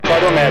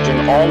to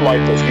imagine all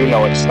life as you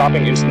know it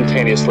stopping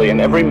instantaneously and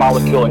every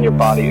molecule in your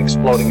body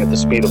exploding at the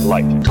speed of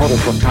light. Total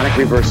protonic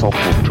reversal.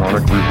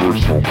 Protonic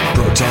reversal.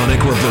 Protonic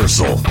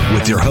reversal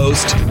with your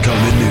host,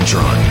 Conan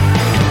Neutron.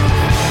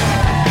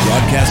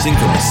 Broadcasting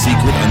from a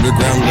secret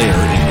underground lair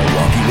in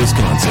Milwaukee,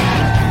 Wisconsin.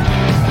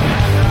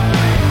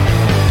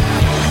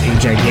 A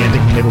gigantic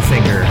middle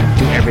finger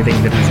to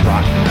everything that is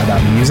rock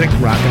about music,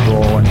 rock and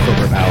roll, and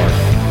corporate power.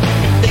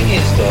 The thing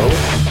is, though,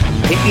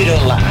 if you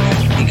don't laugh,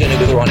 you're going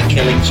to go on a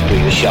killing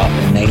spree with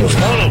sharpened nails.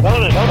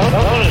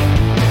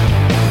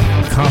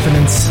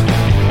 Confidence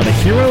of a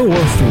hero or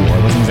a fool. I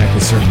wasn't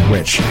exactly certain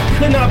which.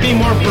 Could not be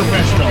more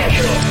professional.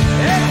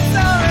 It's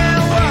only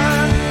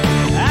one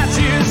I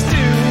choose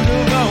to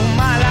devote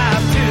my life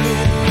to.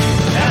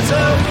 That's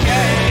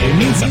okay. It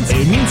means something.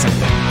 It means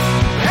something.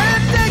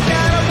 And they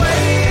got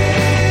away.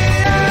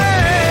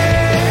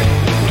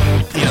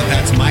 You know,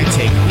 that's my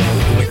take.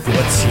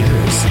 What's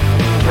yours?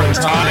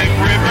 Protonic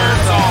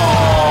reversal.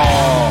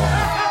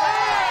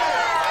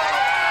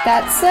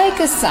 That's like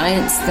a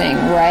science thing,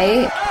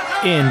 right?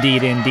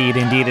 Indeed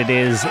it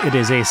is. It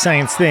is a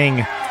science thing.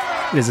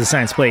 It is a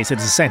science place. It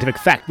is a scientific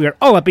fact. We are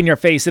all up in your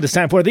face. It is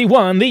time for the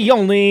one, the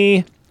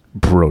only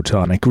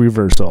Protonic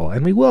reversal,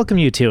 and we welcome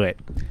you to it.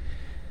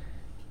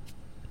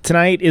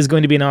 Tonight is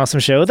going to be an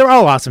awesome show. They're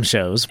all awesome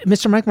shows.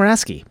 Mr. Mike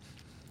Morasky,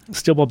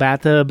 Steel Ball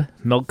Bathtub,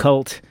 Milk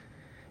Cult,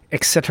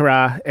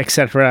 etc.,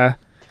 etc.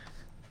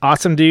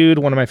 Awesome dude,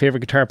 one of my favorite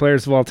guitar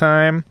players of all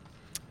time.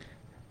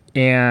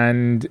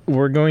 And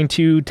we're going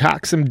to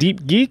talk some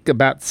deep geek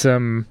about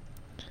some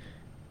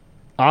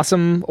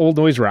awesome old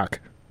noise rock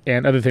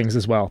and other things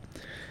as well.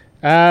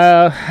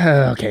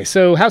 Okay,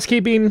 so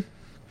housekeeping.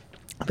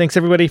 Thanks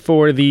everybody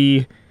for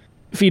the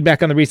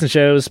feedback on the recent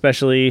shows,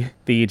 especially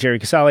the Jerry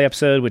Casale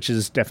episode, which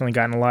has definitely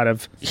gotten a lot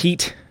of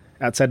heat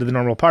outside of the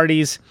normal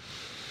parties.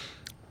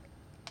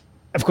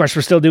 Of course,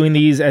 we're still doing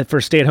these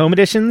for stay-at-home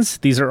editions.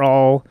 These are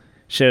all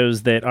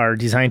shows that are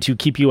designed to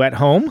keep you at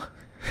home,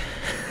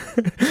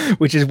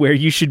 which is where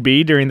you should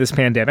be during this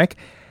pandemic.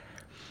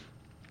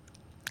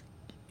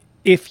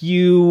 If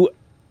you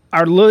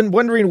are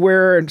wondering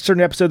where a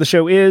certain episode of the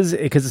show is,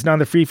 because it's not on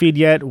the free feed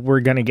yet,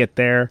 we're going to get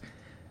there.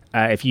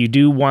 If you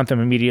do want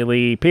them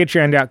immediately,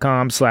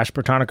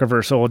 patreon.com/Protonic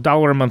Reversal.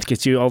 $1 a month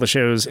gets you all the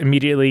shows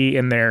immediately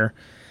in their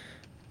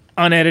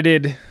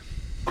unedited,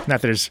 not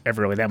that there's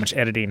ever really that much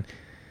editing,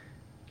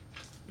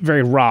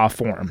 very raw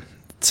form.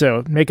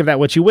 So make of that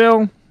what you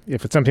will.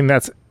 If it's something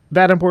that's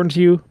that important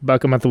to you,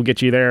 $1 a month will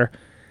get you there.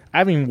 I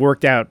haven't even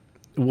worked out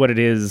what it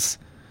is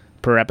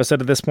per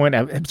episode at this point.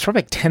 It's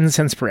probably like 10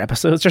 cents per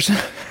episode or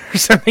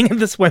something at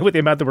this point with the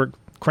amount that we're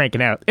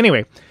cranking out.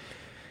 Anyway,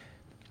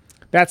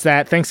 that's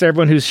that. Thanks to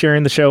everyone who's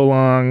sharing the show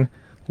along,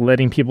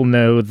 letting people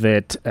know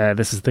that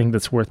this is a thing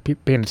that's worth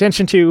paying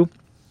attention to.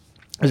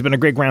 There's been a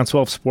great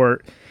groundswell of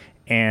support,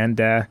 and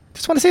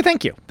just want to say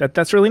thank you.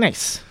 That's really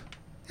nice.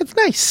 It's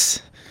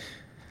nice.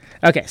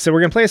 Okay, so we're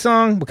going to play a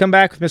song. We'll come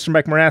back with Mr.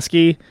 Mike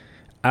Morasky.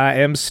 I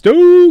am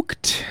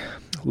stoked.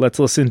 Let's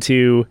listen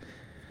to...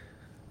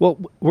 Well,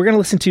 we're going to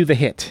listen to the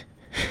hit,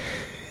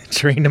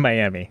 Train to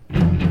Miami.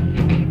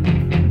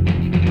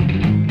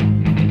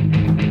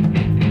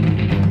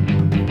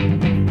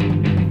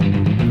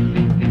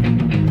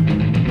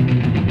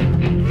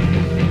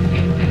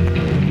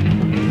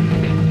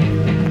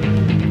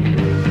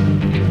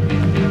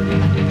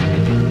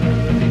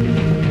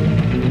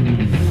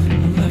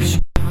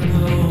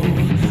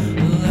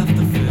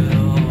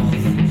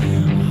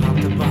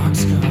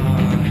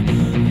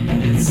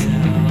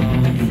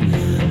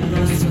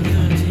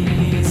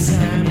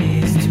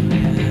 Siamese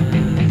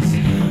twins,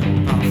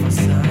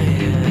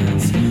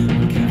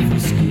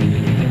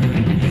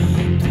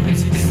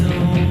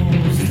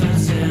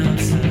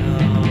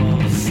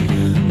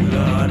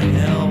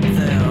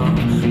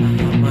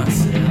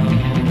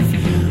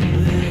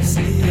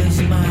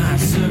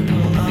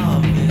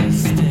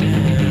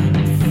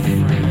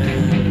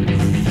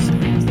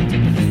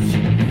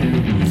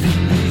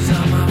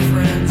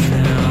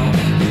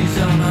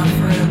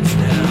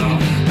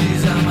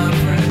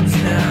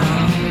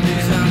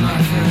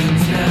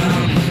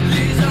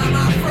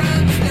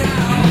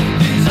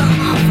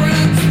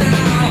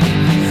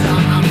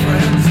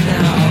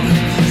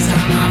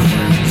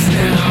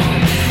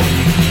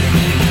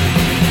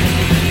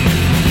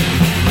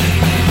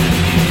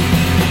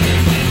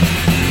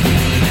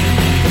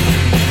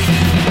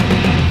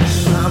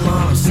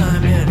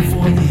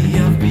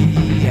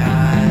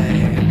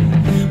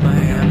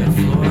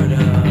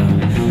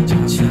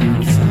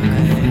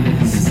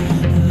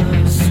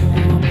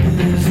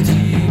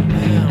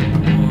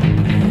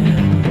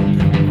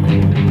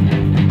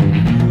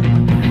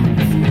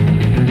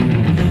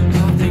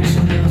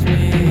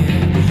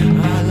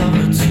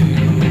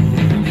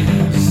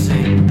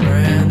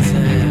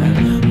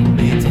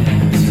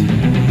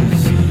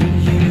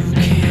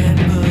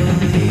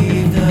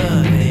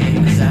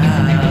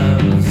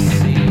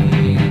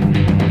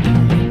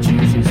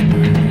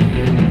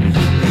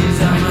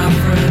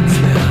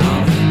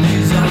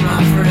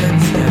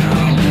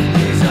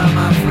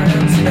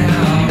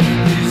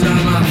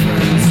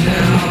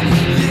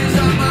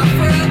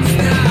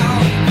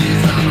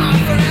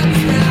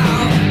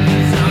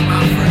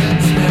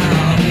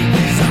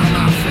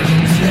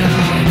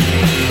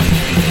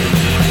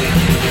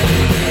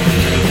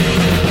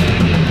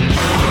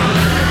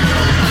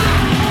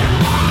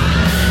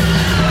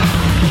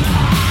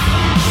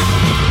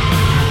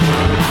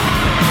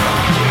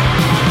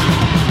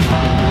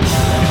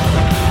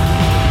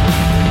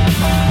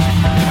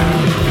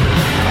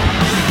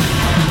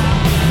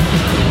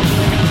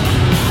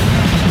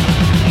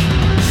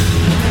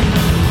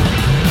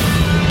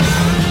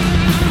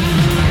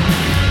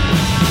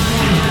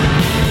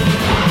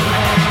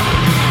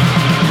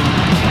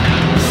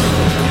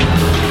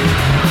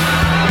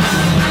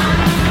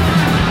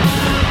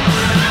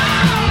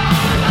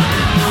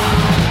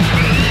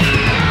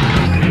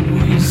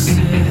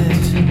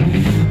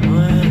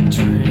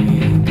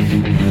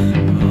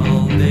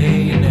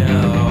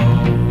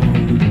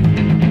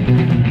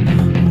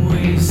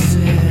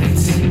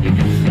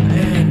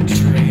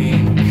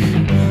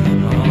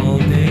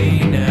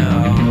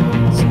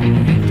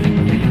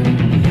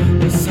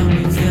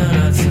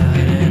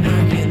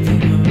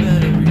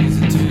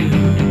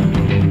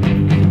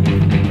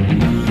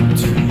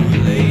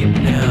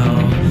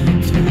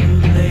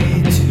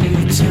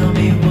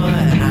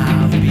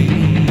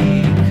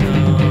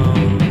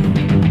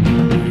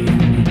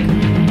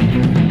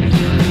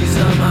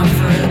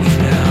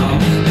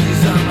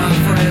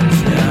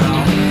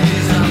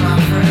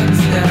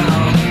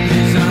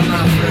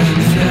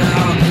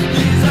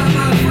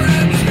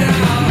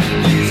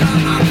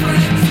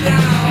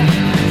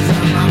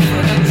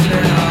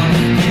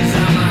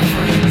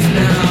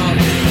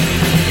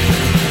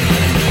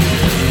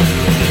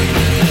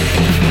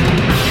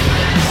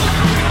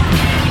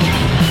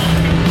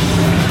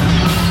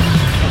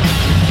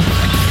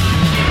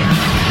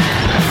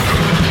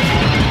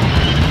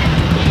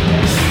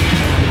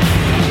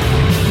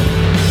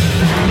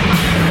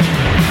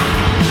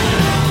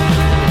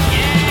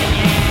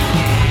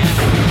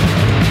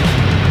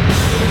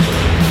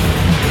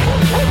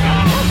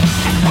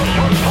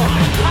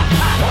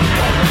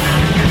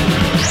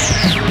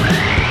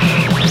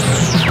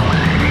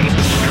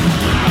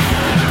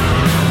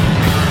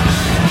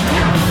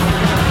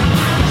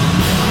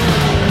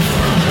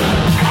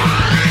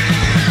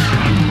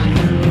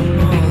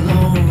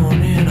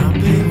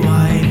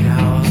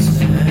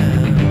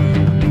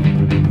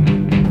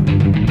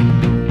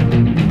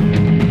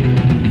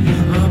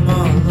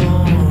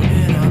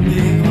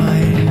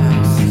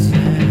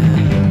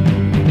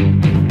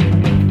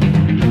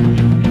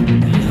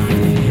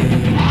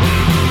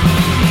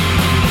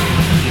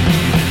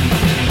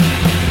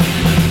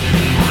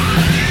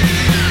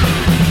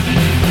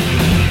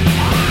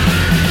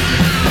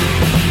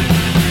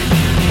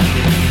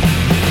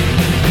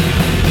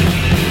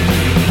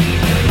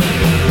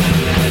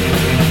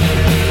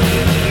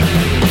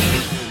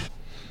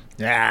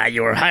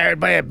 You were hired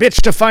by a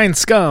bitch to find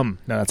scum.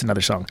 No, that's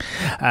another song.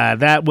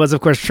 That was,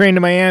 of course, Train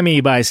to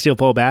Miami by Steel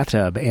Pole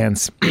Bathtub.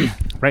 And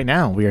right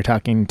now we are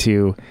talking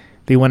to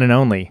the one and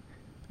only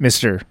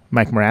Mr.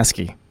 Mike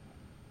Morasky.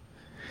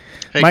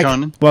 Hey, Mike,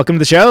 Conan. welcome to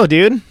the show,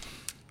 dude.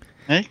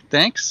 Hey,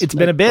 thanks. It's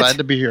been a bit. Glad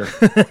to be here.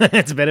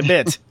 It's been a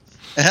bit.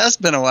 It has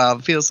been a while.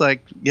 It feels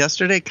like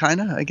yesterday,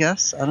 kind of, I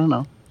guess. I don't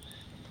know.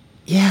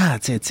 Yeah,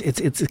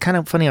 it's kind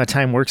of funny how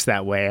time works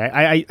that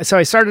way. So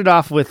I started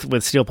off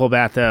with Steel Pole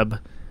Bathtub.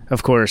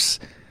 Of course,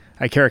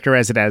 I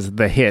characterize it as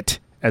the hit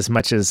as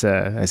much as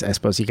I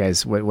suppose you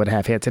guys would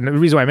have hits. And the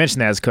reason why I mention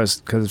that is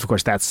because of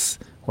course that's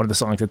one of the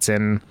songs that's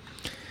in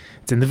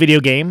the video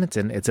game. It's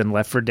in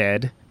Left 4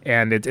 Dead,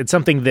 and it's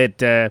something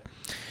that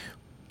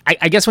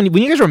I guess when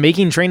you guys were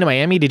making Train to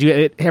Miami, did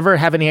you ever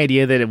have any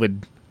idea that it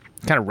would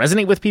kind of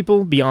resonate with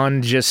people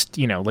beyond just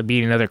like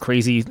being another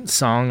crazy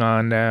song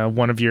on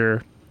one of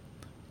your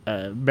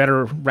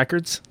better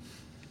records?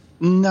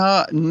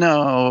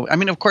 No. I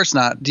mean, of course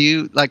not. Do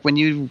you, like, when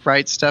you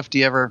write stuff, do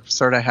you ever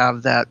sort of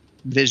have that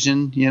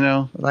vision,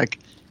 like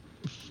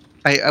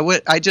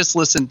I just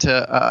listened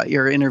to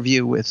your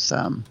interview with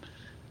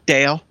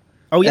Dale.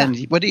 Oh yeah. And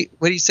what do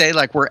you say?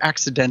 Like, we're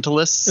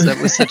accidentalists.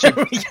 That was such a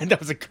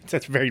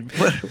that's very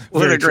what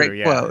very a great true,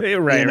 yeah. quote.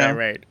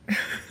 Right.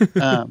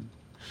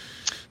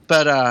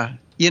 But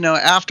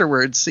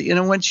afterwards,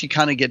 once you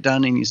kind of get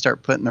done and you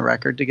start putting the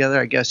record together,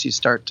 I guess you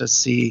start to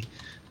see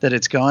that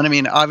it's going. I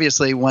mean,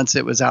 obviously, once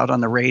it was out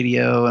on the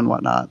radio and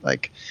whatnot,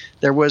 like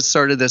there was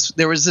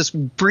this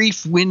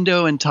brief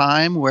window in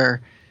time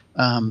where,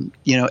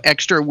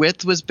 Extra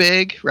Width was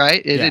big,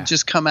 right? It had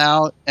just come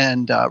out,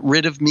 and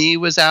Rid of Me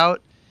was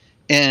out.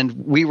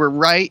 And we were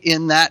right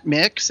in that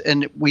mix,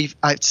 and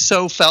I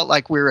so felt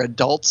like we were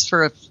adults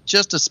for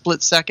just a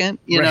split second,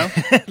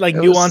 Right. Like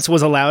nuance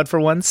was allowed for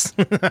once.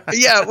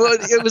 Yeah, well,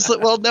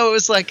 it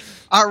was like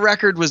our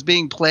record was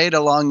being played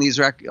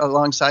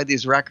alongside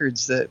these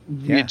records that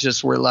we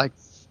just were like,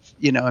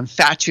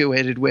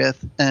 infatuated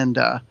with, and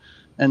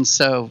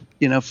so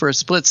for a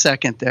split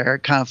second there,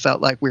 it kind of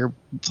felt like we were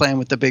playing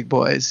with the big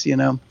boys, They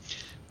allowed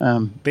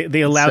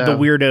the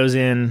weirdos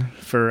in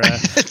for.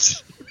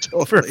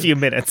 Totally. For a few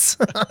minutes.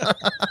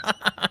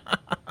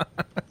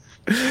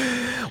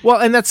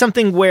 Well, and that's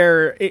something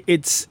where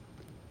it's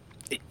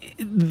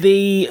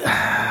almost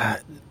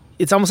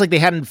like they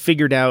hadn't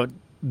figured out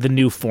the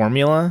new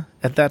formula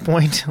at that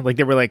point. Like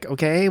they were like,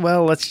 okay,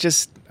 well, let's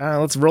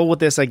roll with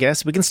this, I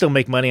guess. We can still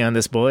make money on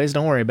this, boys.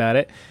 Don't worry about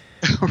it.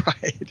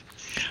 Right.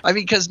 I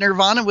mean, because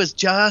Nirvana was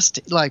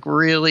just like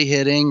really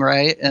hitting,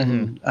 right?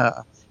 And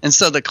and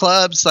so the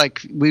clubs,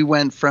 like we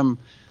went from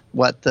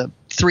the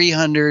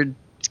 300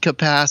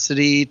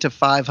 capacity to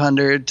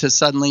 500 to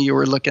suddenly you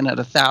were looking at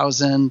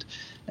 1,000,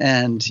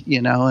 and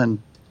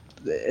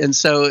and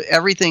so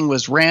everything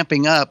was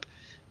ramping up,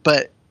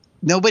 but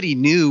nobody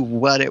knew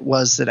what it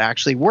was that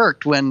actually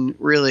worked, when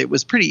really it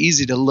was pretty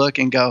easy to look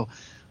and go,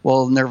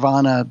 well,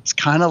 Nirvana is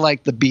kind of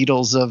like the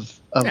Beatles of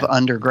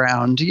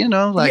underground,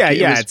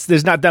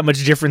 there's not that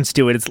much difference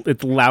to it.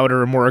 It's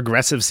louder and more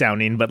aggressive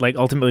sounding, but like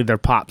ultimately they're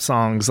pop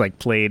songs like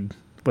played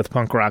with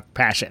punk rock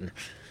passion.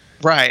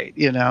 Right,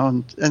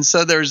 and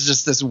so there's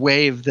just this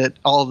wave that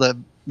all the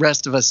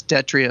rest of us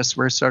detritus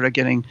were sort of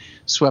getting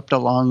swept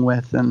along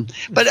with.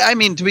 But I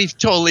mean, to be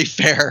totally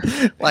fair,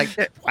 like,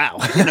 wow,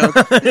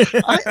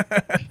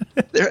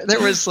 there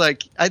was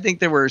like, I think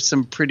there were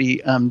some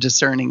pretty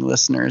discerning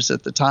listeners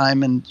at the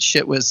time, and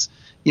shit was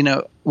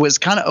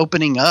kind of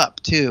opening up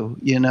too,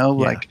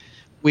 like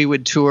we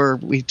would tour,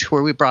 we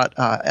brought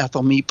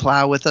Ethel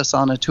Meatplow with us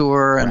on a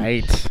tour, and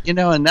right.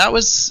 And that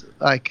was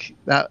like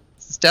that.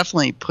 It's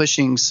definitely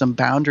pushing some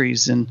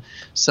boundaries in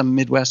some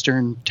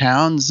Midwestern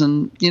towns,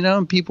 and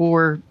people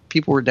were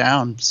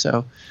down.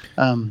 So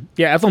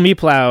Ethel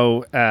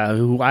Meatplow,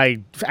 who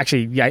I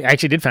actually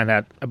did find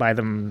out by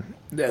them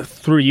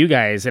through you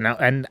guys,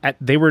 and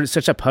they were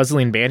such a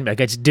puzzling band.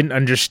 Like I just didn't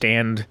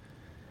understand,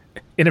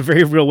 in a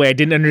very real way, I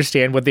didn't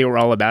understand what they were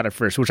all about at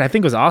first, which I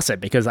think was awesome,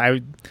 because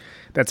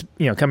that's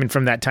coming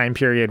from that time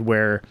period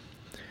where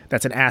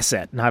that's an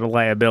asset, not a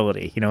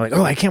liability. Like,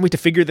 oh, I can't wait to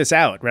figure this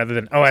out, rather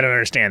than, oh, I don't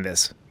understand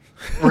this.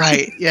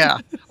 Right. Yeah.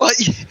 Well,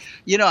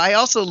 I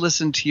also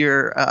listened to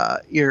your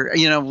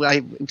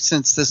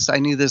since I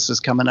knew this was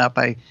coming up,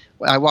 I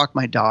walk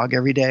my dog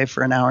every day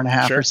for an hour and a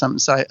half or something.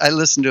 So I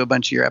listened to a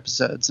bunch of your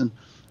episodes, and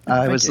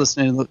I was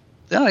listening to,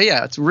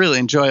 it's really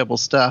enjoyable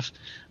stuff.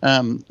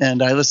 And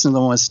I listened to the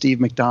one with Steve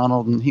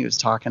McDonald, and he was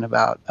talking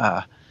about,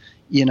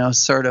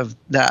 sort of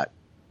that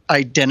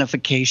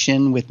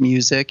identification with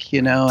music,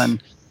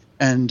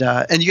 and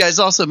you guys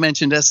also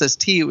mentioned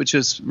SST, which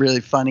was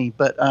really funny.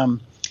 But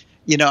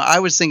I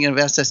was thinking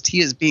of SST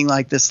as being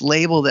like this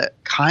label that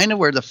kind of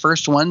were the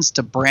first ones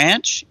to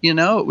branch.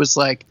 It was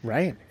like,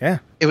 right, yeah,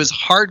 it was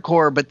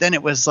hardcore, but then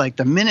it was like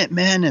the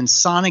Minutemen and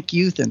Sonic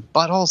Youth and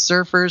Butthole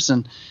Surfers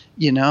and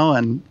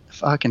and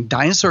fucking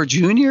Dinosaur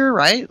Jr.,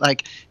 right?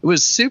 Like it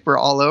was super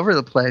all over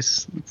the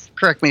place.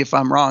 Correct me if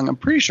I'm wrong. I'm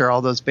pretty sure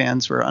all those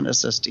bands were on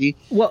SST.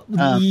 Well,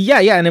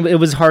 yeah, and it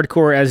was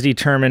hardcore as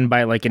determined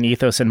by like an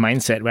ethos and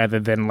mindset rather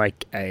than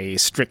like a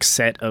strict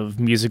set of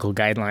musical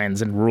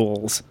guidelines and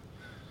rules.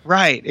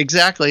 Right,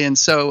 exactly. And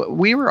so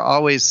we were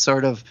always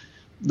sort of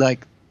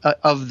like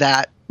of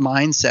that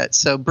mindset.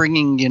 So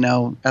bringing,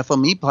 Ethel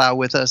Meatplow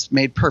with us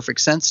made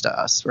perfect sense to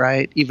us,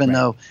 right? Even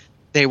though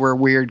they were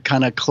weird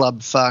kind of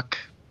club fuck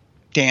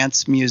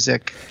dance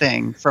music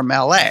thing from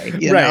LA,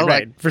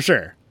 right, for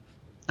sure.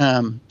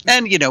 And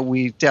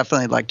we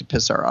definitely like to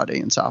piss our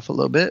audience off a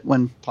little bit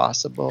when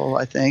possible,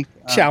 I think.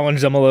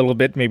 Challenge them a little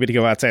bit, maybe to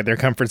go outside their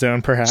comfort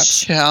zone, perhaps.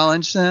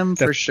 Challenge them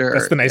for sure.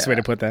 That's the nice way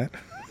to put that.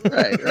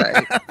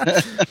 Right.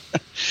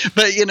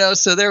 But,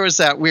 so there was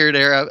that weird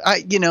era.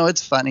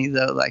 It's funny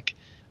though, like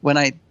when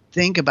I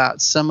think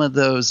about some of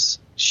those,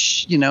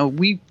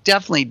 we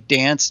definitely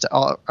danced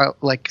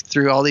like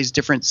through all these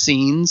different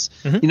scenes.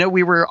 Mm-hmm.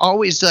 We were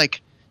always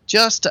like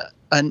just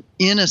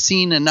in a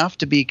scene enough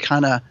to be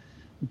kind of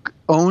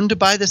owned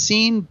by the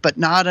scene, but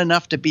not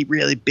enough to be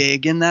really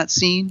big in that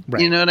scene.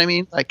 Right. You know what I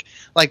mean? Like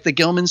the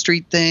Gilman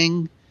Street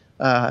thing,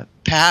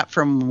 Pat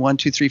from 1,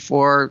 2, 3,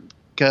 4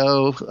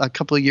 Go a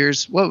couple of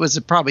years. What was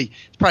it? Probably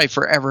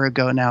forever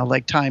ago now.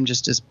 Like time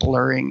just is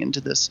blurring into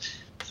this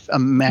a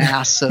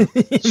mass of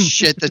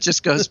shit that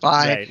just goes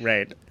by.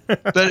 Right.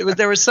 But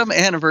there was some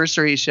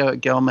anniversary show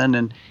at Gilman,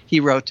 and he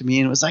wrote to me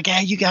and was like,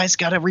 "Hey, you guys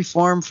got to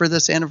reform for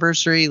this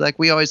anniversary. Like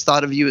we always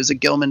thought of you as a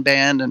Gilman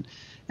band,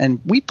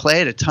 and we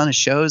played a ton of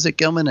shows at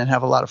Gilman and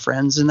have a lot of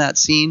friends in that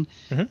scene."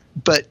 Mm-hmm.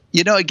 But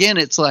again,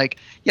 it's like,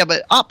 yeah,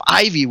 but Op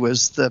Ivy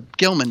was the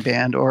Gilman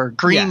band or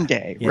Green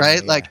Day,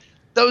 right? Like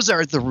those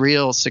are the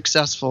real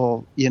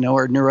successful,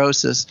 or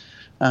Neurosis.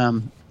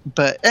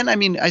 But I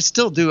mean, I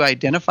still do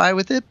identify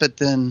with it, but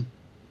then,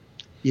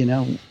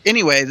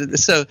 anyway,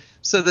 so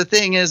the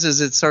thing is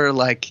it's sort of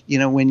like,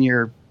 when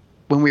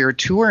we were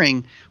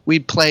touring,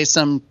 we'd play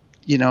some,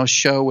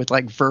 show with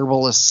like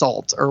verbal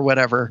assault or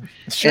whatever.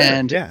 Sure,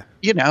 and,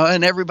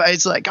 and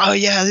everybody's like, oh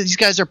yeah, these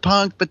guys are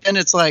punk. But then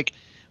it's like,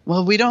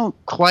 well, we don't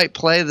quite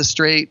play the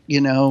straight,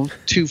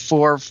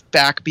 2/4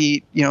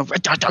 backbeat,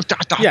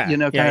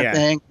 kind of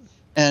thing.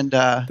 And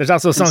there's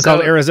also a song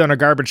called Arizona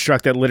Garbage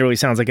Truck that literally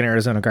sounds like an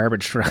Arizona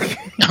garbage truck. Right.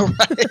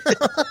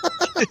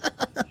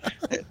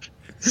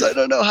 So I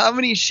don't know how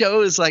many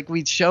shows like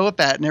we'd show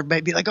up at and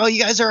everybody'd be like, oh,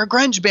 you guys are a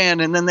grunge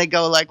band. And then they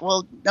go like,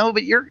 well, no,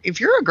 but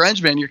if you're a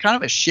grunge band, you're kind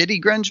of a shitty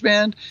grunge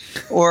band.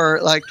 Or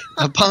like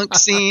a punk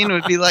scene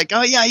would be like,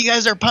 oh yeah, you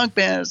guys are a punk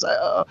band. It's like,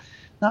 oh,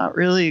 not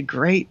really a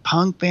great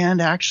punk band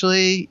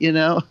actually, and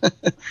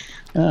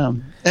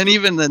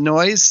even the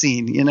noise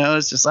scene,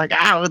 it's just like,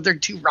 they're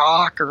too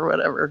rock or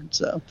whatever.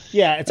 So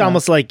yeah, it's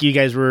almost like you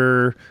guys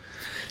were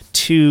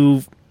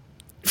too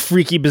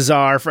freaky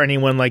bizarre for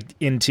anyone like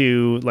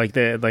into like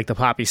the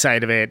poppy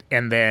side of it,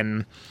 and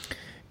then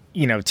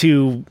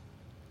too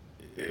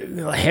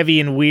heavy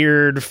and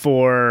weird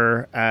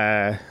for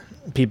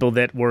people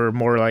that were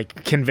more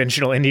like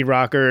conventional indie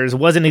rockers.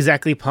 Wasn't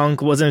exactly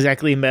punk, wasn't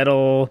exactly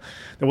metal.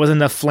 There wasn't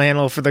enough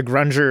flannel for the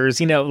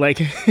grungers,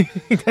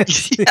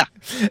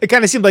 It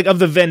kind of seemed like of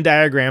the Venn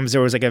diagrams,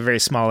 there was like a very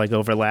small like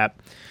overlap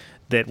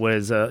that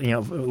was,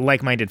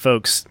 like-minded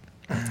folks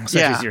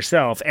such as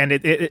yourself. And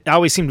it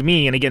always seemed to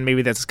me, and again,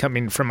 maybe that's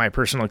coming from my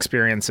personal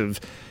experience of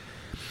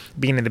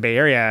being in the Bay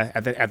Area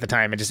at the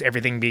time, and just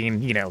everything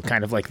being,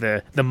 kind of like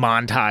the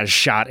montage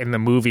shot in the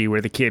movie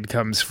where the kid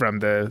comes from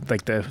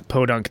the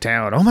podunk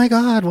town. Oh my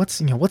God, what's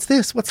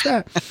this? What's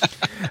that?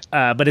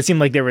 But it seemed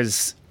like there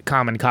was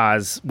common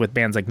cause with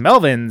bands like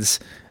Melvins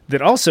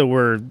that also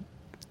were,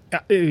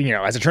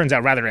 as it turns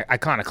out, rather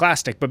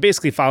iconoclastic, but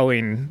basically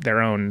following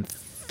their own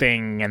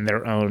thing and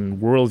their own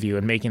worldview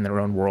and making their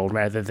own world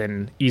rather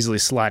than easily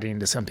sliding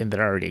into something that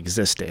already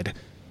existed.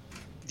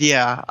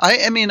 Yeah,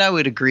 I mean, I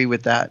would agree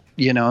with that,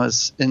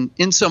 as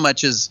in so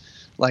much as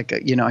like,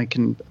 I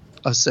can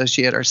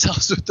associate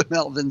ourselves with the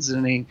Melvins in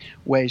any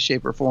way,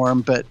 shape or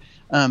form. But,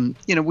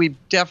 we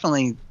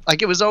definitely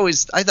like, I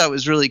thought it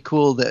was really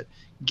cool that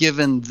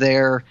given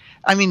now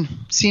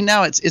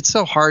it's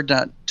so hard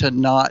to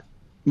not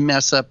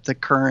mess up the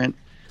current,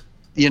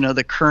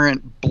 the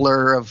current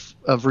blur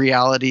of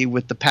reality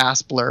with the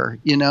past blur,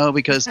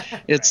 because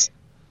it's, right.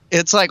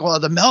 It's like, well,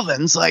 the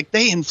Melvins, like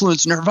they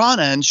influenced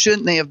Nirvana, and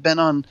shouldn't they have been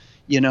on,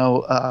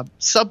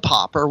 Sub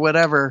Pop or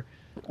whatever,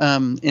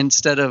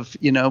 instead of,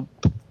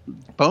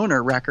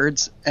 Boner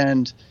Records.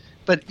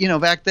 But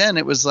back then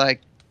it was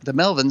like the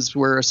Melvins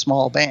were a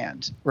small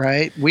band,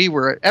 right?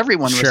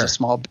 Everyone was a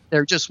small,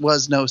 there just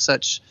was no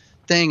such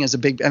thing as a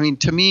big,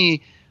 to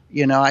me,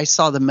 I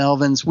saw the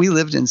Melvins. We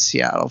lived in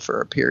Seattle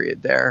for a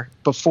period there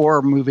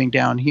before moving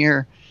down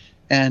here,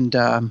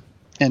 and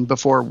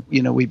before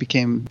we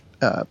became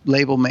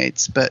label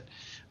mates. But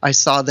I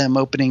saw them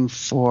opening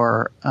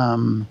for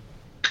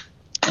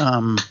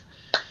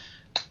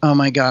Oh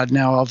my God!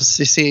 Now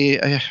obviously, see,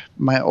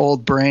 my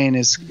old brain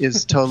is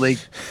totally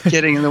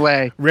getting in the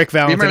way. Rick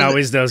Valentin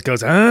always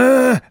goes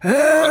and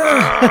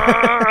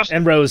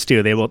Rose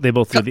too. They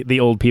both do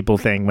the old people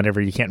thing whenever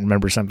you can't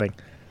remember something.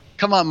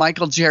 Come on,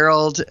 Michael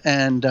Gerald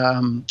and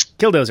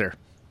Killdozer.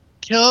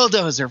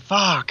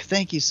 Fuck!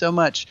 Thank you so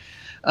much.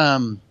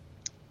 And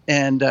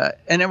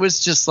it was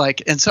just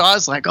like, and so I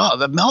was like, oh,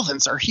 the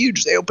Melvins are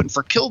huge. They opened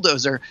for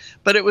Killdozer,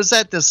 but it was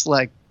at this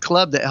like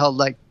club that held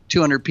like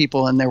 200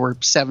 people, and there were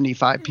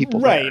 75 people.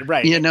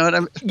 Right. You know what I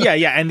mean?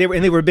 Yeah, and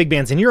they were big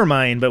bands in your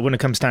mind, but when it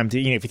comes time to,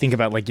 if you think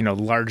about like,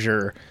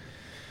 larger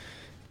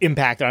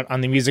impact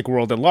on the music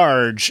world at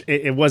large,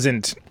 it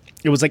wasn't.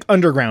 It was like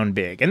underground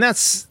big, and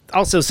that's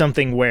also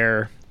something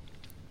where,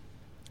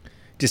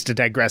 just to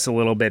digress a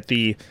little bit,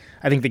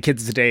 I think the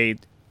kids today,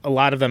 a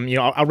lot of them,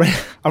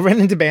 I'll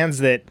run into bands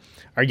that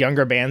are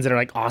younger bands that are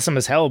like awesome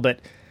as hell, but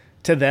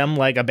to them,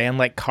 like a band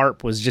like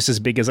Carp was just as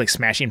big as like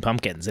Smashing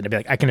Pumpkins, and it'd be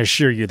like, I can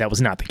assure you that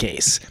was not the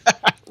case.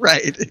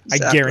 Right.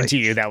 Exactly. I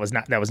guarantee you that's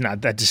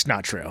just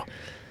not true.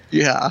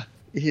 Yeah.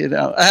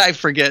 I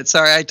forget.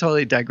 Sorry, I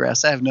totally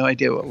digress. I have no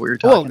idea what we were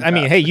talking about. Well, I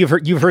mean, hey,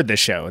 you've heard this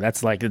show.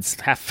 That's like,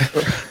 it's half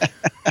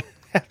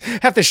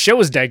half the show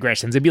is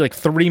digressions. It'd be like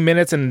 3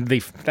 minutes and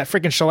that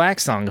freaking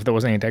shellac song if there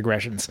wasn't any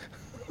digressions.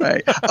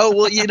 Right. Oh,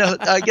 well,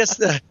 I guess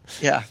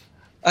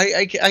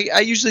I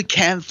usually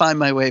can find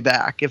my way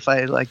back if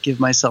I like give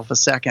myself a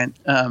second.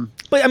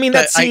 But I mean,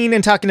 that scene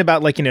and talking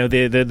about like,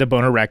 the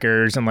Boner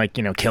Records and like,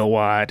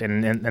 Kilowatt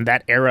and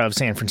that era of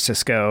San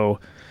Francisco,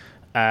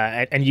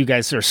 and you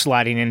guys are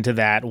sliding into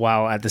that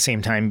while at the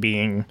same time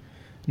being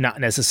not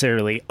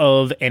necessarily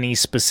of any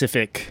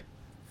specific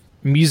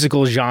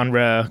musical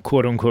genre,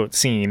 quote unquote,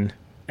 scene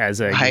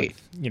as a, I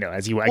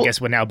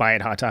guess would now buy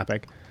it Hot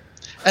Topic.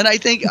 And I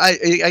think,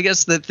 I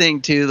guess the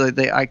thing too,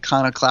 the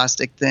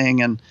iconoclastic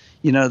thing, and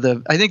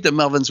I think the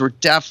Melvins were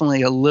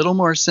definitely a little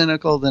more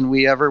cynical than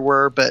we ever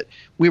were, but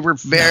we were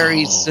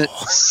very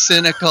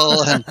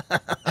cynical, and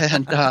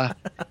I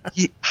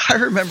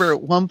remember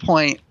at one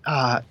point,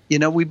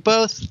 we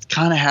both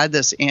kind of had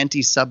this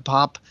anti-Sub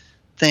Pop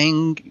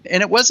thing,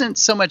 and it wasn't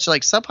so much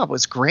like Sub Pop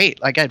was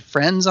great. Like I had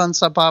friends on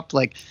Sub Pop,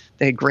 like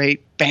they had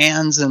great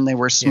bands and they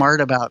were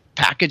smart about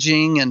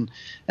packaging and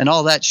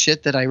all that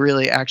shit that I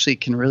really actually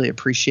can really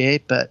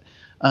appreciate. But,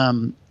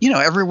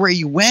 everywhere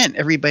you went,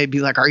 everybody'd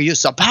be like, are you a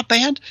Sub Pop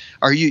band?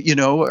 Are you,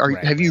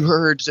 have you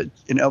heard,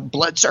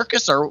 Blood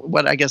Circus or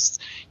what, I guess,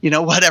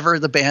 whatever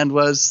the band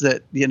was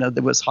that,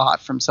 that was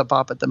hot from Sub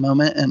Pop at the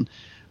moment. And,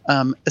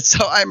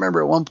 so I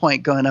remember at one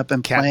point going up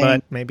and playing.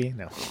 Cat Butt, maybe?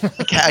 No.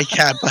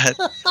 Cat Butt.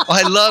 Oh,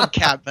 I love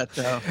Cat Butt,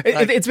 though.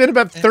 It's been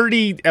about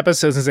 30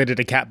 episodes since I did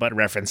a Cat Butt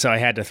reference, so I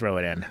had to throw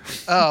it in.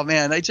 Oh,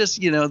 man. I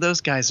just, those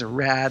guys are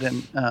rad.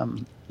 And,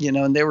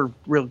 and they were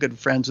real good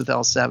friends with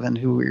L7,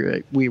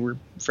 who we were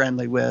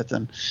friendly with.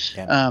 And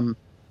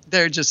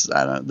they're just,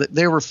 I don't know,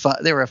 they were fun.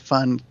 They were a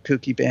fun,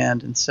 kooky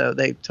band. And so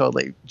they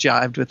totally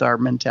jived with our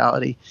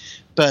mentality.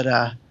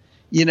 But,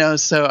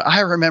 so I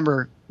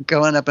remember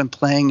going up and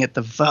playing at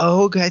the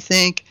Vogue, I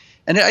think.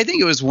 And I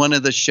think it was one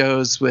of the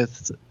shows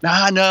with,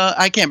 no,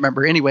 I can't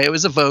remember. Anyway, it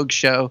was a Vogue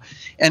show.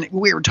 And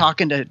we were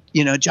talking to,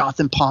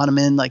 Jonathan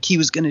Poneman, like he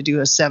was going to do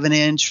a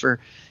 7-inch for,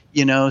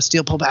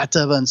 Steel Pole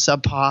Bathtub on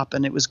Sub Pop.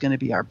 And it was going to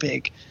be our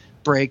big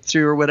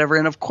breakthrough or whatever.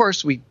 And of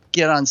course we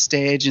get on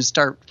stage and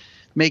start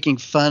making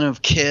fun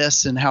of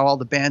Kiss and how all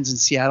the bands in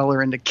Seattle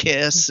are into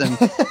Kiss and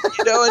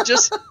and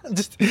just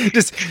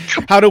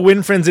how to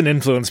win friends and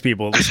influence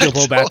people. The Steel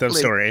Pole Bathtub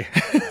story.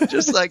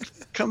 Just like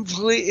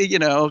completely,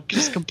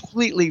 just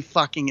completely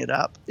fucking it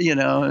up,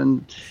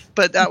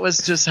 but that was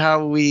just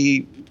how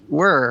we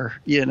were,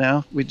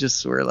 we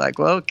just were like,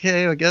 well,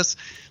 okay, I guess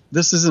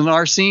this isn't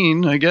our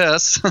scene, I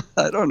guess.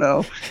 I don't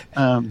know.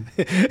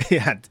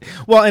 Yeah.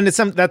 Well, and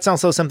that's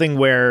also something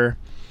where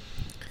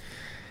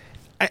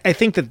I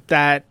think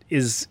that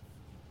is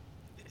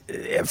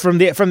from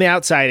the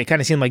outside, it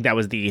kind of seemed like that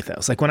was the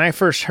ethos. Like when I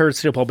first heard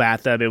Steel Pole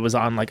Bathtub, it was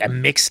on like a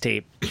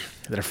mixtape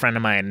that a friend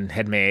of mine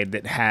had made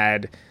that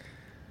had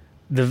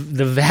the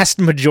vast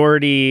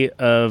majority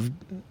of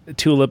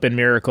Tulip and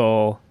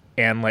Miracle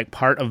and like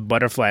part of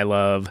Butterfly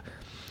Love,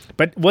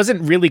 but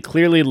wasn't really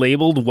clearly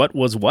labeled what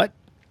was what.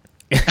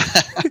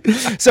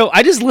 So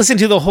I just listened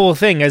to the whole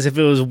thing as if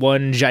it was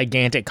one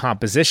gigantic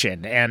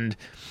composition, and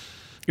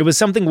it was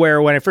something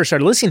where when I first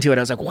started listening to it,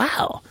 I was like,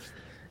 wow,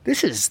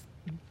 this is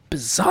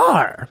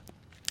bizarre.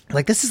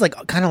 Like, this is like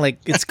kind of like,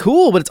 it's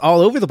cool, but it's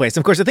all over the place.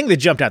 And of course, the thing that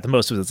jumped out the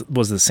most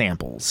was the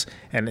samples.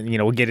 And,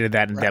 we'll get into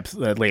that in depth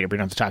later. We don't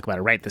have to talk about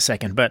it right this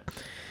second. But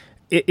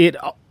it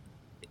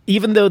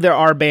even though there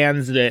are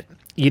bands that,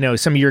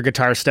 some of your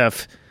guitar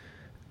stuff,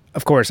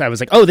 of course, I was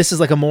like, oh, this is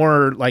like a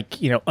more like,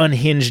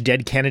 unhinged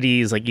Dead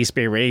Kennedys, like East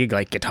Bay Reg,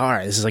 like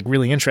guitar. This is like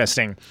really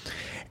interesting.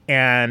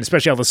 And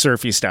especially all the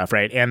surfy stuff,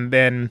 right? And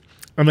then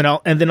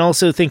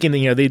also thinking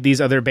that,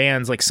 these other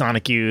bands like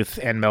Sonic Youth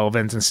and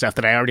Melvins and stuff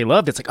that I already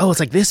loved. It's like, oh, it's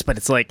like this, but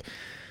it's like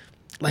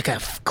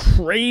a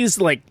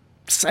crazed, like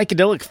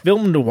psychedelic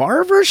film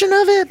noir version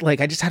of it.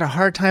 Like, I just had a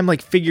hard time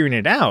like figuring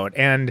it out,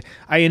 and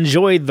I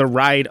enjoyed the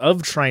ride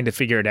of trying to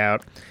figure it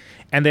out.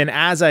 And then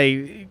as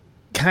I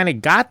kind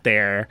of got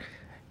there,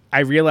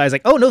 I realized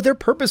like, oh no, they're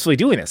purposefully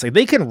doing this. Like,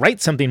 they can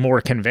write something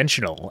more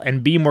conventional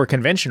and be more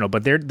conventional,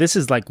 but this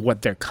is like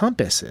what their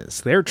compass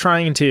is. They're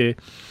trying to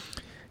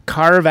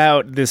carve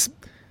out this,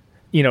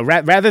 you know,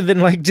 rather than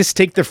like just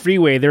take the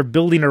freeway, they're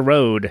building a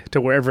road to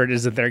wherever it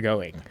is that they're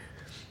going.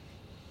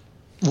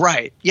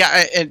 Right.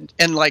 Yeah.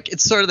 And like,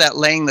 it's sort of that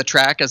laying the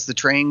track as the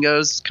train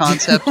goes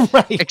concept.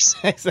 Right.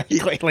 Exactly.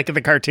 Like in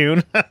the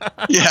cartoon.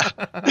 Yeah.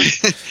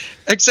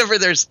 Except for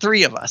there's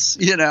three of us,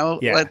 you know,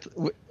 Yeah.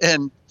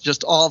 and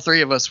just all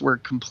three of us were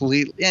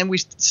completely, and we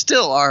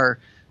still are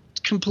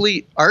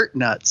complete art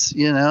nuts,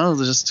 you know,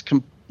 just,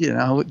 you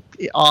know,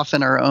 off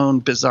in our own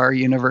bizarre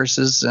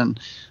universes. And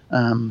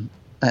you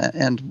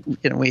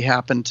know, we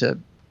happen to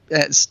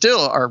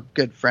still are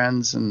good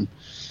friends. And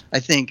I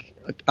think,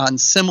 on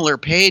similar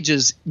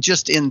pages,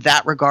 just in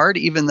that regard,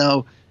 even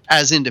though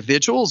as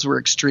individuals we're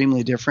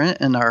extremely different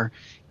and our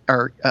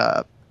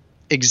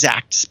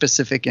exact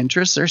specific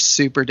interests are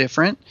super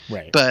different.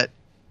 Right. But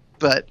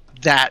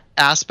that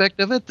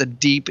aspect of it, the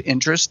deep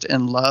interest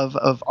and love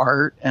of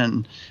art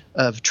and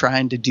of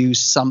trying to do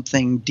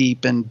something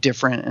deep and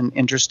different and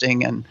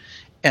interesting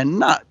and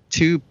not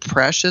too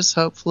precious,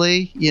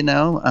 hopefully, you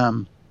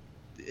know,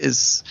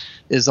 is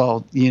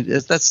all, you know,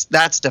 that's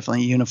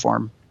definitely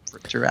uniform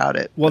throughout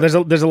it. Well,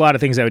 there's a lot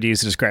of things I would use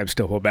to describe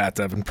Stillwell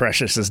Bathtub, and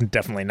Precious is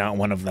definitely not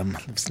one of them.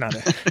 It's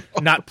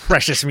not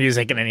precious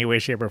music in any way,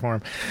 shape, or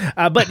form.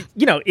 But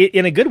you know,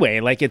 in a good way.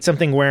 Like, it's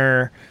something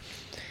where,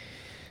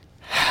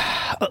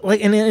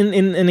 like,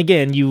 and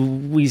again,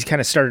 we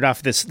kind of started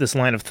off this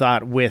line of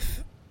thought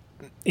with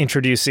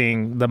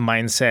introducing the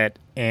mindset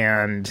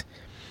and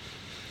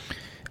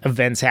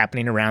events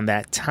happening around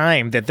that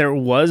time, that there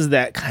was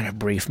that kind of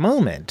brief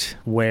moment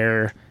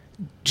where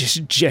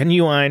just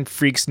genuine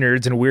freaks,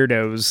 nerds, and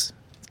weirdos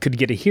could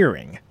get a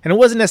hearing. And it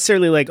wasn't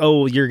necessarily like,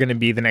 oh, you're going to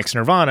be the next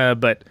Nirvana,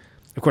 but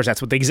of course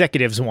that's what the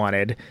executives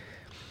wanted.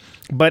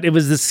 But it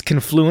was this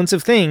confluence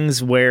of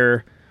things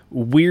where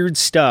weird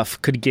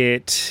stuff could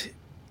get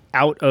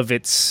out of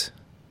its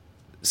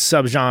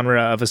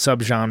subgenre of a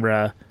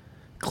subgenre,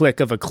 click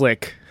of a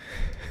click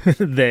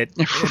that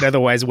it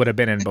otherwise would have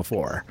been in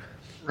before.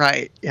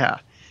 Right. Yeah.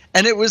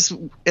 And it was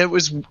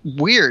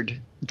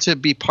weird to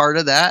be part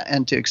of that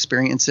and to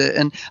experience it.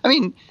 And I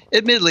mean,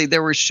 admittedly,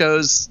 there were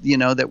shows, you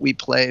know, that we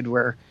played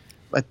where,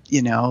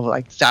 you know,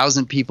 like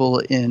 1,000 people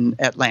in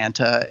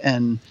Atlanta,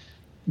 and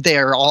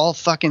they're all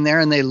fucking there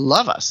and they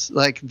love us.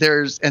 Like,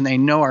 and they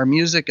know our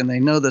music and they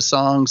know the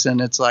songs, and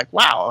it's like,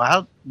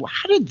 wow,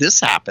 how did this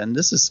happen?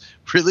 This is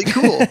really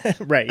cool.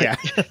 Right. Yeah.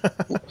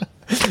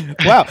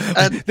 Wow.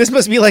 This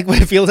must be like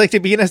what it feels like to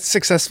be in a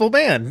successful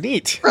band.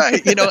 Neat.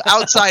 Right. You know,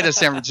 outside of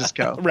San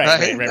Francisco.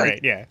 Right.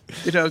 Yeah.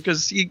 You know,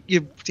 because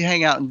you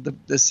hang out in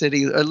the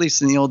city, or at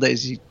least in the old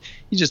days, you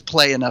just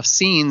play enough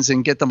scenes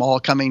and get them all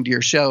coming to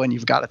your show, and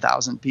you've got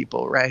 1,000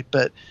 people. Right.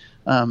 But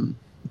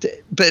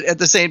at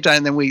the same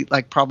time, then we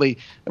like probably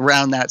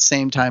around that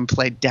same time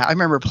played. I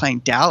remember playing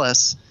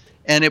Dallas,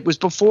 and it was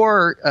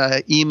before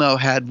Emo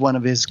had one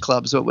of his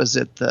clubs. What was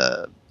it?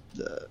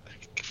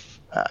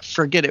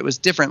 Forget, it was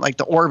different, like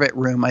the Orbit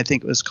Room, I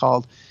think it was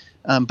called.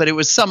 But it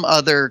was some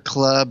other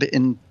club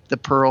in the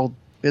Pearl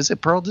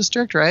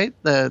District, right?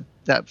 That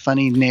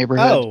funny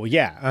neighborhood. Oh,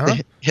 yeah. Uh-huh.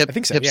 The I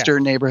think so,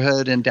 hipster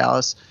neighborhood in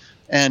Dallas.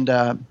 And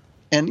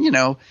you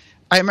know,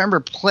 I remember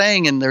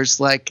playing, and there's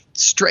like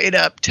straight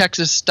up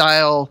Texas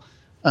style,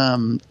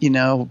 you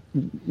know,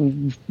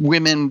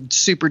 women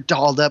super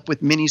dolled up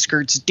with mini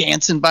skirts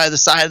dancing by the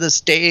side of the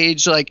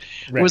stage. Like,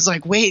 right. Was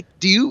like, wait,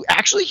 do you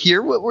actually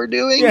hear what we're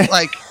doing? Yeah.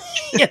 Like,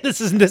 yeah,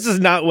 this is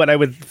not what I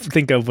would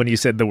think of when you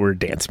said the word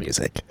dance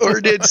music. Or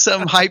did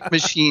some hype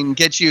machine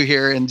get you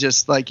here and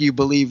just like you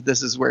believe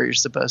this is where you're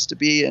supposed to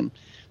be? And,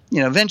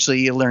 you know, eventually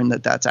you learn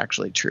that that's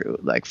actually true.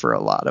 Like, for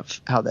a lot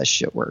of how this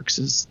shit works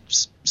is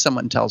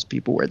someone tells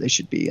people where they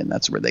should be, and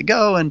that's where they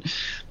go, and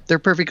they're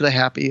perfectly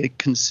happy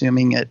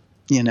consuming it,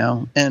 you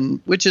know,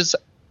 and which is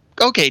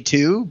okay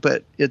too,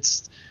 but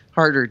it's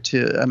harder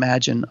to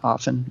imagine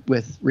often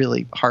with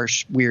really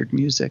harsh, weird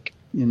music,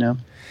 you know?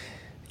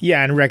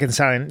 Yeah, and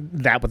reconciling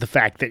that with the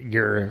fact that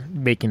you're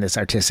making this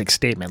artistic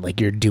statement, like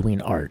you're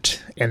doing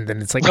art. And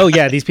then it's like, oh,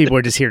 yeah, these people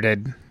are just here to,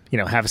 you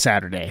know, have a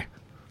Saturday.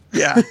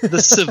 Yeah, the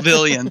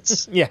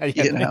civilians. Yeah,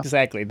 you know?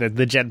 Exactly.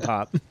 The Gen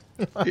Pop.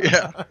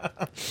 Yeah.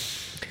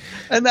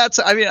 And that's,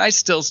 I mean, I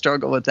still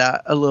struggle with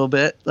that a little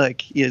bit.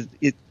 Like, Steve,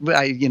 it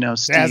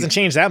hasn't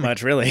changed that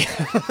much, really.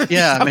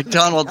 Yeah,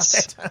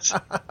 McDonald's,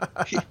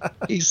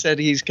 he said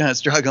he's kind of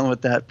struggling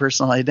with that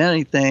personal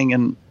identity thing.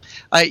 And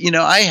I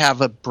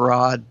have a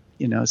broad,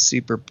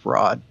 super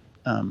broad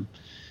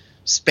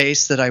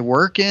space that I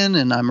work in,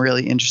 and I'm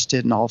really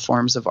interested in all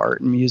forms of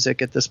art and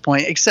music at this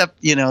point, except,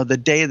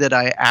 the day that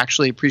I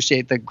actually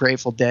appreciate the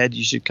Grateful Dead,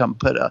 you should come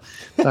put a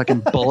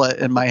fucking bullet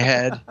in my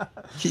head.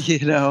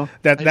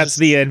 That's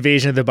the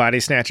Invasion of the Body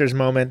Snatchers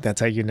moment. That's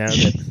how you know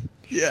that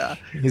Yeah.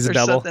 He's a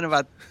There's double. something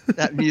about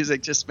that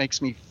music just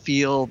makes me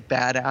feel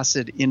bad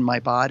acid in my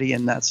body,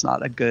 and that's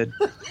not a good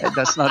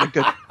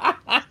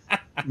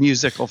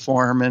musical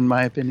form in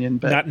my opinion.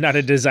 But Not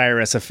a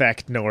desirous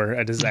effect nor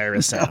a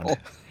desirous sound. no.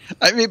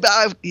 I mean,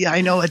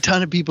 I know a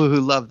ton of people who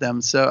love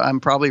them, so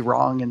I'm probably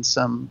wrong in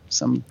some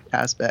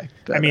aspect.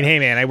 But, I mean, hey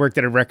man, I worked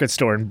at a record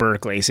store in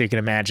Berkeley, so you can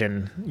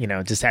imagine,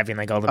 just having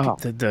like all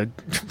the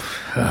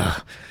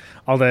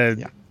all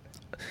the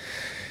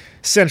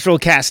central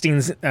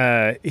castings,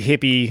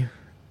 hippie,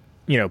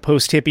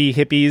 post-hippie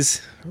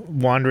hippies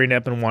wandering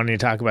up and wanting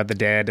to talk about the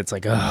dead. It's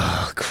like,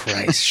 oh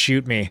Christ,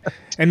 shoot me.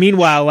 And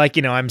meanwhile,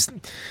 I'm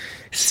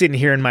sitting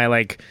here in my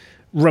like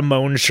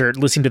Ramon shirt,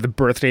 listening to The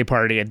Birthday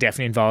Party at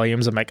deafening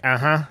volumes. I'm like,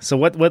 So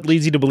what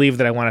leads you to believe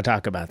that I want to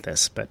talk about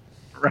this? But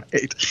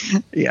right,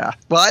 yeah.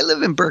 Well, I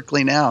live in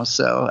Berkeley now,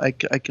 so I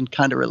can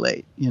kind of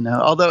relate.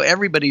 Although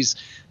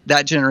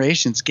that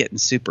generation's getting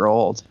super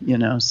old.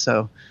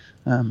 So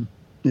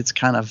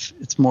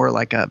it's more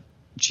like a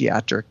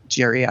geriatric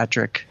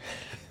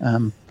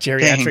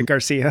Geriatric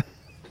Garcia.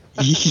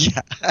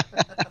 Yeah.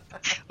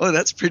 Oh,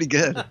 that's pretty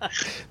good.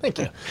 Thank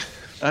you.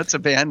 That's a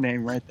band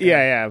name right there.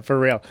 Yeah, for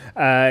real.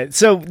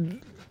 So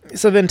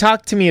then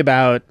talk to me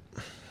about,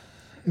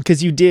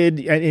 because you did,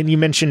 and you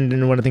mentioned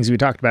in one of the things we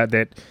talked about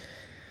that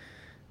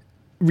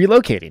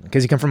relocating,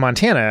 because you come from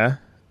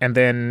Montana, and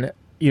then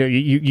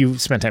you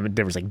spent time.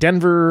 There was like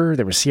Denver,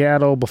 there was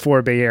Seattle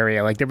before Bay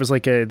Area. Like there was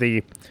like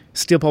the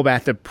steel pole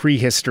bath of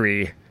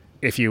prehistory,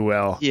 if you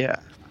will. Yeah.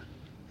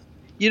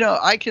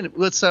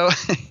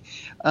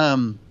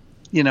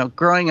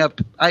 Growing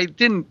up, I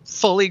didn't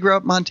fully grow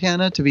up in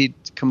Montana, to be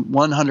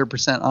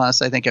 100%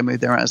 honest. I think I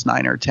moved there when I was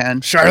 9 or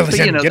 10.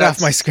 Charlatan, get off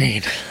my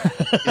screen.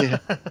 Yeah.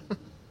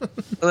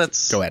 Well,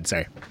 go ahead.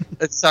 Sorry.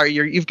 Sorry,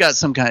 you've got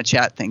some kind of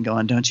chat thing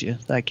going, don't you?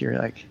 Like you're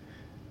like.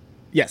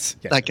 Yes.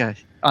 Like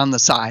on the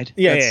side.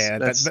 Yeah.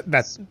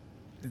 That's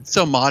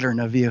so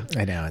modern of you.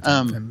 I know.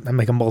 I'm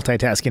like a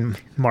multitasking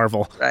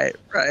marvel. Right.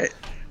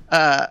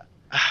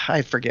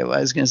 I forget what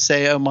I was going to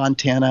say. Oh,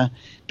 Montana.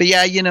 But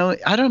yeah,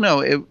 I don't know.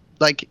 It,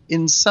 like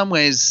in some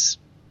ways,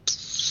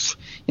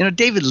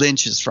 David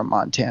Lynch is from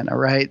Montana,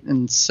 right?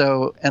 And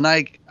so,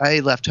 I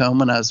left home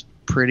when I was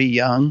pretty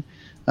young,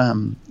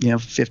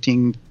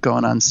 15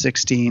 going on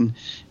 16,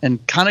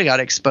 and kind of got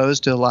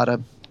exposed to a lot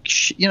of,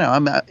 it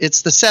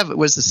was the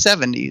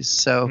 70s.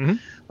 So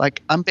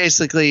like I'm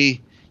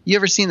basically, you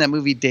ever seen that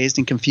movie Dazed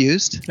and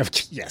Confused?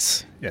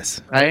 Yes.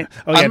 Right?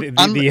 Oh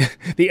yeah,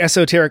 the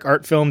esoteric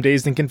art film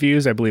Dazed and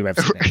Confused. I believe I've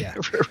seen it. Yeah.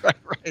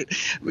 Right.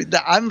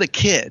 I'm the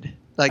kid.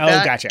 Like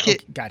gotcha.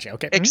 Kid, gotcha.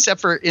 Okay. Except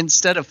for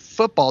instead of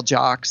football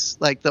jocks,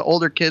 like the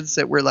older kids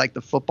that were like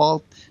the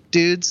football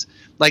dudes,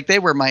 like they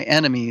were my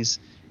enemies,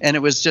 and it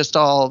was just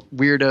all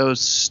weirdo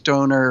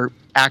stoner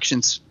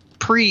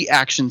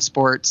pre-action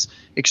sports,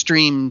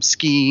 extreme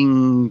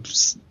skiing,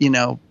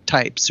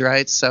 types,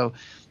 right? So,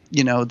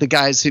 the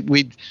guys who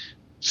we'd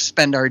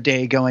spend our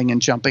day going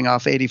and jumping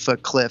off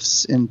 80-foot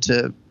cliffs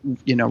into,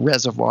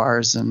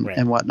 reservoirs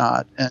and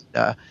whatnot.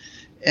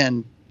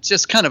 And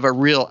just kind of a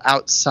real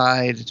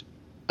outside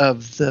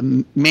of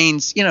the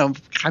mains,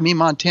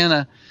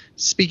 Montana,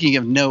 speaking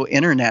of no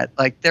internet,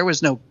 like there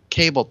was no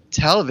cable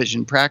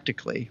television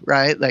practically,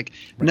 right? Like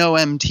no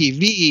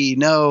MTV,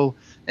 no.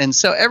 And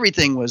so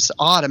everything was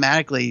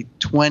automatically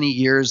 20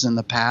 years in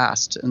the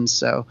past. And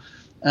so,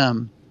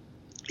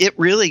 it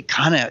really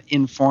kind of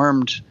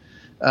informed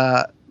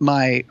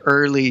my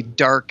early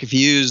dark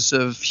views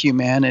of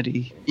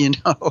humanity,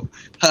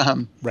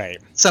 Right.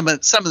 Some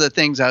of the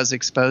things I was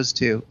exposed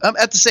to.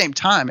 At the same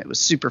time, it was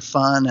super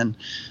fun,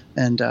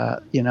 and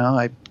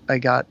I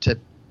got to,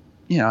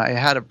 I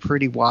had a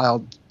pretty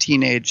wild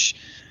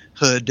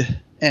teenagehood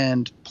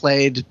and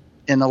played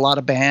in a lot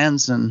of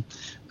bands, and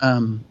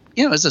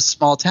it was a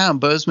small town.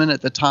 Bozeman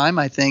at the time,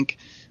 I think,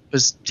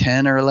 was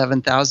 10 or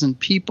 11,000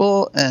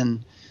 people,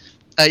 and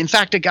in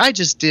fact, a guy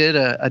just did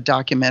a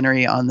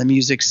documentary on the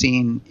music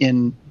scene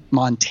in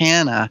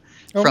Montana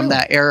from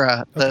that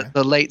era,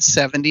 the late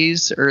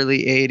 70s,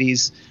 early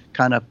 80s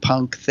kind of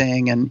punk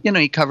thing. And,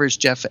 he covers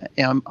Jeff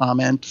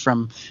Ament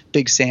from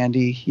Big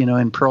Sandy,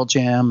 in Pearl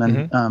Jam,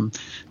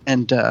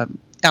 and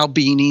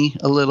Albini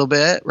a little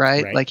bit,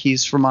 right? Like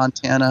he's from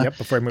Montana. Yep,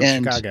 before he moved to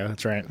Chicago.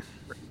 That's right.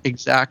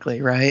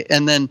 Exactly, right.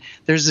 And then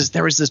there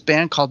was this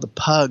band called the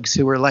Pugs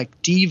who were like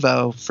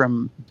Devo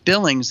from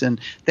Billings, and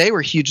they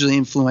were hugely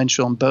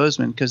influential in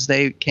Bozeman because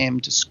they came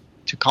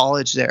to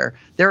college there.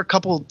 They're a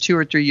couple, 2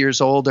 or 3 years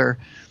older,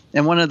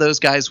 and one of those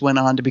guys went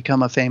on to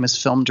become a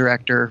famous film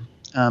director.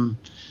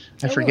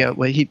 I forget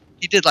what he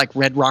did, like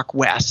Red Rock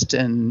West,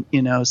 and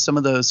some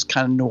of those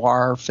kind of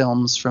noir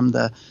films from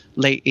the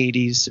late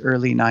 80s,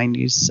 early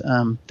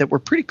 90s that were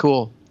pretty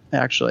cool,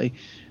 actually.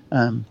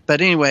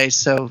 But anyway,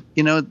 so,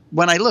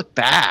 when I look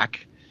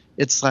back,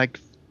 it's like,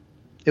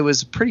 it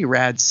was a pretty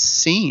rad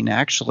scene,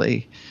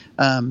 actually.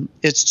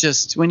 It's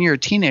just when you're a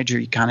teenager,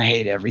 you kind of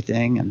hate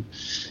everything and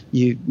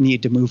you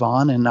need to move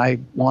on. And I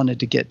wanted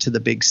to get to the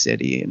big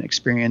city and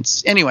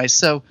experience. Anyway,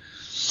 so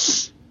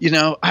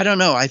I don't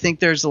know. I think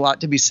there's a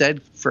lot to be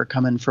said for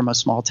coming from a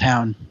small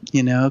town,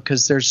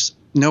 because there's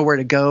nowhere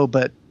to go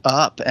but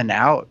up and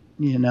out,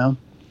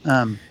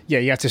 Yeah,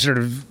 you have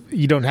to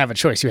you don't have a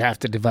choice. You have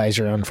to devise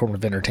your own form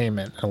of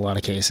entertainment in a lot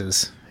of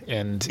cases.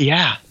 And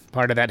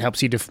part of that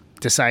helps you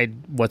decide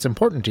what's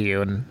important to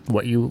you and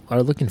what you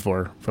are looking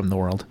for from the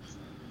world.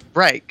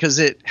 Right, because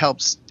it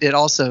helps. It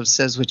also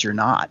says what you're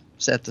not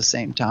at the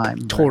same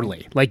time. Totally.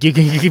 Right? Like you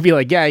can be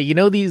like, yeah,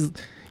 these,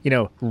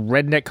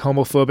 redneck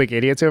homophobic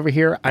idiots over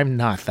here. I'm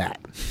not that.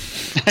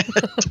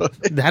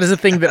 That is a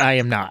thing that I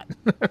am not.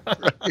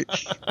 Right.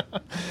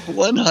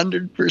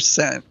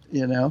 100%.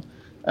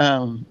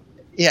 And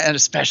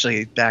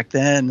especially back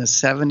then, the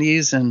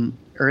 70s and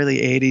early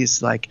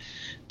 80s, like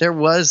there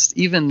was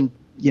even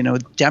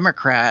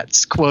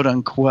Democrats, quote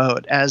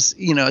unquote, as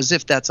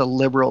if that's a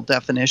liberal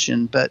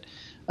definition, but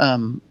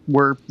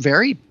were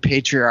very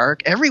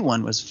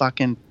everyone was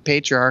fucking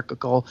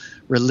patriarchal,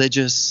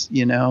 religious,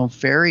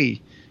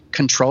 very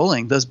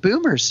controlling. Those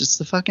boomers, it's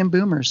the fucking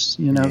boomers,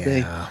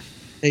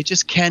 they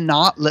just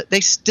cannot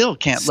they still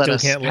can't let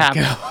us have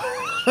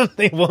go.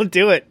 They won't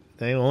do it.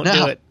 They won't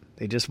do it.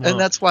 They just won't. And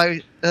that's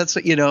what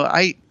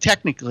I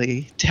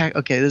technically,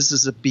 okay, this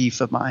is a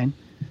beef of mine.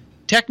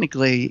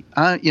 Technically,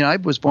 I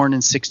was born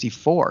in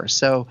 1964,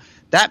 so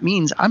that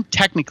means I'm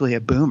technically a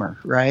boomer,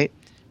 right?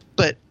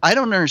 But I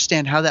don't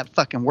understand how that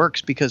fucking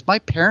works because my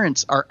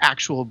parents are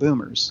actual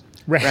boomers,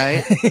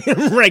 right?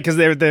 Right, because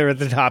they're at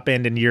the top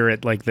end and you're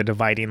at like the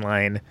dividing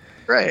line,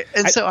 right?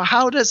 And so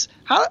how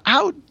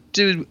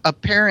do a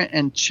parent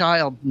and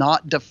child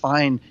not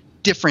define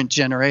different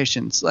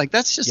generations? Like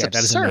that's just absurd.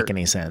 That doesn't make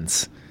any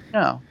sense.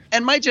 No,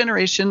 and my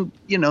generation,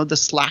 the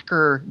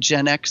slacker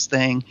Gen X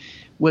thing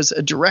was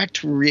a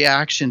direct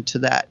reaction to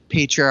that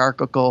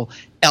patriarchal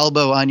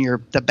elbow on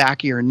the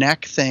back of your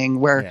neck thing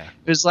where it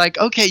was like,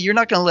 okay, you're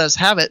not going to let us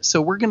have it.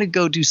 So we're going to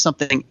go do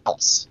something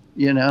else.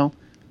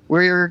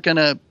 We're going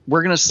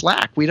to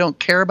slack. We don't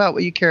care about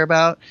what you care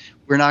about.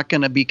 We're not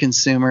going to be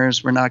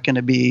consumers. We're not going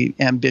to be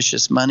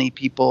ambitious money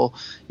people.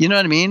 You know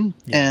what I mean?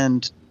 Yeah.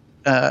 And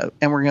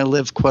we're going to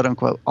live quote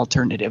unquote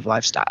alternative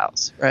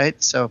lifestyles.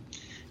 Right. So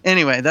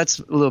anyway, that's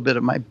a little bit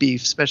of my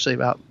beef, especially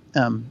about,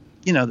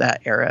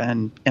 that era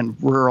and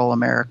rural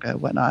America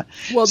and whatnot.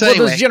 Well,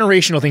 those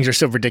generational things are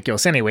so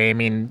ridiculous anyway. I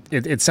mean,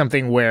 it's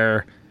something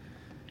where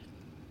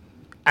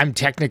I'm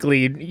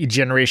technically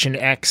Generation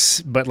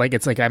X, but like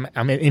it's like I'm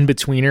an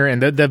in-betweener.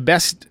 And the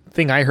best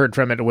thing I heard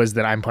from it was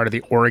that I'm part of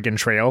the Oregon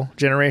Trail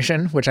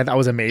generation, which I thought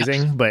was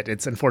amazing. But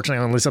it's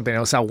unfortunately only something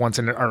I saw once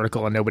in an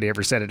article and nobody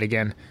ever said it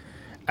again.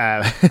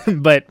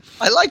 But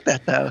I like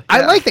that though. Yeah.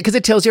 I like that because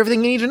it tells you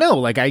everything you need to know.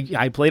 Like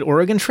I played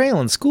Oregon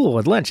Trail in school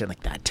at lunch, and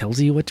like that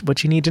tells you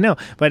what you need to know.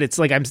 But it's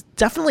like I'm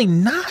definitely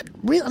not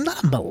real. I'm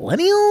not a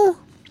millennial,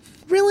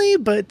 really.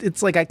 But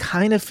it's like I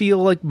kind of feel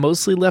like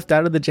mostly left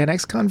out of the Gen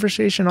X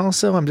conversation.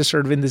 Also, I'm just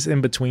sort of in this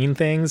in between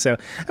thing. So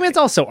I mean, it's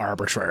also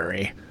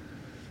arbitrary.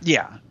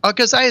 Yeah,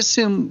 because I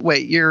assume.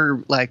 Wait,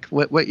 you're like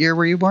what year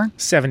were you born?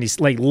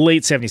 70s, like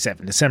late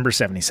 77, December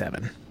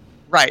 77.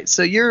 Right.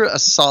 So you're a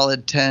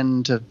solid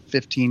 10 to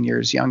 15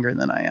 years younger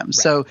than I am. Right.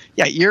 So,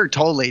 yeah, you're a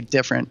totally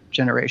different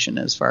generation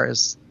as far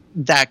as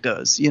that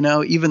goes,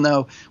 even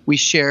though we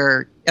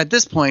share at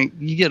this point,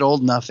 you get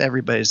old enough,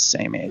 everybody's the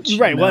same age.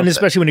 Right. Well, and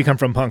especially when you come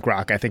from punk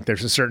rock, I think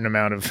there's a certain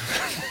amount of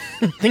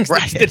things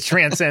that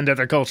transcend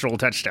other cultural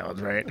touchdowns.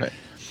 Right.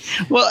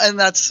 Well, and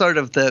that's sort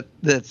of the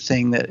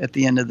thing that at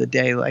the end of the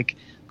day, like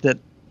that,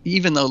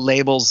 even though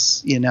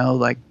labels,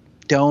 like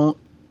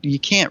you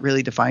can't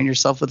really define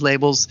yourself with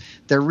labels.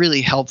 They're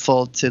really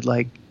helpful to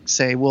like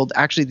say, well,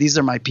 actually, these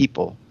are my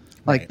people.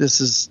 Like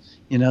this is,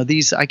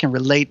 these I can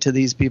relate to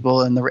these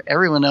people, and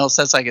everyone else.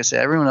 That's like I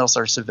said, everyone else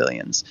are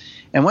civilians.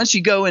 And once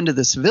you go into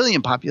the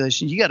civilian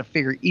population, you got to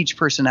figure each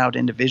person out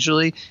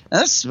individually,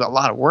 and that's a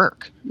lot of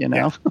work.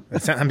 Yeah.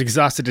 I'm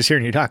exhausted just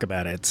hearing you talk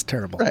about it. It's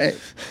terrible. Right.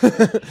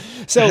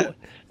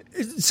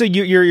 So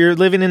you're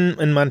living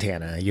in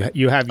Montana.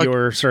 You have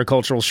your sort of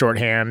cultural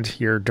shorthand.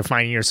 You're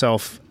defining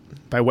yourself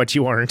by what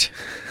you aren't.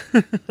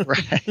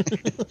 Right.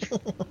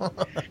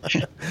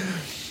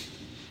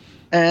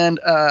 And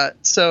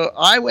so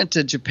I went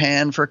to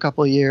Japan for a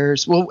couple of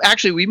years. Well,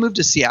 actually, we moved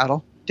to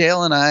Seattle.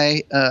 Dale and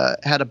I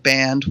had a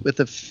band with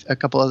a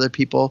couple other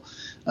people,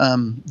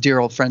 dear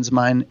old friends of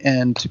mine,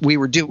 and we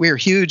were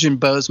huge in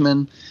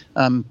Bozeman.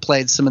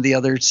 Played some of the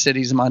other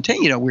cities in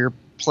Montana. We were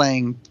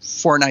playing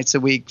 4 nights a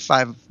week,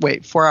 4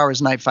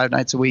 hours a night, 5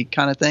 nights a week,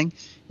 kind of thing.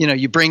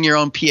 You bring your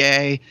own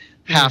PA.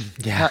 Right.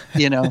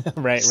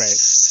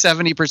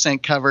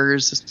 70%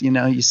 covers,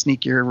 you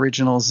sneak your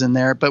originals in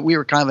there, but we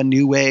were kind of a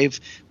new wave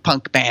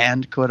punk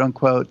band, quote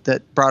unquote,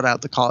 that brought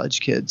out the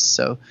college kids.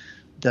 So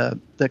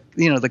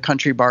the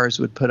country bars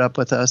would put up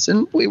with us,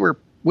 and we were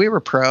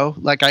pro.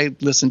 Like I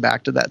listened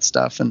back to that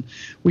stuff, and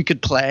we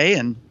could play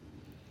and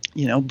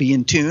be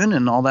in tune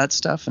and all that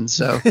stuff. And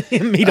so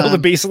meet all the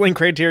baseline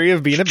criteria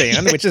of being a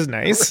band, which is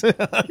nice.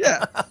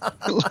 Yeah.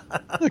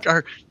 Like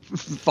our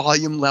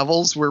volume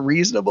levels were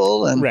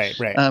reasonable, and right.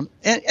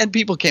 And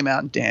people came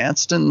out and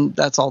danced, and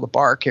that's all the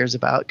bar cares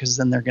about, because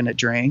then they're going to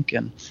drink.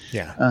 And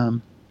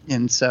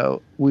And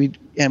so we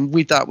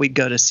thought we'd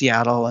go to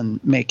Seattle and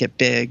make it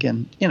big.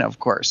 And, of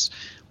course,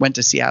 went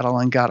to Seattle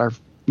and got our,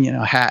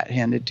 hat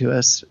handed to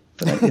us,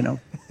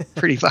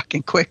 pretty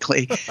fucking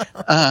quickly.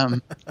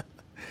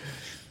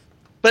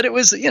 But it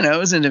was, it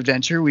was an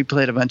adventure. We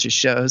played a bunch of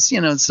shows,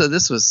 so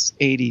this was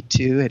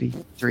 82,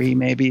 83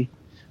 maybe.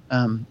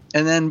 And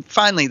then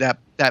finally that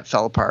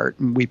fell apart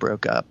and we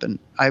broke up, and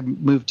I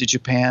moved to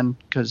Japan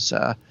because,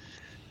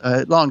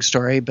 long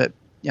story, but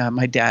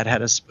my dad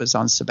was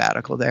on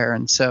sabbatical there.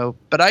 And so,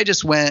 but I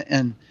just went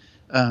and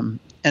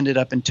ended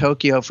up in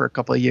Tokyo for a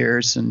couple of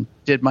years and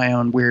did my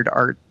own weird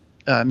art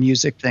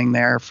music thing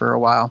there for a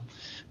while.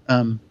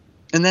 And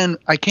then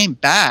I came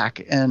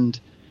back and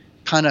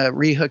kind of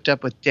rehooked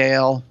up with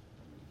Dale,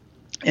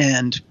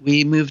 and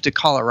we moved to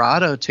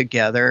Colorado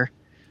together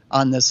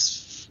on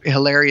this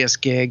hilarious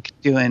gig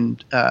doing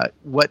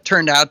what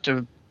turned out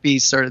to be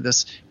sort of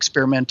this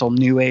experimental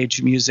new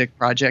age music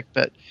project,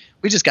 but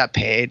we just got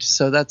paid.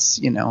 So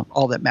that's,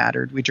 all that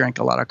mattered. We drank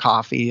a lot of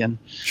coffee and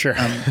sure.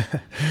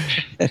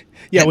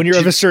 Yeah. When you're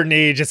of a certain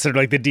age, it's sort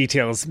of like the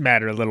details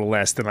matter a little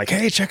less than like,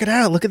 hey, check it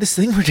out. Look at this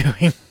thing we're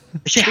doing.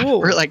 Yeah,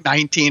 cool. We're like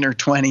 19 or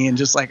 20 and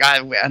just like, I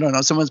don't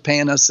know, someone's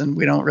paying us and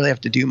we don't really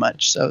have to do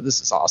much. So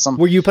this is awesome.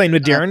 Were you playing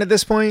with Darren at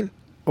this point?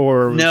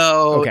 Or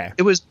no, okay.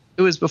 It was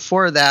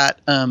before that.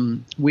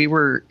 We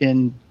were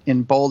in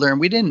Boulder,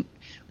 and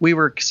we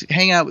were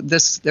hanging out with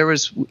this. There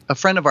was a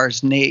friend of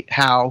ours, Nate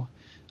Howe,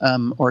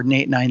 or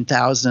Nate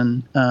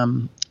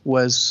 9000,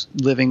 was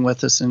living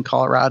with us in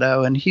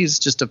Colorado, and he's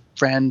just a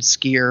friend,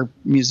 skier,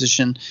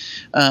 musician.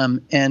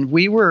 And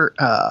we were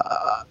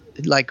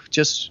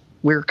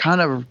we were kind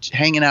of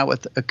hanging out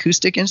with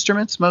acoustic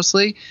instruments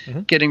mostly,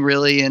 getting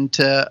really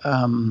into,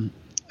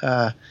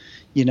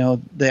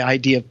 the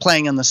idea of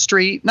playing on the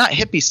street, not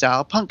hippie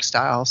style, punk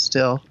style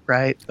still,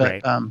 right?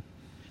 But, right.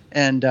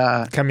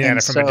 Coming at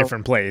it from a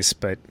different place,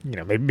 but,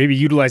 maybe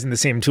utilizing the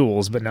same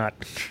tools, but not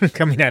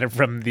coming at it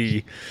from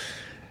the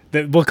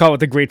we'll call it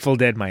the Grateful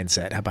Dead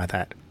mindset. How about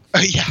that? Oh,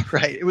 yeah,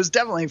 right. It was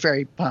definitely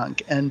very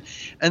punk. And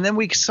then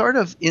we sort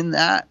of in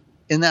that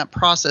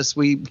process,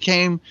 we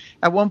became,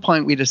 at one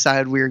point we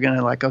decided we were going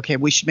to okay,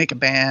 we should make a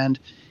band.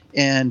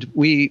 And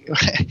we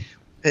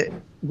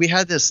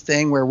had this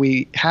thing where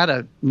we had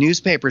a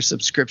newspaper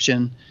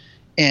subscription,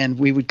 and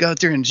we would go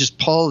through and just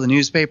pull the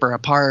newspaper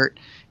apart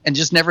and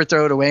just never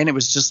throw it away. And it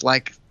was just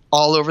like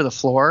all over the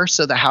floor.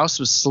 So the house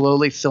was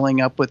slowly filling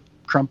up with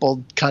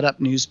crumpled, cut up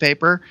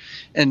newspaper.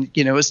 And,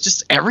 it was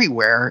just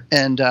everywhere.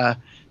 And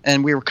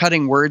we were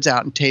cutting words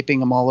out and taping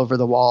them all over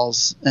the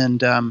walls.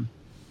 And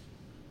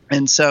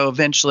so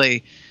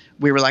eventually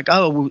we were like,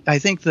 oh, I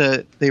think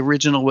the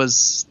original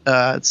was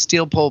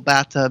Steel Pole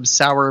Bathtub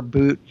Sour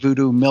Boot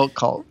Voodoo Milk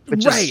Cult.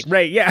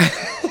 Right. Yeah.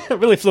 It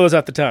really flows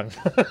out the tongue.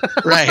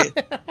 Right.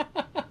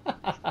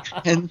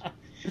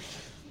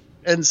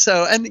 And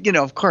so,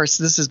 of course,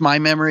 this is my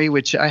memory,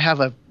 which I have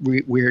a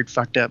weird,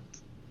 fucked up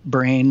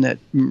brain that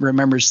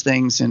remembers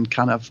things in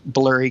kind of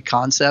blurry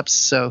concepts.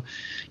 So,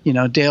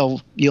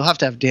 Dale, you'll have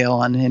to have Dale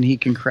on, and he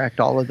can correct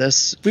all of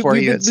this for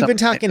you. We've been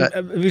talking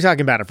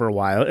about it for a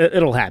while.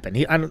 It'll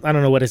happen. I don't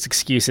know what his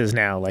excuse is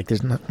now. Like,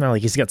 there's not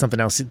like he's got something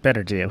else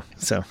better to do.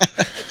 So,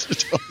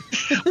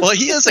 well,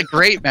 he has a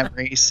great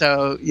memory.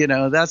 So,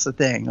 that's the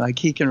thing. Like,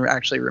 he can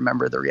actually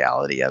remember the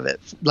reality of it,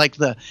 like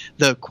the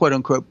quote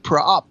unquote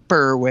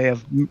proper way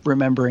of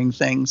remembering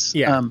things.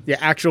 Yeah,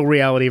 actual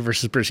reality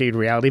versus perceived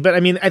reality. But I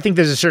mean, I think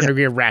there's a certain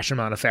degree of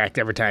rational effect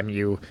every time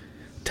you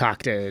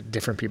talk to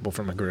different people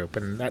from a group,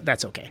 and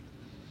that's okay.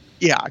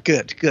 Yeah,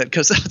 good,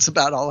 because that's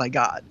about all I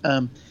got.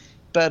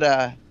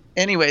 But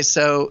anyway,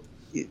 so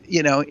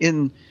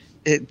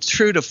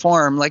true to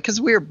form, like, because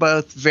we were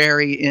both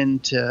very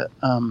into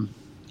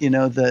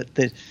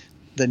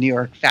the New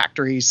York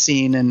factory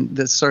scene and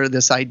the sort of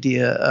this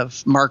idea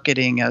of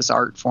marketing as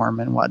art form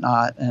and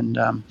whatnot,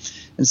 and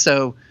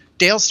so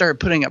Dale started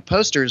putting up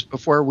posters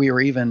before we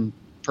were even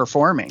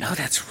performing. Oh,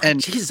 that's right. And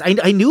Jesus,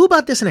 I knew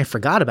about this and I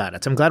forgot about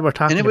it. So I'm glad we're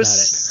talking about it. And it was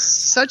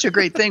such a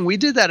great thing. We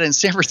did that in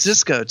San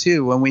Francisco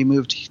too when we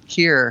moved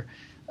here.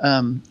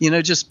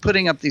 Just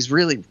putting up these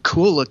really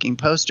cool looking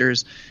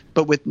posters,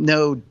 but with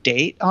no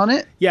date on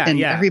it. Yeah,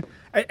 and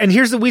and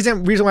here's the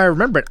reason why I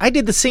remember it. I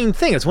did the same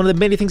thing. It's one of the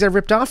many things I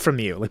ripped off from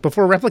you. Like,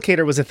 before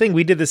Replicator was a thing,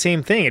 we did the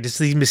same thing. It just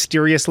these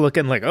mysterious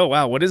looking, like, oh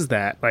wow, what is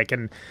that? Like,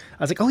 and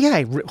I was like, oh yeah,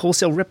 I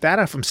wholesale ripped that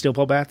off from Steel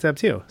Pole Bathtub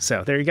too.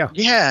 So there you go.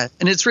 Yeah,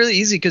 and it's really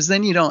easy because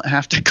then you don't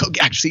have to go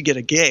actually get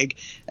a gig.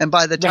 And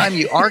by the time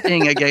you are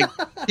getting a gig,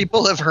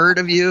 people have heard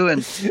of you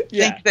and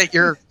think that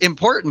you're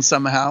important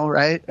somehow,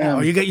 right?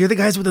 You're the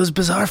guys with those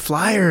bizarre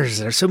flyers.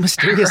 They're so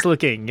mysterious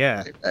looking.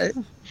 Yeah. Right.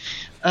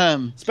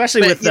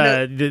 Especially with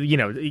I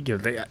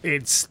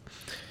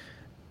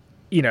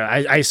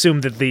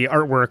assume that the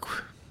artwork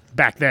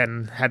back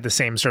then had the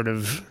same sort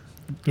of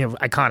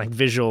iconic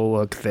visual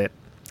look that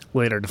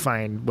later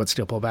defined what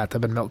Steel Pole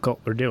Bathtub and Milk Cult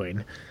were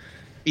doing.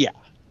 Yeah.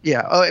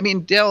 Oh, I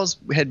mean, Dale's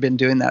had been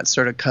doing that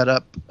sort of cut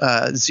up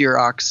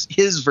Xerox,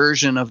 his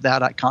version of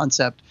that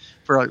concept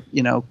for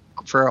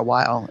for a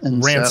while.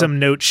 And Ransom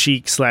Note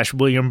Chic /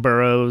 William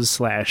Burroughs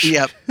 /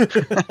 Yep.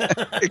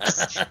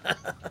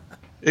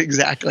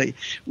 Exactly.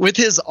 With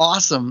his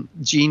awesome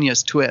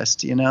genius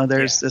twist,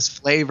 there's this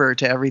flavor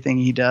to everything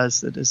he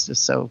does that is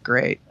just so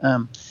great.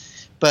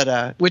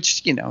 But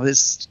which,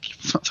 is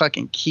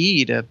fucking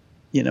key to,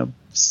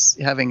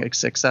 having a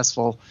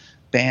successful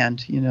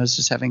band, is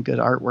just having good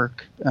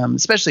artwork,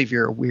 especially if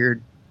you're a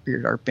weird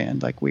art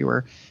band like we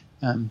were.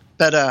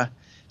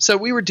 So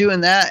we were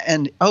doing that.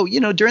 And,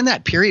 during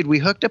that period, we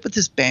hooked up with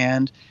this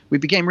band. We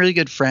became really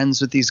good friends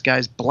with these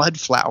guys,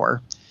 Bloodflower.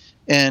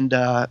 And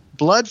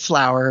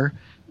Bloodflower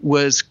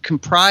was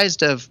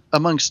comprised of,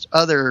 amongst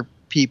other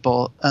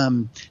people,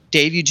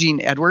 Dave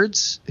Eugene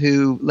Edwards,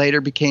 who later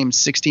became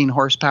 16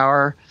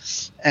 Horsepower,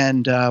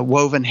 and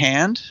Woven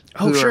Hand.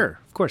 Oh, sure.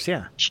 Of course,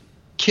 yeah.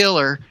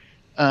 Killer.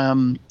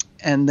 And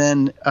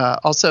then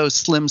also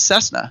Slim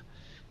Cessna,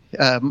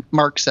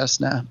 Mark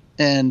Cessna.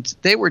 And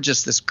they were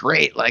just this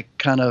great,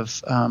 kind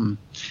of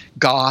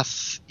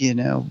goth,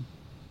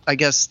 I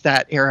guess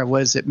that era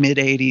was at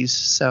mid-'80s.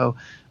 So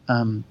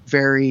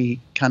very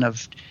kind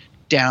of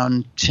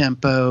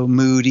down-tempo,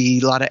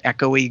 moody, a lot of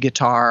echoey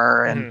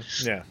guitar and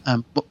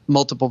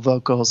multiple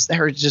vocals. They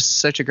were just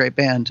such a great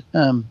band.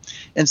 And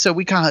so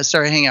we kind of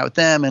started hanging out with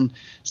them and,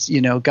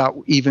 got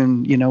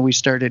even, we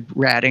started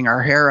ratting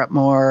our hair up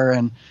more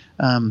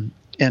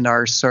and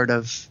our sort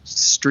of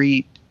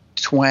street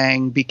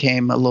twang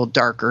became a little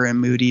darker and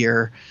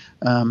moodier.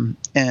 And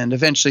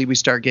eventually we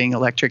started getting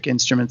electric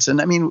instruments. And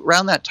I mean,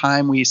 around that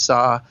time we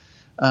saw,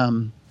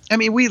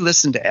 we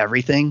listened to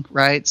everything,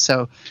 right?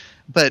 So,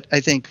 but I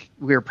think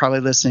we were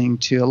probably listening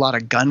to a lot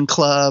of Gun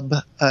Club,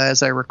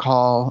 as I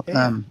recall.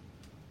 Yeah.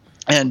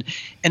 And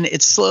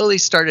it slowly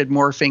started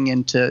morphing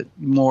into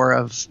more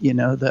of,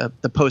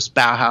 the post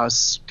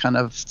Bauhaus kind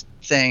of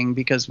thing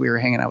because we were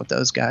hanging out with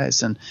those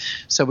guys. And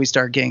so we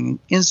started getting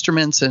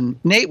instruments, and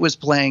Nate was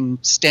playing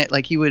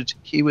he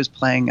was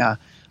playing, I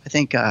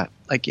think, a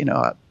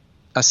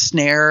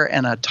snare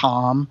and a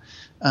tom,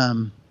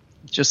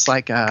 just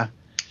like a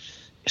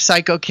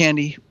Psycho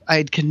Candy.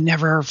 I can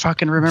never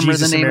fucking remember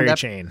Jesus the name and Mary of that.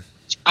 Chain.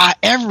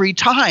 Every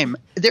time.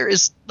 There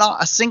is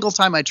not a single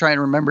time I try and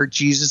remember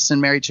Jesus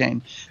and Mary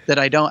Chain that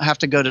I don't have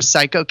to go to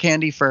Psycho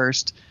Candy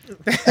first.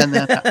 And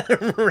then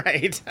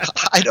right.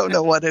 I don't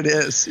know what it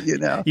is,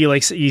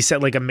 You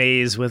set like a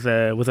maze with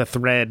a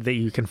thread that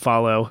you can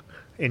follow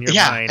in your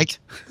mind.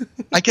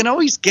 I can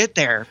always get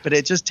there, but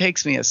it just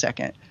takes me a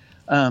second.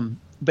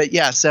 But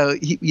yeah, so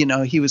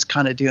he was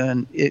kind of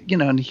doing it,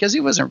 because he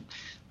wasn't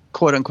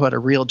quote unquote a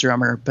real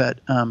drummer, but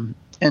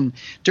and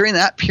during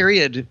that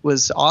period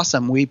was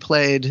awesome. We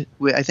played,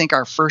 I think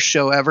our first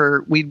show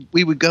ever, we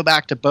would go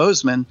back to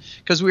Bozeman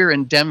because we were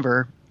in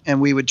Denver,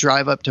 and we would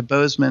drive up to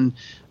Bozeman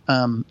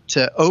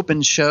to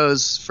open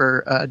shows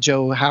for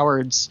Joe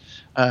Howard's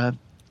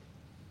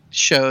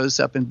shows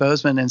up in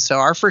Bozeman. And so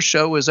our first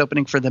show was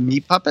opening for the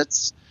Meat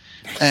Puppets.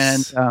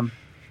 And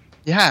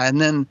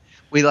and then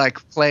we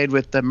played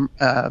with the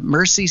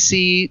Mercy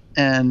Seat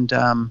and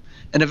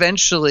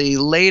eventually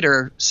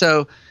later,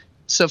 so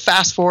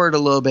fast forward a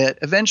little bit.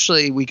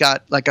 Eventually, we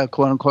got a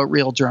quote unquote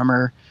real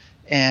drummer,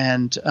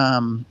 and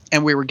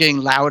we were getting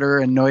louder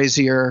and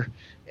noisier,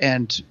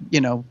 and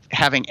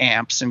having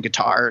amps and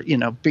guitar.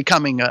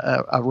 Becoming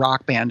a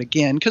rock band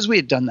again, because we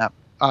had done that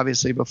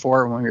obviously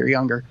before when we were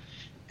younger,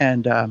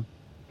 and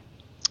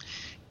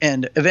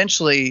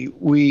eventually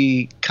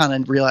we kind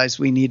of realized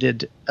we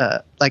needed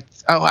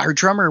our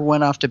drummer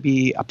went off to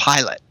be a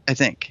pilot. I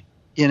think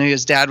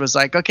his dad was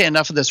like, okay,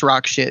 enough of this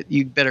rock shit.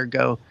 You better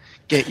go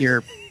get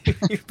your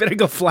you better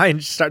go fly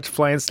and start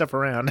flying stuff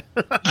around.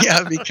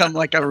 Yeah, become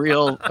a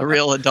real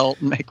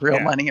adult and make real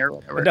money or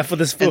whatever. Enough with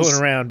this fooling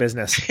around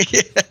business.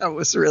 Yeah, it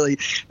was really,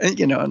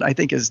 and I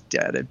think his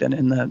dad had been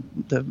in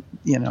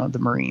the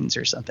Marines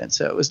or something.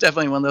 So it was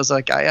definitely one of those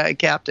aye,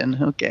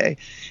 Captain, okay.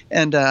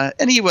 And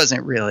he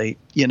wasn't really,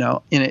 in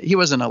it. He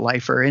wasn't a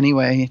lifer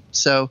anyway.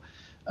 So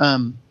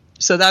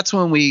that's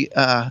when we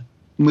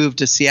moved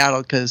to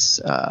Seattle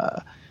because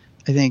I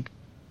think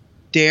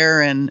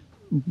Darren,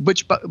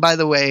 which by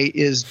the way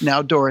is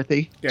now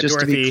Dorothy, just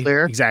Dorothy, to be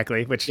clear.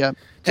 Exactly. Which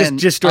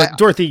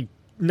Dorothy,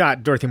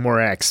 not Dorothy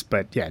Morex,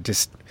 but yeah,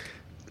 just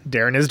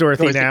Darren is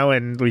Dorothy now,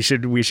 and we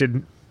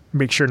should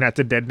make sure not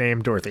to dead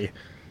name Dorothy.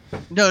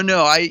 No,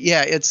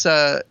 it's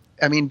I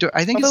think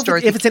it's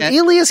Dorothy. If it's an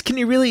alias, can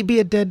you really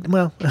be a dead?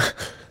 Well,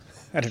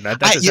 I don't know.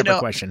 That's a separate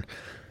question.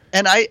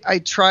 And I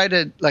try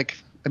to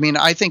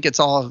I think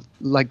it's all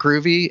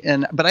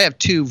groovy, but I have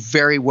two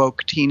very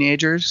woke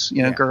teenagers,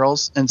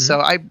 girls, and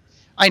so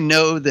I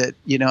know that,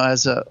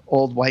 as a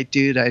old white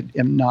dude, I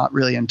am not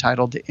really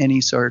entitled to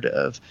any sort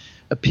of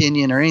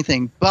opinion or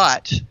anything.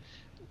 But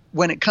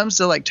when it comes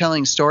to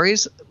telling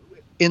stories,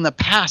 in the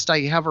past, I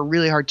have a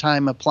really hard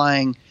time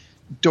applying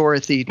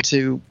Dorothy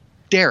to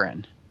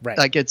Darren.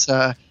 Right. It's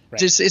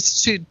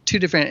it's two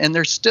different, and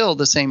they're still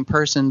the same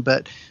person.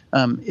 But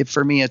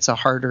for me, it's a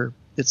harder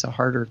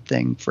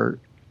thing for,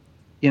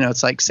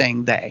 it's like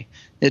saying they.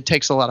 It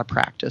takes a lot of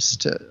practice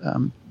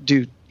to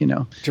do,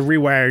 to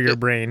rewire your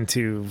brain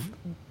to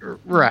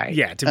Right.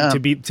 Yeah, to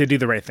do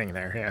the right thing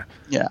there. Yeah.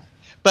 Yeah.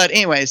 But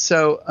anyway,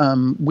 so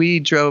we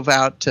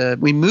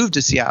moved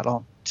to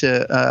Seattle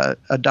to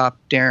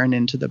adopt Darren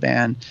into the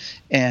band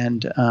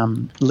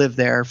and live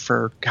there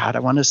for, God, I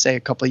want to say a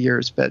couple of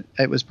years, but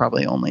it was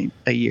probably only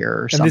a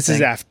year or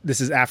something. And this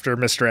is after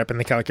Mr. Ep and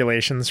the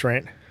Calculations,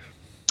 right?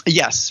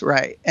 Yes,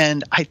 right.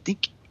 And I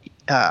think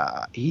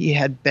he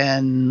had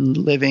been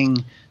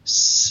living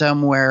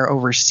somewhere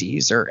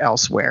overseas or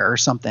elsewhere or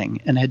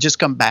something and had just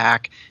come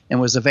back and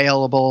was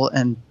available.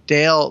 And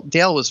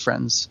Dale was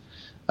friends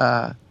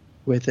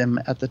with him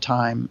at the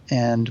time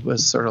and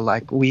was sort of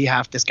like,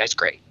 this guy's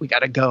great. We got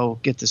to go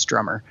get this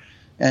drummer.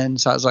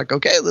 And so I was like,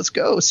 okay, let's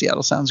go.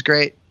 Seattle sounds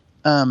great.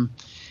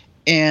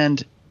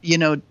 And, you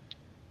know,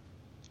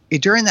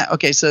 during that,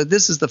 okay, so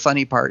this is the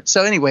funny part.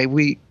 So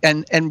anyway,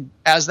 and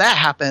as that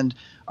happened,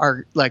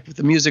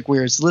 the music we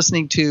were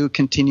listening to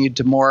continued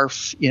to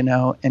morph, you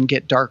know, and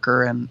get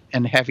darker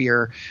and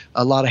heavier.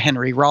 A lot of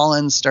Henry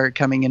Rollins started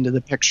coming into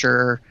the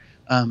picture.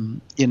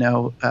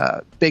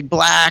 Big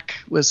Black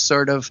was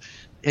sort of,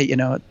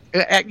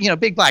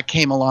 Big Black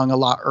came along a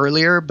lot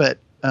earlier, but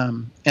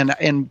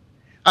and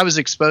I was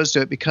exposed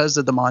to it because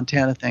of the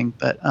Montana thing,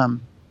 but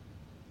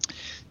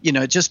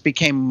it just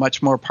became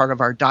much more part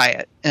of our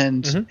diet,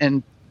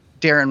 and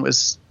Darren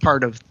was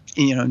part of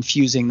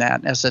infusing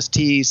that SST.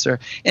 So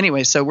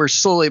anyway, so we're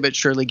slowly but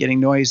surely getting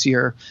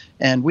noisier,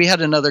 and we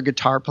had another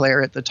guitar player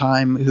at the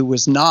time who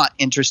was not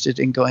interested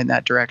in going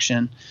that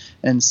direction,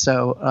 and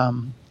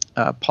so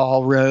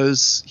Paul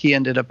Rose, he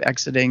ended up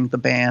exiting the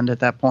band at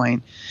that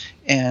point,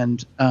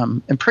 and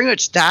pretty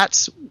much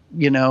that's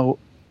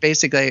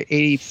basically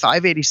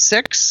 85,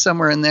 86,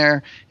 somewhere in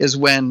there is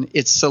when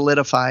it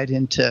solidified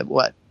into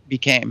what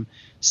became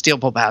Steel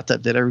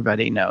Pulpata that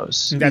everybody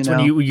knows. That's when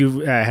you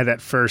had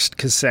that first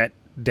cassette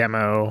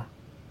demo,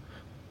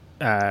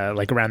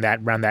 like around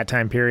that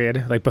time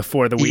period, like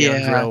before the We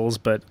Own Drills,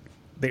 but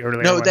the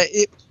earlier one.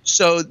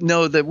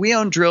 The We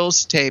Own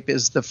Drills tape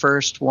is the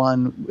first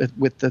one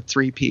with the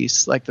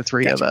 3-piece, like the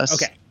three of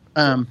us. Okay.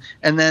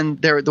 And then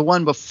the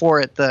one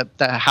before it, the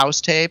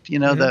house tape,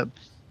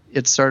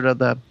 it's sort of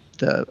the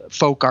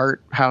folk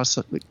art house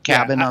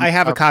cabin. Yeah, I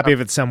have a copy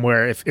of it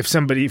somewhere. If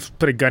somebody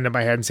put a gun to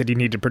my head and said you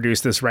need to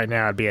produce this right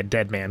now, I'd be a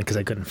dead man because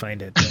I couldn't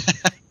find it.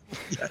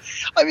 Yeah.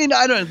 I mean,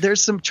 I don't know.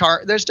 There's some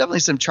charm. There's definitely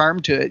some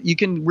charm to it. You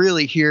can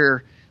really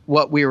hear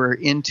what we were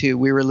into.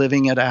 We were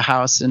living at a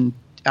house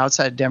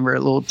outside Denver, a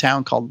little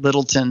town called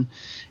Littleton,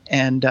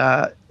 and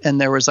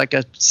there was like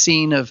a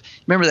scene of,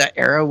 remember that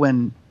era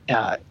when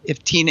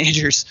if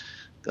teenagers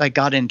like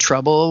got in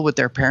trouble with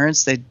their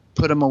parents, they'd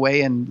put them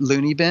away in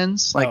loony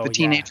bins, like the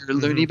teenager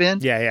loony bin.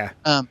 Yeah.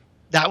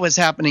 That was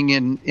happening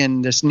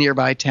in this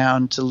nearby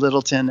town to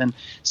Littleton, and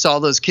so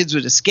all those kids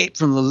would escape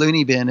from the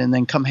loony bin and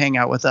then come hang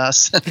out with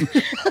us.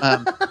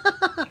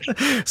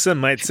 Some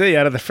might say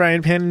out of the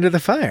frying pan into the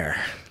fire.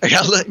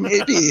 Yeah,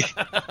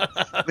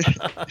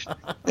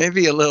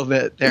 maybe a little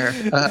bit there.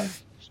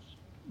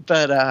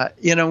 But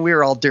we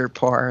were all dirt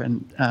poor,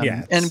 and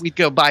we'd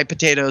go buy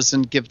potatoes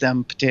and give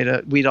them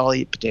we'd all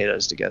eat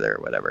potatoes together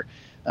or whatever,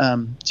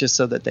 just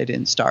so that they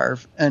didn't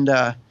starve. And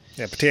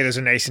potatoes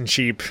are nice and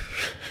cheap.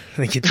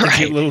 They get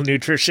a little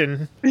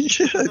nutrition.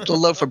 The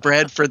loaf of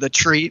bread for the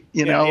treat,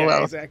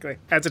 Yeah, exactly.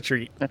 That's a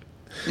treat.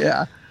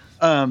 Yeah.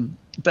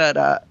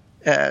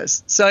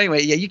 So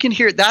anyway, you can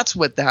hear that's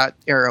what that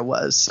era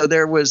was. So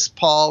there was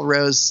Paul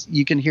Rose.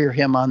 You can hear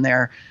him on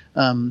there.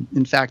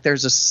 In fact,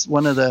 there's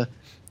one of the,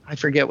 I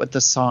forget what the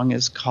song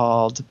is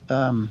called,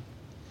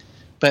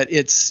 but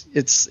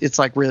it's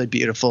like really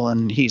beautiful.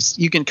 And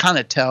you can kind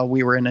of tell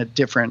we were in a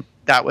different,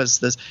 that was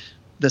the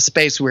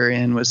space we were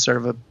in was sort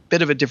of a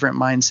bit of a different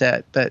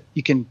mindset, but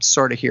you can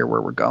sort of hear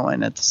where we're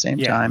going at the same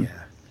time.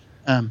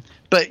 Yeah.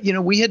 But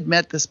we had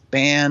met this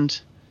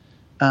band.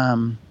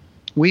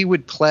 We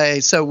would play,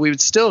 so we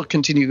would still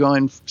continue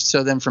going.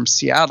 So then from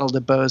Seattle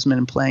to Bozeman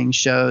and playing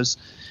shows.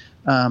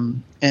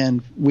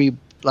 And we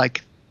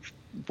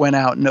went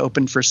out and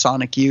opened for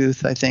Sonic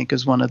Youth, I think,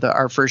 is one of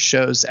our first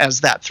shows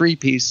as that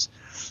 3-piece.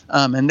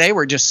 And they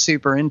were just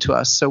super into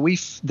us. So we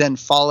then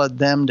followed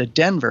them to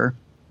Denver.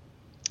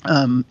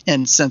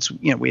 And since,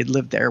 we had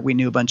lived there, we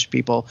knew a bunch of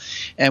people,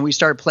 and we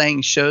started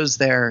playing shows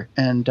there,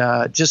 and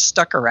just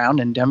stuck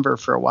around in Denver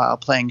for a while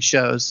playing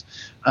shows,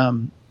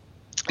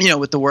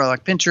 with the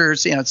Warlock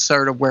Pinchers, it's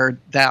sort of where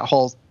that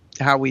whole,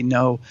 how we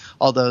know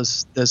all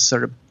those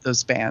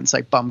bands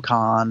like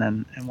BumCon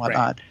and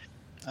whatnot.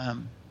 Right.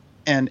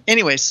 And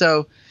anyway,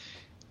 so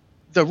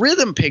the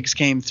Rhythm Pigs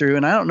came through,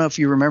 and I don't know if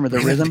you remember the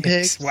Rhythm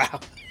Pigs.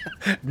 Wow.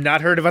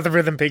 Not heard about the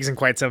Rhythm Pigs in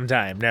quite some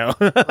time. No.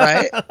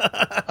 Right.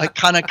 Like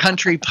kind of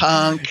country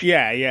punk.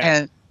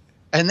 Yeah.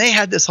 And they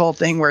had this whole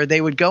thing where they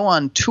would go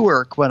on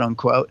tour, quote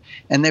unquote,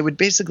 and they would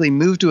basically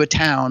move to a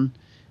town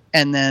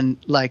and then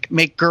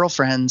make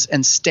girlfriends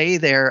and stay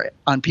there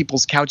on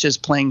people's couches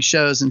playing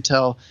shows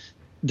until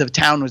the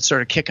town would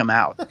sort of kick them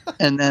out.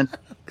 And then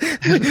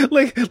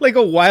like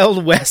a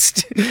Wild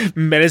West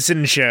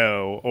medicine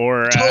show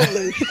or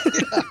totally.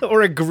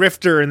 Or a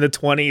grifter in the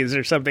 20s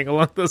or something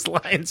along those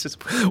lines.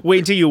 Just wait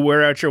until you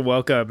wear out your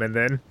welcome and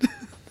then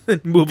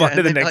Move on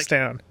to the they, next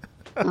town.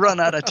 Run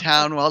out of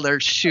town while they're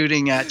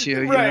shooting at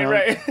you.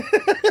 Right.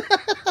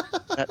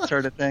 That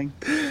sort of thing.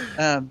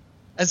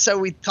 And so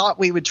we thought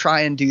we would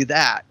try and do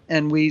that.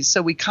 And we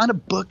kind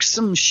of booked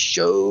some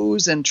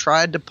shows and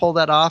tried to pull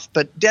that off.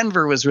 But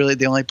Denver was really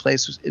the only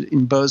place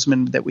in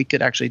Bozeman that we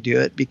could actually do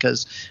it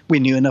because we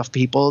knew enough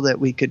people that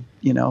we could,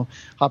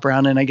 hop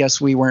around. And I guess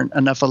we weren't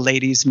enough of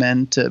ladies'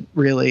 men to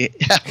really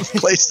have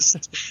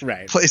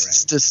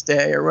places to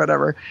stay or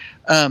whatever.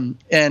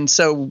 And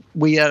so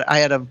I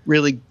had a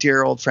really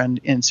dear old friend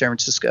in San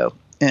Francisco.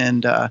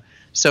 And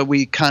so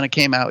we kind of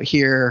came out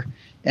here.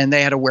 And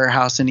they had a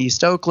warehouse in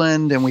East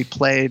Oakland, and we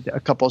played a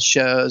couple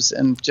shows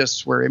and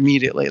just were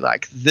immediately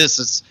like,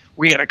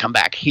 we got to come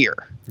back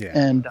here.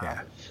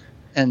 Yeah.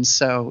 And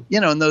so,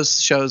 in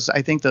those shows,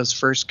 I think those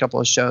first couple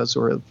of shows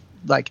were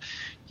like,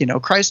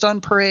 Christ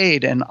on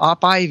Parade and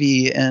Op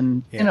Ivy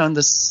and, and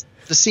the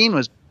scene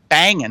was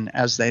banging,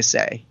 as they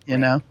say, you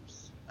know?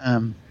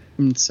 And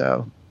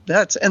so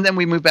and then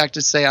we moved back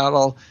to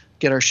Seattle,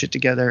 get our shit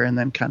together, and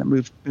then kind of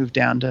move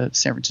down to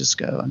San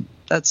Francisco. And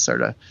that's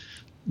sort of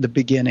the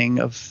beginning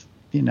of,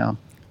 the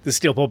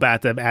Steel Pole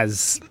Bathtub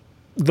as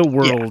the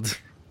world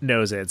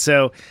knows it.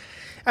 So,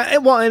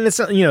 and it's,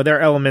 there are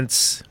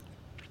elements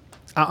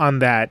on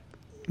that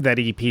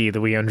EP, the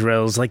We Own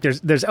Drills. Like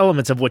there's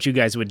elements of what you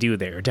guys would do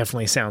there. It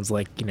definitely sounds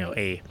like,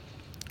 a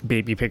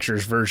Baby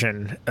Pictures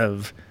version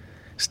of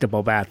Steel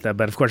Pole Bathtub.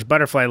 But of course,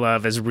 Butterfly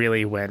Love is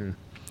really when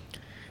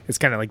it's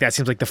kind of like, that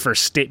seems like the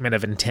first statement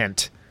of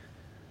intent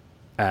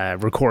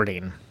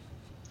recording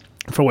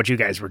for what you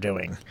guys were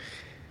doing.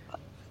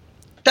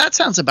 That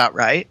sounds about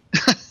right.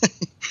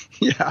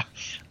 Yeah.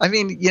 I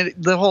mean,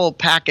 the whole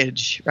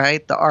package,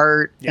 right? The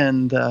art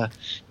and the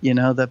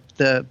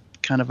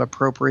kind of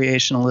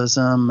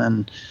appropriationalism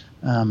and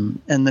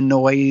the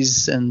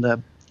noise and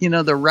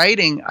the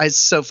writing. It's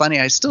so funny.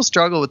 I still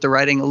struggle with the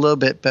writing a little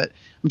bit, but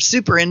I'm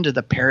super into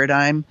the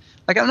paradigm.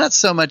 Like, I'm not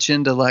so much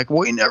into like,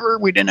 we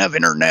didn't have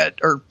internet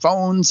or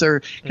phones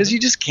or because you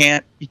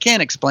can't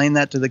explain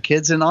that to the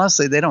kids. And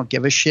honestly, they don't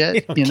give a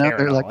shit.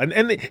 They're like,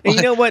 and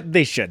you know what?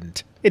 They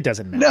shouldn't. It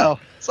doesn't matter. No,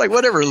 it's like,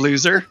 whatever,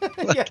 loser.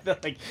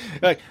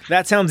 Like,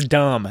 that sounds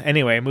dumb.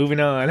 Anyway, moving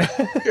on.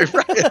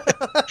 Right.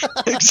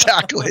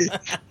 Exactly.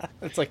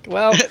 It's like,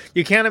 well,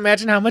 you can't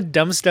imagine how much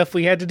dumb stuff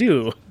we had to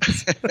do.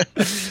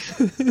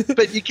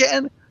 But you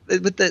can.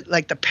 But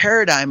the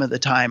paradigm of the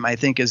time, I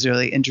think, is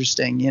really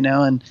interesting,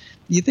 and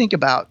you think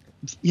about,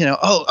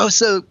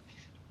 so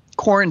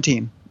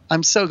quarantine.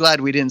 I'm so glad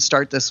we didn't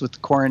start this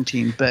with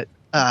quarantine, but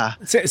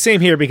same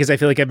here, because I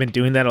feel like I've been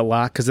doing that a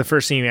lot, because the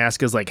first thing you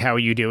ask is like, how are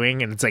you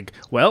doing? And it's like,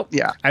 well,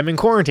 yeah, I'm in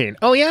quarantine.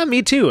 Oh yeah,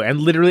 me too. And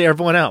literally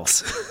everyone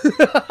else.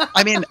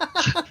 I mean,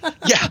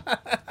 yeah.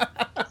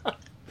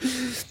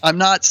 I'm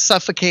not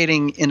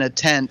suffocating in a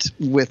tent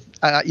with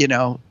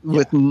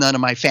none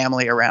of my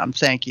family around.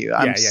 Thank you.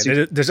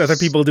 There's other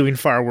people doing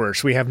far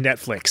worse. We have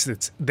Netflix.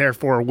 It's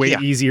therefore way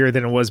easier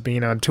than it was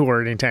being on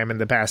tour anytime in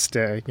the past,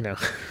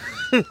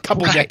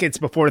 couple decades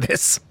before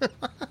this.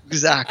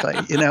 Exactly.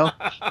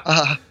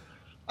 I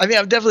mean,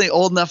 I'm definitely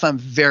old enough. I'm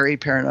very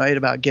paranoid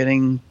about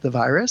getting the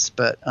virus,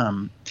 but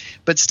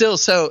still.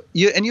 So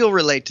you'll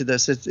relate to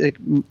this. It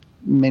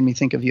made me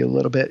think of you a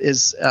little bit.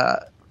 Is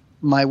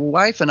my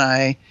wife and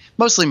I,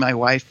 mostly my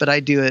wife, but I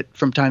do it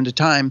from time to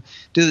time,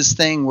 do this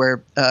thing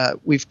where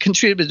we've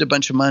contributed a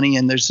bunch of money,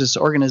 and there's this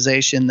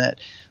organization that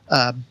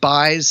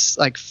buys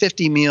like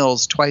 50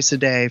 meals twice a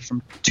day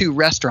from 2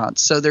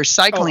 restaurants. So they're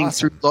cycling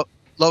through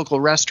local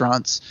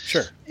restaurants,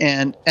 sure,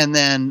 and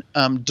then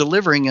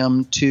delivering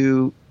them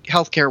to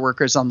healthcare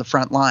workers on the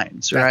front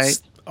lines. Right?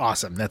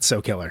 Awesome. That's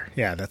so killer.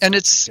 Yeah,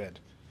 it's good.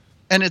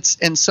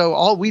 And so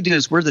all we do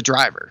is we're the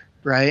driver,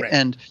 right?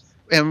 And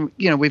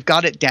we've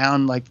got it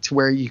down like to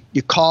where you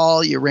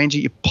call, you arrange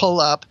it, you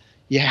pull up,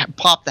 you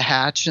pop the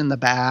hatch in the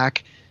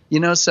back,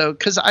 so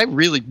because I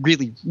really,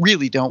 really,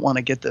 really don't want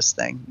to get this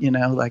thing,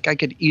 like I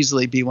could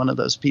easily be one of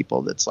those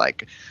people that's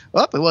like,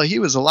 oh, well, he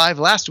was alive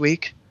last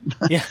week.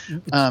 Yeah,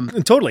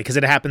 totally, because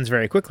it happens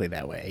very quickly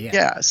that way.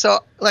 Yeah. So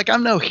like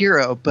I'm no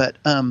hero, but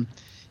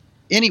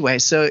anyway,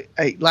 so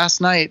last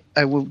night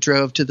I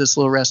drove to this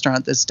little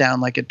restaurant that's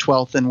down like at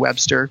 12th and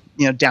Webster,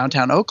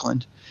 downtown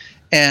Oakland.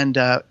 And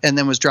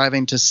then was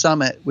driving to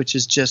Summit, which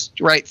is just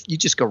right. You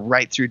just go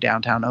right through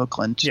downtown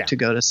Oakland to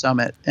go to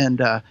Summit.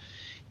 And,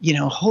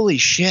 holy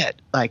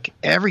shit, like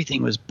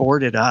everything was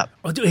boarded up.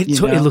 Oh, dude,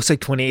 it looks like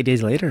 28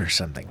 days later or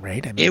something,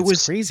 right? I mean, it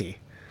was crazy.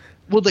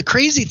 Well, the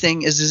crazy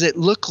thing is it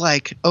looked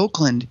like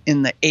Oakland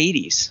in the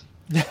 80s.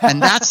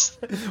 And that's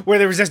where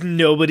there was just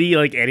nobody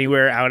like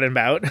anywhere out and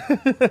about.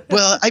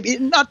 Well, I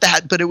mean, not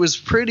that, but it was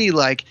pretty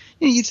like,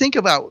 you think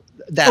about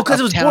that. Oh, because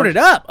it was boarded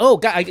up. Oh,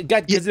 God,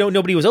 because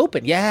nobody was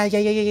open. Yeah.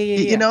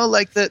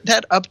 Like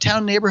that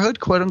uptown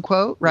neighborhood, quote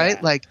unquote, right?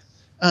 Yeah. Like,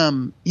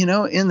 in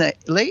the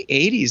late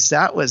 80s,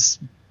 that was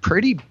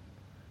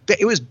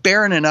it was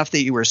barren enough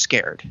that you were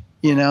scared.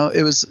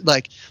 It was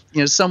like,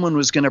 someone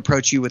was going to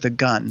approach you with a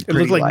gun. It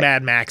looked like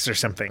Mad Max or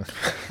something.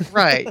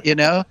 Right.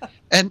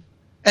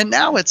 And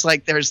now it's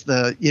like there's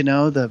the,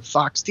 the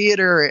Fox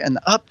Theater and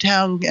the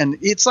Uptown, and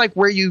it's like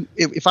where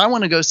if I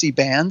want to go see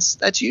bands,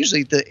 that's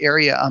usually the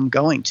area I'm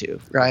going to,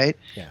 right?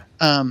 Yeah.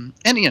 And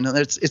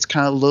it's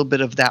kind of a little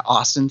bit of that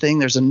Austin thing.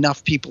 There's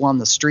enough people on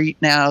the street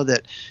now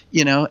that,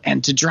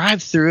 and to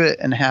drive through it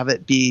and have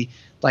it be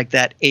like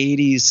that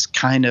 80s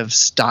kind of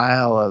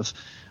style of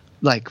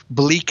like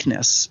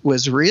bleakness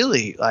was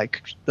really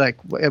like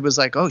it was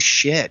like, oh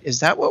shit,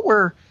 is that what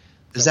we're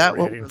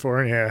heading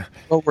for? Yeah.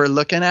 What we're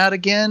looking at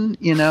again,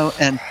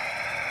 and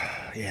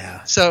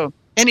yeah. So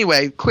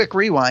anyway, quick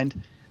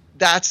rewind.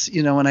 That's,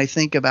 when I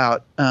think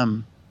about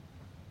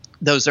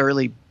those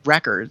early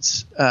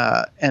records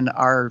and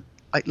our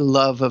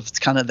love of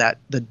kind of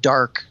the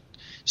dark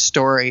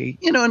story,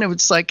 and it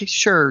was like,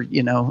 sure,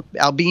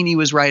 Albini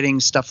was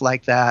writing stuff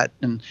like that,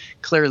 and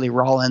clearly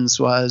Rollins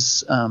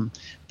was,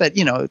 but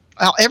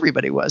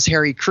everybody was.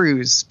 Harry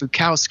Cruz,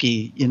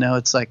 Bukowski,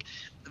 it's like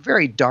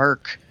very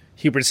dark.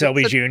 Hubert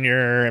Selby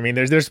Jr. I mean,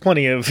 there's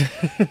plenty of,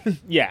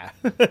 yeah.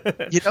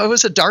 It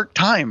was a dark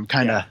time,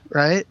 kind of,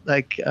 right?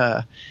 Like,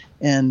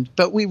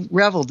 but we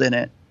reveled in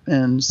it,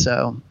 and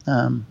so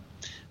I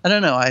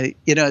don't know.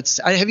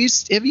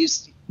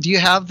 Do you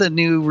have the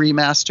new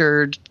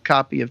remastered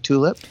copy of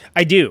Tulip?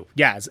 I do.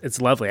 Yeah,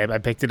 it's lovely. I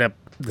picked it up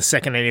the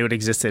second I knew it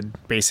existed,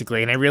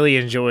 basically, and I really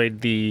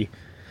enjoyed the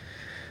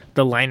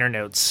liner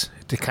notes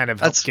to kind of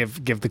help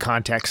give the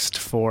context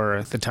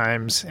for the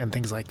times and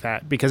things like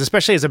that. Because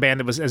especially as a band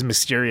that was as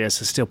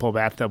mysterious as Steel Pole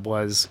Bathtub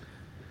was,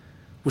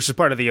 which is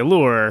part of the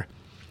allure,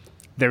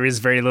 there is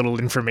very little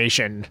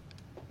information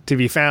to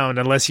be found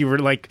unless you were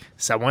like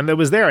someone that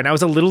was there. And I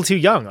was a little too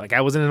young. Like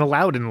I wasn't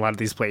allowed in a lot of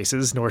these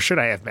places, nor should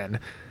I have been.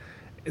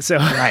 So,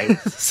 right.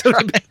 To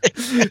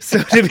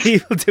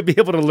be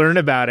able to learn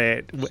about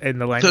it in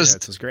the liner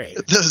notes was great.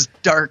 Those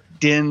dark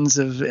dens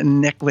of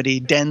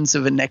iniquity,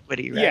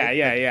 right?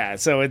 Yeah.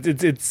 So it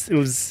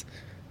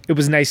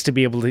was nice to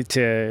be able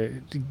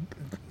to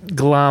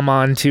glom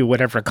onto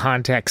whatever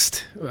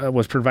context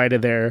was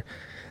provided there.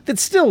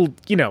 That's still,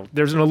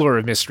 there's an allure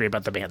of mystery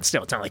about the band.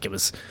 Still, it's not like it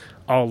was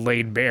all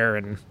laid bare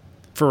and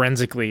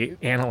forensically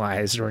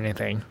analyzed or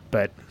anything.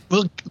 But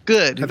well,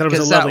 good. I thought it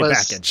was a lovely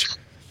package.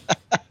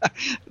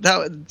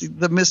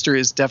 The mystery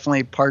is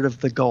definitely part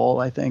of the goal,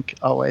 I think,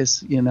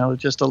 always,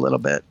 just a little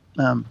bit.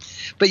 But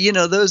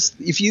those,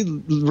 if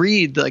you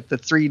read like the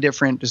three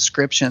different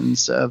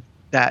descriptions of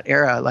that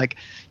era, like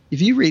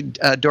if you read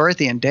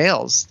Dorothy and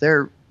Dale's,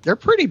 they're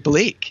pretty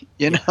bleak,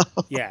 Yeah.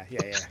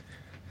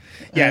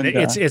 And,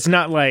 it's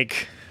not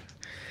like,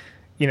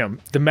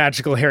 the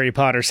magical Harry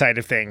Potter side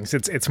of things.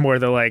 It's more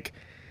the like,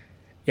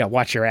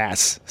 watch your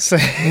ass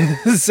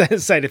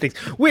side of things,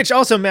 which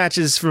also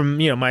matches from,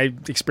 my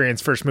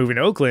experience first moving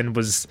to Oakland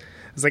was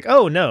like,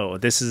 oh no,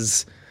 this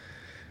is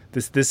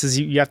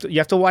you have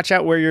to watch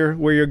out where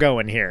you're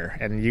going here,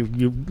 and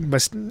you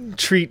must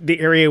treat the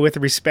area with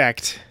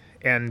respect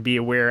and be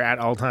aware at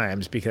all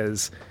times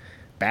because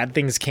bad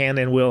things can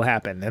and will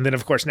happen. And then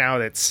of course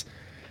now it's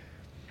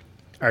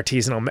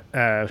artisanal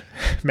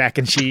mac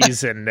and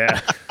cheese and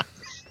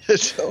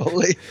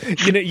totally.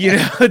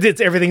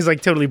 Everything's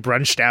like totally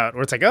brunched out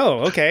where it's like,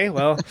 oh, okay,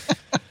 well,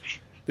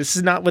 this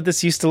is not what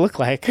this used to look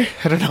like.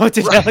 I don't know what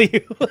to tell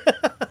you.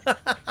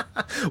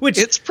 Which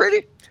it's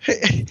pretty.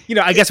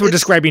 I guess we're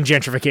describing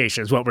gentrification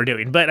is what we're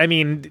doing, but I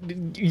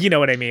mean, you know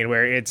what I mean,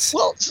 where it's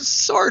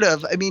sort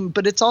of. I mean,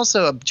 but it's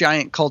also a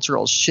giant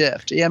cultural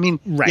shift. I mean,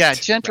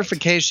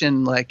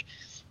 gentrification, like,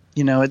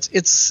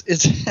 it's.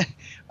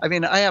 I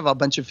mean, I have a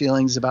bunch of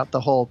feelings about the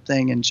whole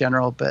thing in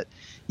general, but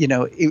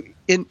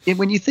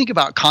when you think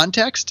about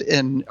context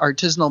and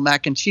artisanal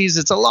mac and cheese,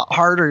 it's a lot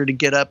harder to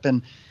get up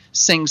and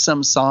sing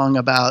some song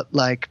about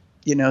like,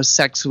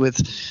 sex with,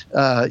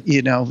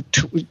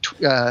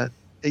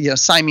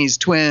 Siamese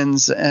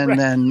twins and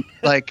then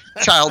like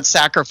child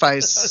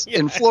sacrifice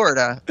in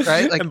Florida,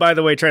 right? Like, and by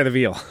the way, try the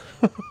veal.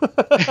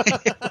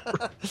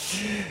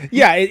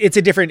 Yeah, it's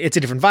a different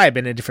vibe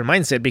and a different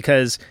mindset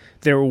because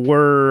there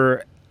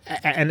were,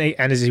 and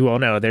as you all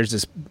know,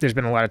 there's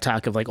been a lot of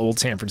talk of like old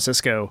San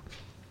Francisco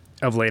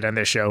of late on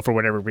this show for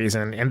whatever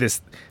reason, and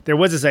there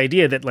was this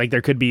idea that like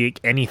there could be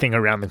anything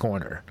around the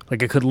corner,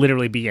 like it could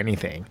literally be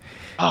anything.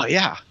 Oh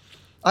yeah,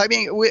 I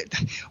mean,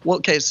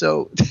 okay,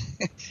 so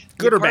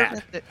good or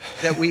bad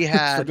that we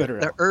had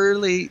the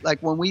early,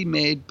 like when we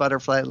made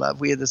Butterfly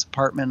Love, we had this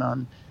apartment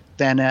on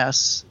Van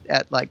Ness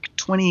at like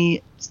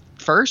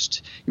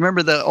 21st. You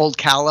remember the old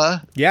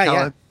Cala?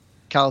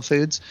 Cala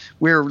Foods.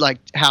 We were like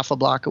half a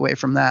block away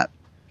from that,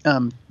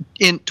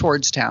 in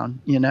towards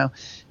town,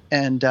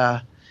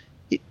 and.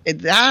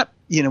 That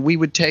we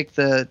would take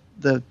the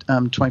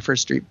 21st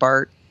Street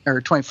BART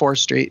or 24th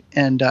Street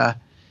and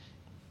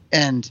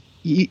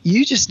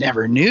you just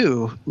never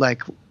knew.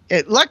 Like,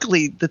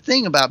 luckily, the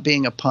thing about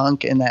being a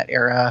punk in that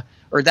era,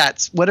 or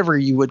that's whatever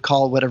you would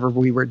call whatever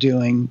we were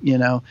doing,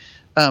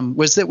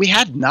 was that we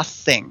had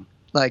nothing.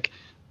 Like,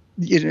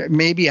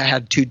 maybe I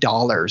had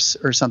 $2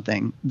 or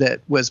something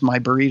that was my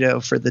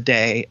burrito for the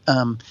day,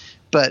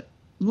 but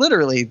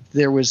literally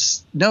there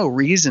was no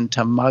reason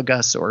to mug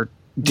us or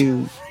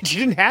do. You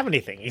didn't have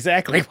anything.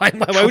 Exactly. Why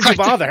would you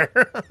bother?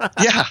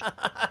 Yeah.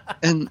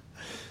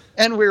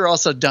 And we were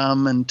also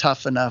dumb and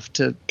tough enough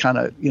to kind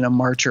of,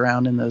 march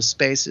around in those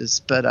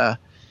spaces. But,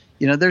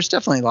 there's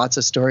definitely lots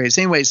of stories.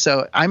 Anyway,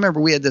 so I remember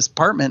we had this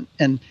apartment,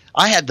 and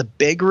I had the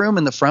big room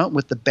in the front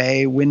with the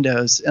bay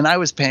windows, and I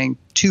was paying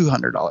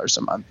 $200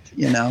 a month,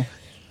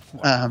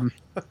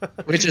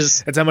 which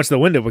is... That's how much the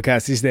window would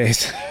cost these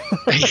days.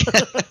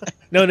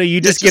 No,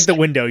 you just get the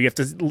window. You have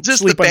to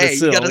sleep on the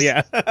sill. You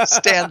gotta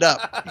stand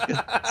up. You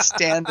can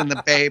stand in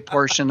the bay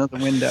portion of the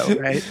window,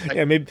 right?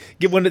 Yeah, maybe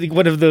get one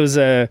of those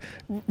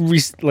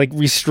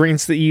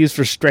restraints that you use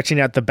for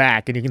stretching out the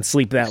back, and you can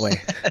sleep that way.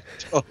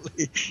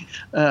 Totally.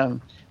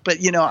 But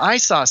I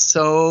saw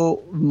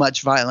so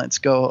much violence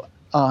go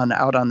on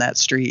out on that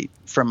street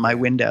from my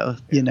window.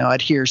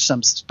 I'd hear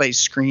somebody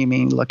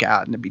screaming, "Look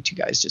out!" and there'd be two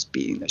guys just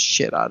beating the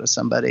shit out of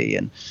somebody,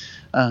 and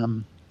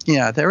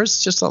there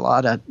was just a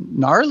lot of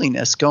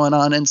gnarliness going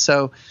on. And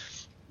so,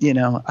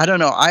 I don't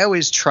know. I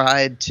always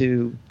tried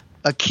to,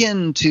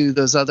 akin to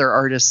those other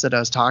artists that I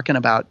was talking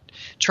about,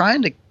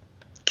 trying to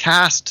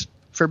cast,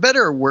 for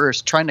better or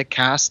worse, trying to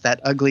cast that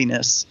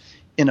ugliness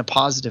in a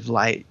positive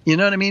light. You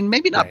know what I mean?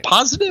 Maybe not right.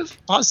 Positive.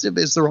 Positive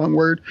is the wrong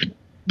word.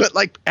 But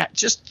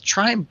just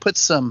try and put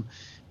some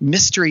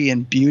mystery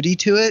and beauty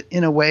to it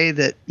in a way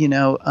that,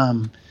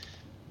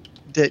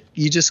 that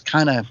you just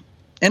kind of,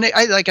 and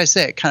like I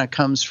say, it kind of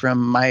comes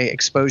from my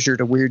exposure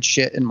to weird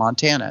shit in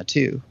Montana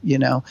too,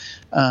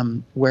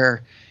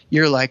 where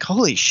you're like,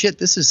 holy shit,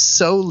 this is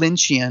so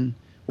Lynchian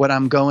what I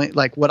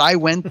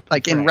went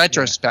in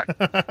retrospect,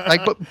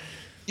 but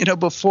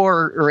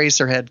before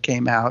Eraserhead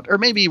came out, or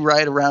maybe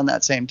right around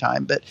that same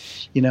time, but,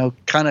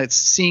 kind of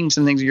seeing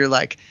some things you're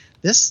like,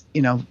 this,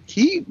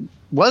 he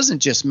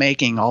wasn't just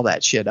making all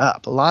that shit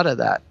up. A lot of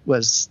that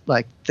was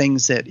like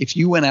things that if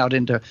you went out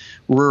into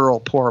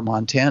rural, poor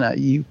Montana,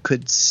 you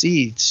could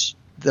see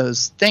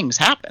those things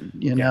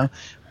happen,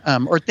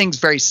 or things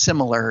very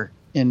similar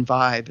in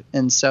vibe.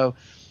 And so,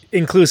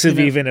 inclusive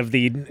even of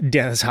the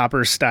Dennis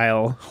Hopper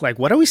style, like,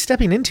 what are we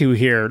stepping into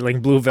here?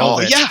 Like Blue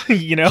Velvet,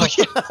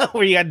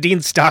 where you got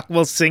Dean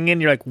Stockwell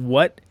singing. You're like,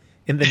 what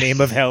in the name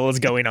of hell is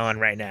going on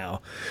right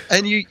now?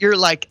 And you're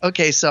like,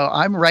 okay, so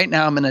I'm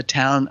in a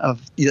town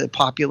of the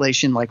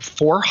population like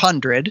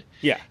 400.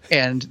 Yeah.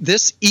 And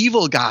this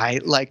evil guy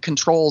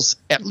controls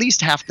at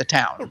least half the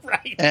town.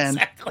 Right. And,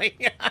 exactly.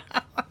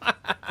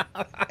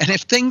 And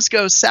if things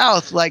go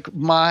south,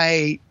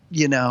 my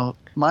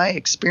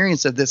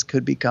experience of this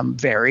could become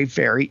very,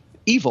 very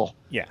evil.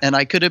 Yeah. And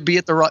I could be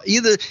at the wrong,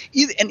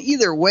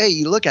 either way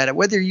you look at it,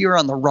 whether you're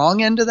on the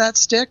wrong end of that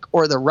stick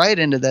or the right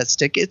end of that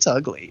stick, it's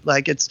ugly.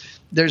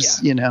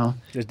 There's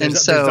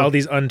all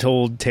these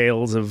untold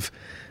tales of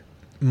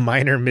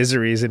minor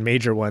miseries and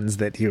major ones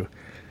that you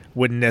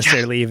wouldn't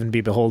necessarily even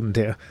be beholden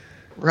to.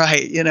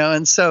 Right.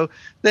 And so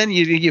then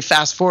you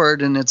fast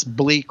forward and it's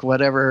bleak,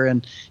 whatever.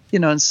 And,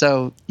 and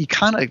so you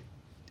kind of,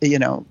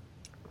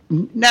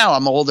 now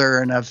I'm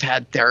older and I've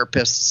had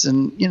therapists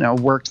and,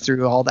 worked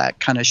through all that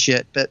kind of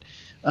shit. But,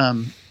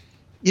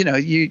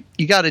 you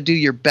got to do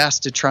your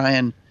best to try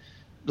and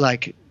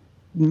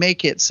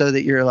make it so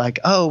that you're like,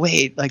 oh,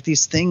 wait,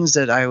 these things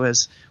that I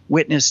was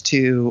witness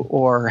to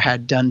or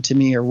had done to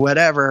me or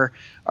whatever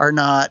are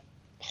not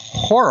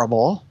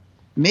horrible.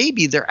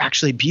 Maybe they're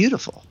actually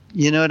beautiful.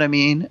 You know what I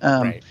mean?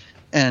 Right.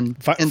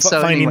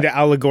 So finding the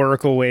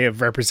allegorical way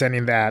of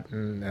representing that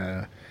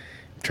and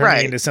turning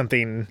it into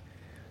something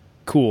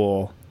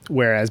cool,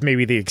 whereas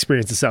maybe the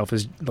experience itself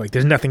is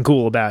there's nothing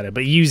cool about it,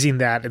 but using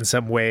that in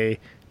some way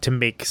to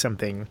make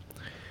something,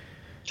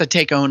 to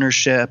take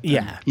ownership.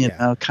 Yeah.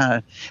 And, kind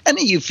of. And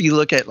if you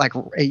look at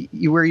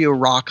were you a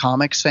Raw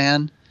Comics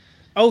fan?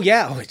 Oh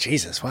yeah. Oh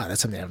Jesus. Wow.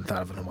 That's something I haven't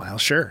thought of in a while.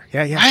 Sure.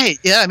 Yeah. Yeah. Right.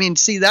 Yeah. I mean,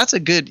 see, that's a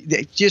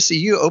good, just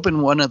you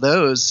open one of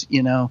those,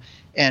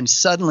 and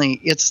suddenly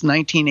it's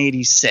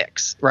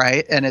 1986.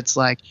 Right. And it's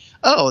like,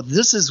 oh,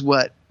 this is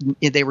what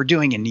they were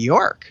doing in New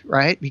York.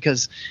 Right.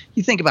 Because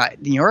you think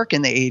about New York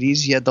in the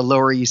 80s, you had the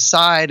Lower East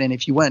Side. And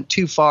if you went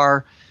too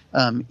far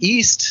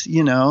east,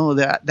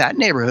 that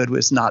neighborhood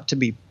was not to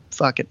be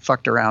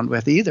fucked around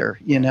with either,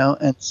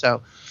 And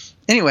so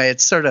anyway,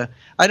 it's sort of,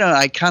 I don't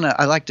know,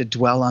 I like to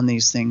dwell on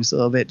these things a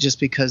little bit just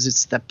because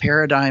it's the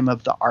paradigm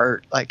of the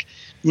art.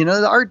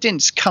 The art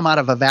didn't come out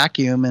of a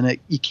vacuum, and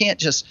you can't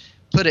just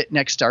put it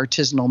next to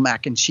artisanal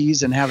mac and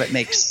cheese and have it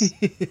make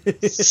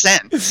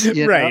sense.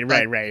 Right.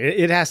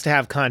 It has to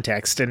have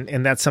context.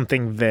 And that's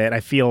something that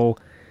I feel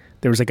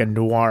there was a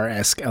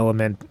noir-esque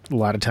element a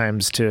lot of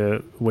times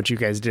to what you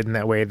guys did in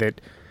that way, that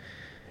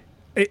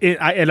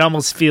it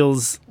almost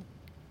feels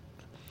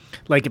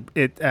like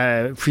it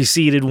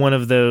preceded one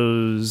of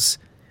those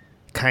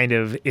kind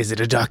of, is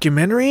it a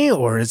documentary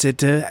or is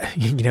it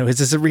is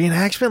this a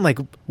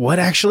reenactment? What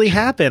actually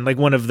happened?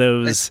 One of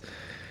those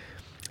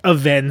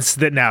events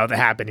that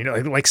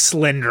happen, like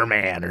Slender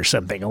Man or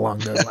something along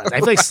those lines. I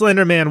feel like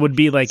Slender Man would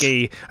be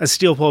a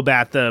steel pole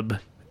bathtub,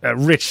 a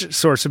rich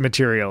source of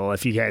material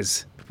if you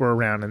guys were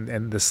around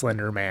in the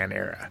Slender Man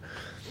era.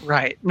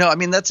 Right. No, I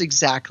mean, that's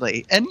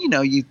exactly. And,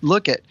 you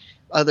look at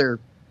other,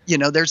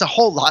 there's a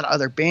whole lot of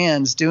other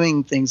bands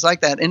doing things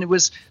like that. And it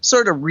was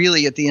sort of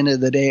really, at the end of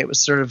the day, it was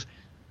sort of,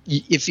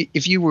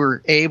 if you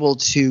were able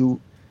to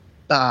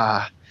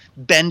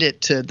bend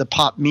it to the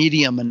pop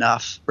medium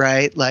enough,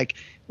 right? Like,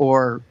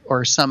 or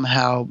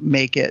somehow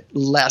make it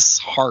less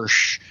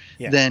harsh,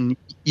 then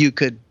you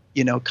could,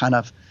 kind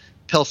of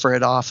pilfer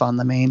it off on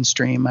the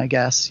mainstream, I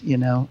guess,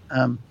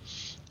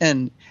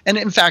 and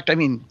in fact, I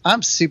mean,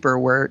 I'm super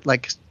aware,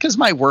 like, because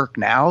my work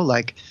now,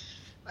 like,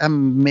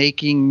 I'm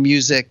making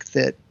music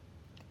that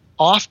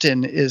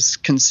often is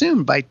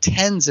consumed by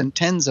tens and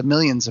tens of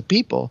millions of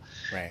people.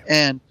 Right.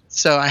 And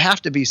so I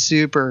have to be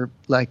super,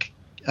 like,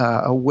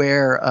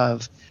 aware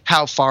of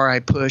how far I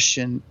push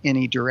in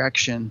any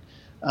direction,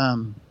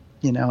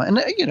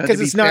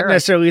 because it's not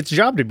necessarily its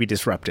job to be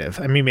disruptive.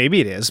 I mean,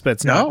 maybe it is, but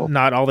it's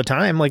not all the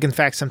time. Like, in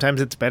fact, sometimes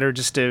it's better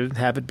just to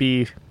have it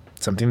be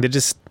something that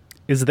just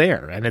is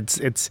there, and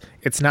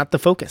it's not the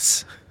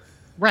focus.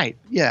 Right.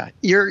 Yeah.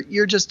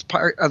 You're just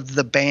part of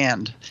the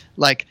band,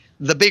 like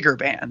the bigger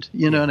band.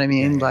 You know what I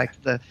mean? Yeah.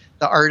 Like the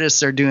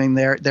artists are doing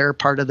they're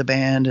part of the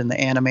band, and the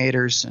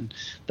animators and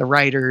the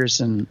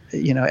writers, and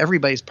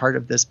everybody's part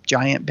of this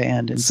giant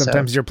band. And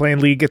sometimes you're playing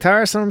lead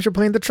guitar, sometimes you're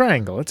playing the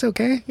triangle. It's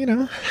okay,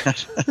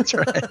 That's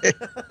right.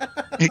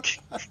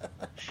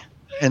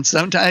 And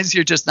sometimes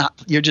you're just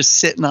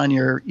sitting on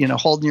your,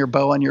 holding your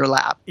bow on your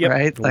lap,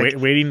 right? Like,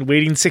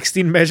 waiting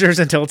 16 measures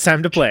until it's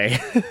time to play.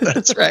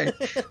 That's right.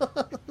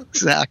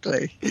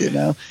 Exactly.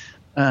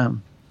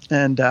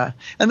 And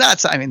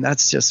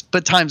that's just,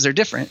 but times are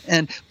different.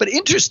 But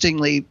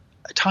interestingly,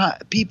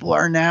 people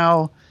are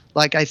now,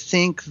 like, I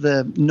think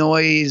the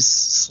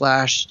noise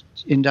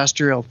 /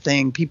 industrial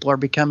thing, people are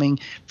becoming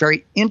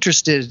very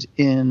interested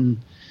in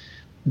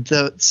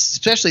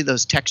especially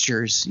those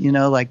textures,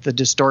 like the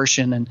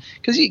distortion, and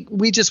because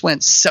we just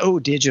went so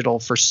digital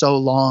for so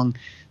long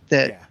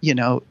that,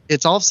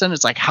 it's all of a sudden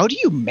it's like, how do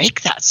you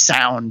make that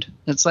sound?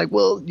 And it's like,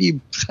 well,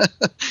 you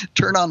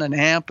turn on an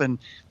amp and,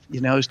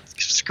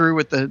 screw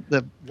with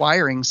the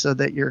wiring so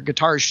that your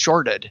guitar is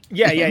shorted.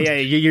 Yeah.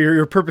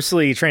 You're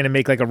purposely trying to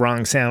make like a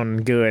wrong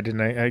sound good and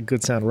a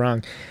good sound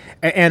wrong.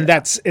 And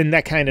that's, in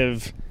that kind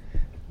of,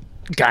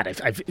 God,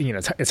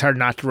 it's hard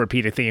not to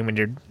repeat a theme when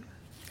you're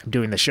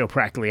doing the show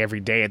practically every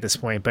day at this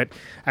point, but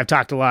I've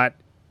talked a lot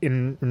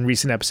in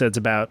recent episodes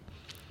about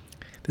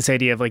this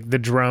idea of like the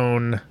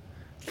drone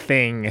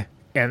thing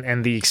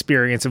and the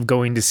experience of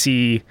going to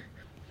see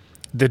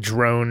the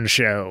drone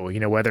show,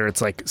 whether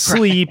it's like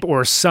Sleep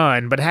or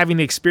Sun, but having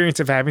the experience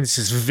of having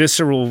this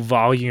visceral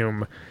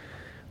volume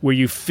where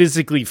you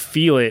physically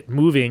feel it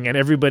moving and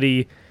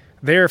everybody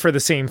there for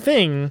the same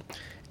thing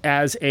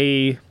as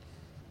a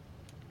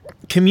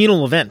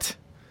communal event.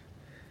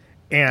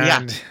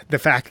 And the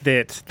fact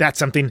that that's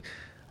something,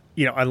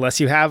 unless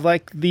you have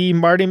like the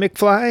Marty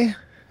McFly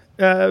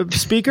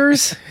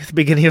speakers at the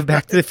beginning of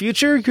Back to the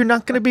Future, you're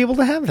not going to be able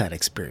to have that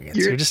experience.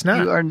 You're just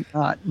not. You are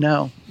not.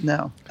 No.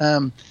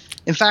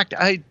 In fact,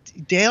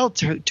 Dale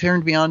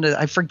turned me on to,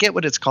 I forget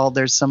what it's called.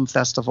 There's some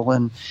festival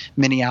in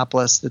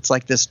Minneapolis that's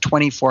like this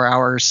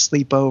 24-hour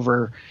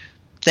sleepover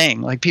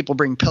thing. Like, people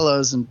bring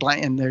pillows and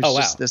there's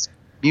just this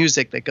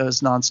music that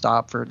goes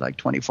nonstop for like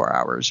 24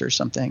 hours or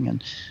something.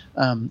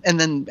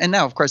 And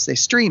now of course they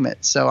stream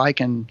it, so I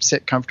can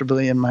sit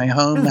comfortably in my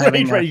home.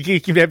 Right.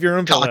 You can have your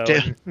own pillow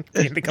in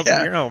the comfort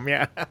of your home.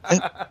 Yeah.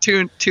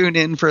 tune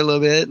in for a little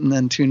bit and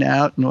then tune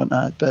out and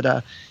whatnot.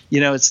 But,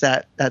 it's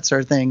that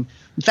sort of thing.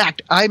 In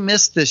fact, I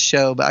missed this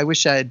show, but I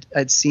wish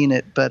I'd seen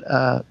it. But,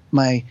 I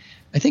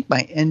think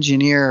my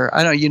engineer,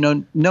 I don't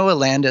know, Noah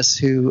Landis,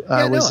 who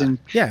was in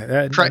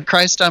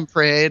Christ on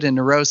Parade and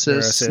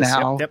Neurosis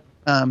now.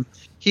 Yep.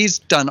 He's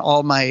done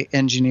all my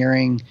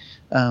engineering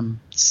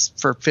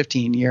for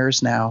 15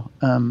 years now.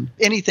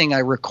 Anything I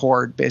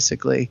record,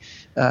 basically,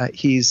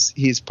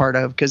 he's part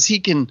of, because he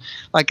can,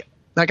 like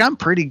I'm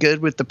pretty good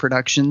with the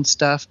production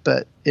stuff,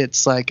 but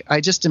it's like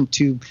I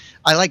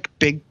like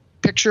big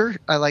picture.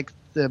 I like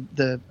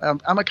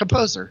I'm a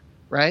composer,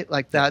 right?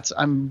 Like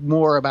I'm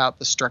more about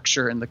the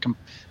structure and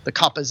the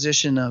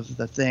composition of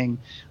the thing,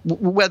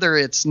 whether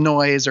it's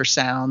noise or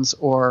sounds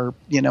or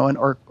an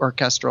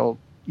orchestral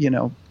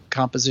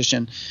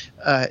composition.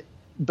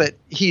 But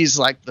he's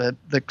like the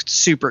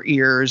super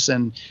ears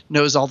and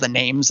knows all the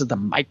names of the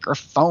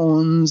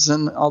microphones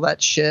and all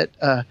that shit.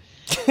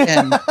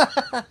 And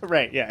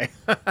right, yeah.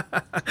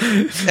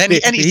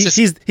 and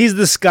he's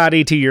the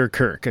Scotty to your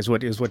Kirk is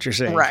what you're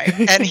saying, right?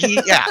 And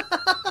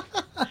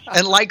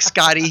and like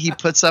Scotty, he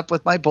puts up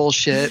with my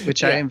bullshit,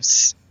 which I am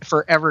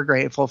forever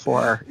grateful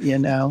for.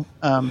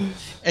 And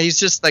he's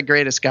just the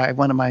greatest guy,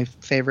 one of my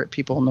favorite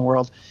people in the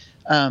world.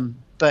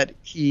 But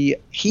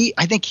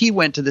I think he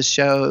went to the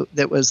show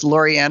that was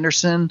Laurie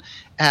Anderson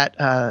at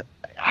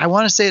I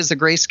want to say it's the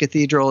Grace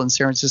Cathedral in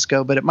San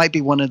Francisco, but it might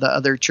be one of the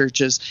other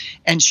churches.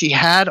 And she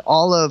had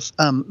all of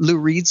Lou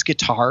Reed's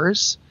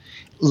guitars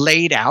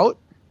laid out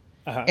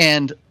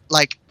and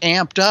like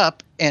amped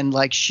up, and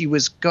like she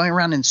was going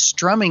around and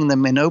strumming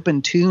them in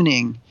open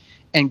tuning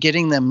and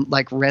getting them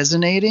like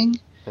resonating.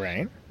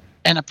 Right.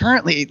 and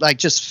apparently like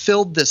just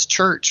filled this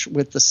church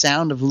with the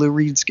sound of Lou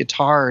Reed's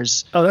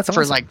guitars. Oh, that's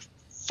for awesome. like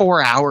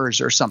 4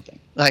 hours or something.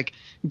 Like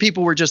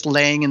people were just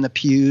laying in the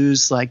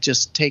pews, like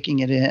just taking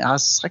it in. I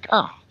was like,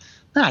 oh,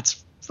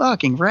 that's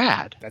fucking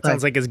rad. That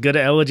sounds like as good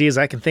an elegy as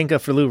I can think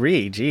of for Lou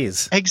Reed.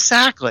 Jeez.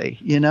 Exactly.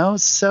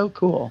 So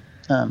cool.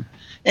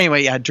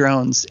 Anyway, yeah,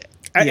 drones.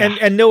 Yeah.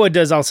 And Noah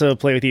does also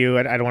play with you.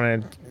 I don't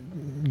want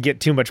to get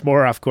too much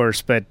more off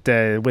course, but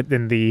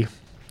within the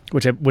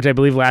which I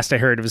believe last I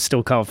heard it was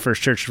still called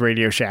First Church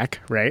Radio Shack,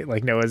 right?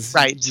 Like Noah's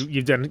right.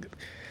 You've done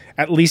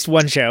at least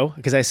one show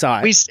because I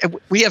saw it.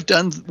 We have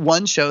done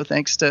one show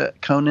thanks to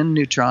Conan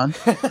Neutron.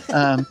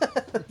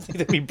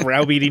 Be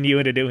browbeating you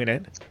into doing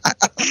it.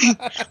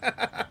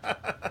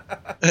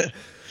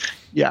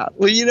 Yeah.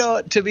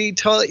 Well, to be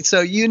totally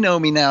so you know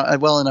me now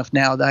well enough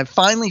now that I've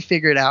finally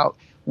figured out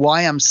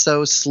why I'm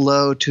so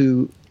slow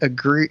to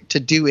agree to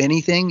do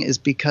anything is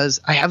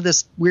because I have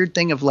this weird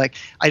thing of like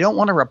I don't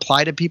want to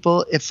reply to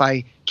people if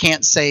I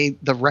can't say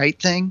the right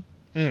thing.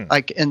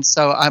 Like, and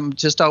so I'm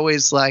just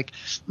always like,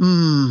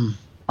 I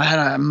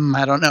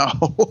don't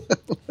know.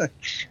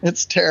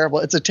 It's terrible.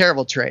 It's a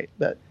terrible trait,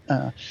 but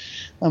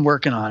I'm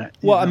working on it.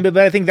 Well, but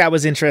I think that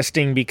was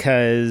interesting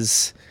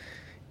because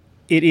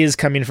it is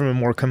coming from a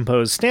more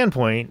composed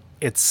standpoint.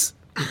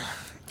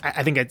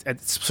 I think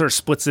it sort of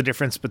splits the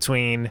difference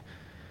between,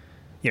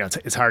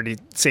 it's hard to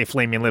say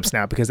flaming lips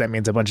now because that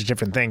means a bunch of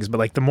different things, but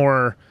like the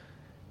more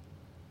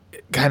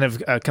kind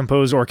of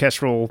composed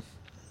orchestral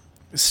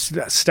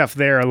stuff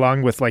there,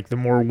 along with like the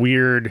more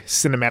weird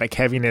cinematic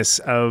heaviness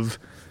of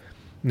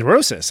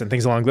Neurosis and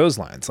things along those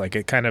lines. Like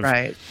it kind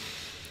of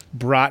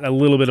brought a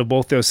little bit of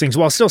both those things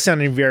while still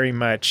sounding very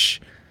much,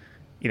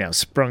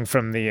 sprung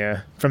from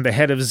the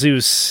head of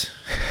Zeus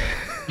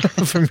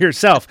from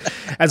yourself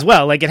as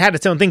well. Like it had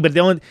its own thing, but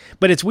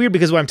it's weird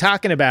because what I'm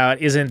talking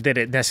about isn't that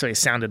it necessarily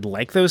sounded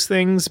like those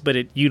things, but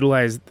it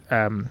utilized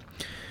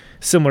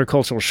similar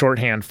cultural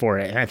shorthand for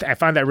it. And I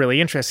find that really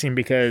interesting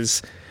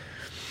because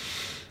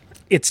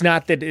it's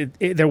not that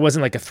there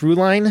wasn't like a through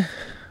line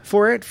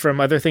for it from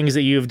other things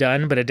that you've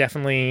done, but it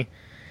definitely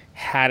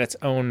had its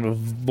own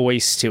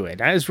voice to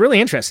it. It was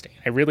really interesting.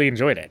 I really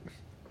enjoyed it.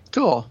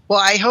 Cool. Well,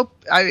 I hope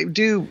I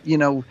do,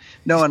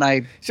 Noah and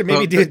I should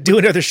maybe do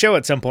another show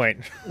at some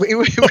point. We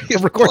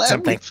record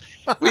something.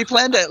 We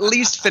plan to at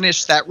least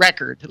finish that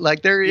record.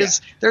 Like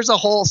there's a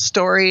whole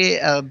story,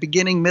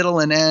 beginning, middle,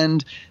 and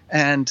end.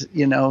 And,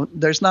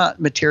 there's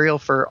not material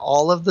for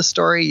all of the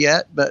story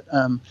yet, but,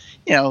 so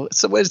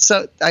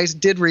I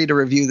did read a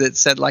review that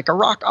said like a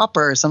rock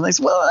opera or something.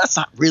 Well, that's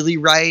not really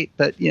right,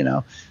 but,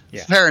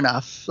 fair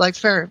enough. Like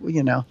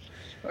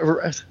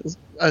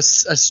a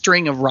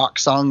string of rock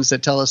songs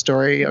that tell a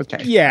story.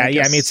 Okay. Yeah. I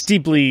mean, it's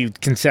deeply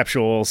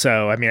conceptual.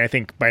 So, I mean, I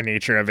think by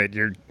nature of it,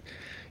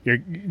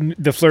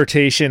 the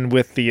flirtation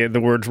with the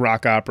words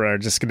rock opera are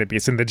just going to be,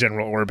 it's in the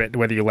general orbit,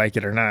 whether you like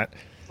it or not.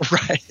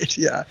 Right.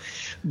 Yeah.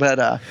 But,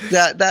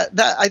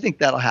 that I think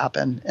that'll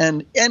happen.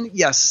 And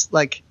yes,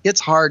 like it's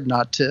hard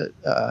not to,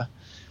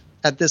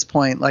 at this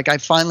point, like I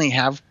finally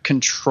have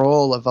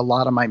control of a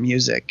lot of my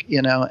music,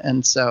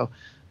 and so,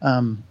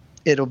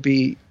 it'll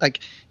be like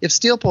if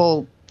Steel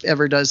Pole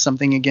ever does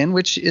something again,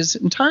 which is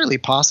entirely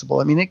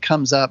possible. I mean, it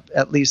comes up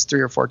at least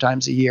 3 or 4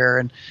 times a year.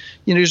 And,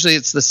 usually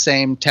it's the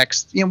same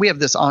text. We have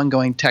this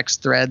ongoing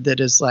text thread that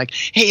is like,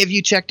 hey, have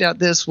you checked out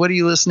this? What are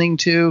you listening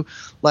to?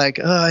 Like,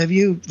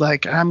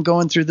 I'm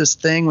going through this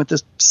thing with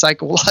this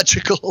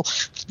psychological,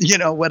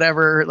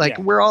 whatever. Like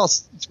we're all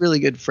really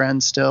good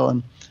friends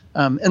still.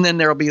 And then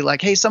there'll be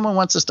like, hey, someone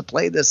wants us to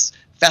play this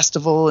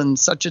festival and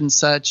such,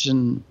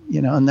 and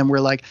then we're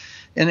like,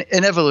 and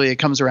inevitably it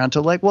comes around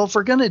to like, well, if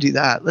we're going to do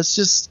that, let's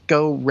just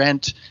go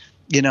rent,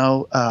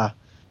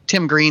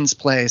 Tim Green's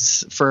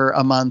place for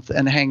a month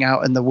and hang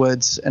out in the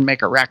woods and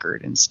make a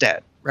record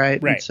instead.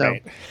 Right. Right. And so,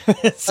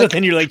 right. So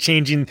then you're like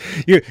changing,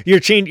 you're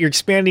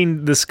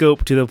expanding the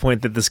scope to the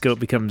point that the scope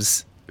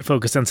becomes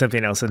focused on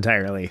something else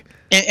entirely.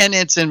 And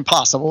it's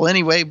impossible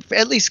anyway,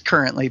 at least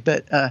currently.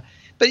 But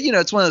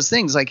it's one of those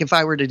things, like if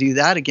I were to do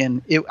that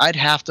again, I'd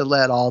have to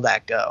let all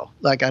that go.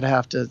 Like I'd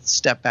have to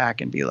step back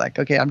and be like,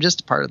 okay, I'm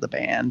just a part of the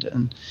band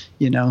and,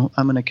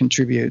 I'm going to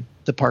contribute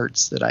the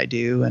parts that I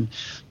do.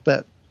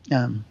 But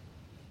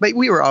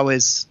we were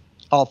always,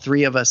 all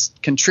three of us,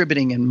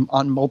 contributing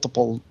on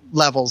multiple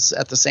levels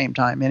at the same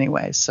time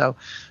anyway. So,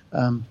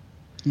 I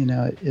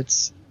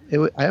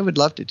would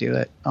love to do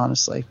it,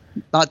 honestly.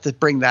 Not to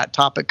bring that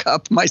topic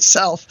up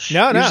myself.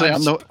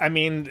 No. I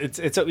mean,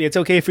 it's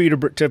okay for you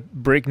to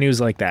break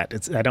news like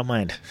that. I don't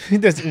mind.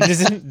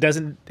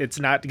 It's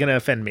not going to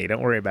offend me.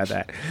 Don't worry about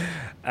that.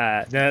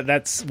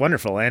 That's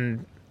wonderful.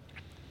 And,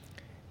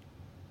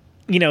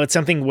 it's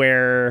something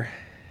where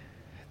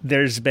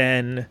there's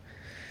been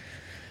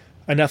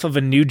enough of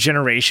a new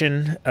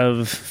generation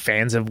of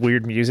fans of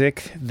weird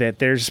music that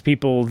there's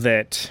people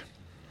that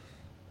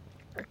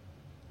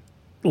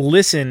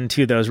listen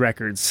to those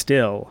records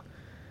still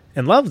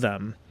and love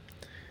them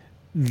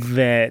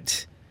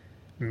that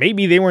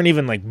maybe they weren't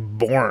even like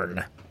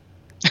born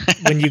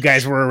when you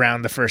guys were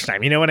around the first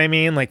time. You know what I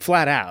mean? Like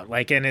flat out.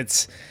 Like, and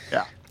it's,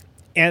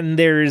 And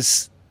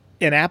there's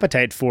an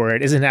appetite for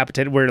it. Is an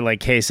appetite where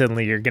like, hey,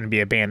 suddenly you're going to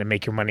be a band and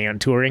make your money on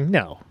touring?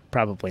 No,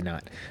 probably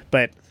not.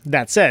 But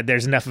that said,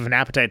 there's enough of an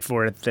appetite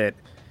for it that,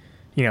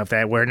 you know, if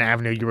that were an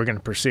avenue you were going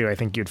to pursue, I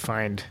think you'd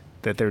find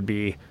that there'd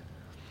be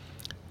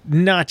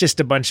not just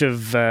a bunch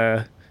of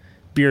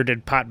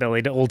bearded,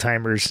 pot-bellied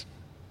old-timers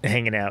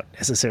hanging out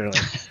necessarily.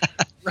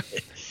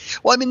 Right.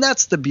 Well, I mean,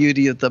 that's the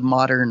beauty of the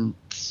modern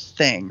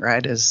thing,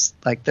 right? Is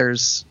like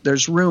there's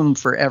room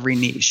for every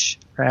niche,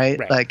 right?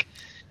 Like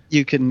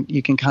you can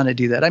kind of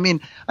do that. I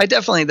mean,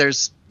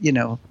 there's, you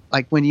know,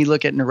 like when you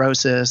look at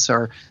Neurosis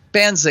or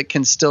bands that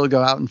can still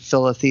go out and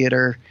fill a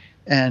theater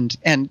and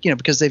you know,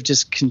 because they've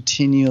just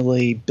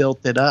continually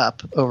built it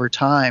up over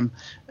time.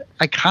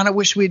 I kind of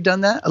wish we'd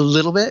done that a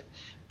little bit.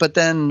 But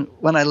then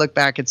when I look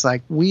back, it's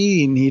like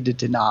we needed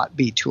to not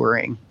be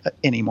touring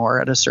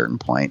anymore at a certain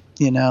point,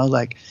 you know,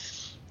 like,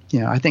 you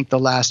know, I think the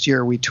last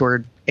year we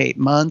toured 8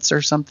 months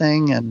or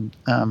something. And,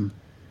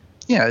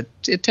 you know,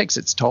 it takes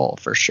its toll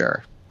for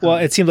sure. Well,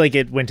 it seemed like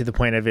it went to the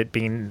point of it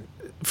being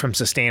from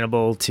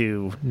sustainable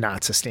to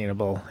not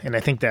sustainable. And I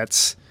think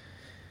that's,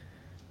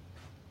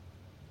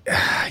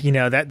 you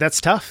know,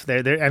 that's tough.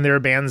 There are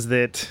bands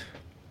that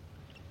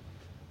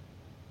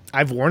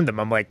I've warned them.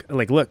 I'm like,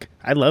 look,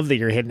 I love that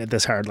you're hitting it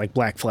this hard, like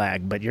Black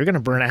Flag, but you're going to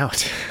burn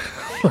out.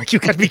 Like, you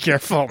got to be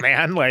careful,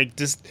 man. Like,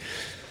 just,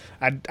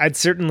 I'd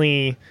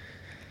certainly,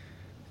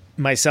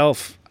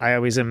 myself, I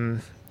always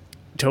am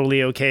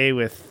totally okay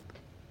with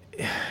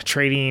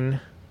trading,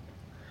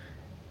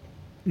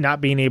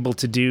 not being able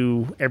to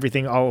do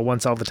everything all at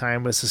once all the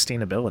time with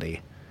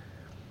sustainability.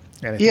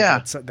 And I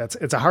think that's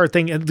it's a hard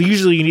thing.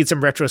 Usually you need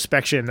some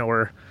retrospection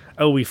or,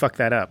 oh, we fucked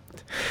that up.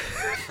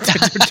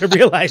 to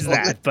realize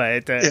that,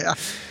 but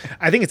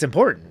I think it's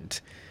important.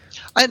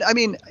 I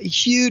mean,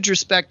 huge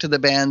respect to the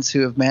bands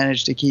who have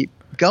managed to keep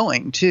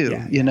going too.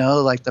 You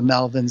know, like the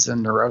Melvins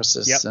and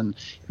Neurosis, and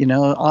you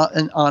know,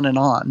 on and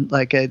on.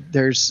 Like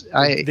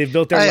they've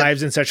built their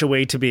lives in such a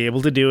way to be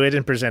able to do it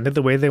and present it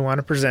the way they want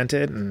to present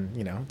it, and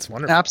you know, it's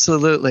wonderful.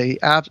 Absolutely,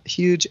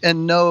 huge.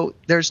 And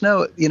there's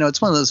no, you know,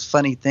 it's one of those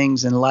funny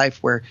things in life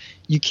where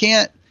you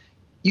can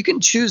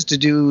choose to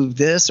do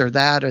this or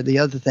that or the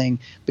other thing,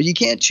 but you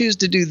can't choose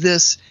to do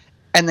this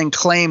and then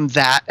claim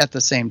that at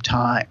the same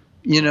time.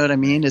 You know what I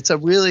mean? That's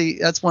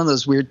one of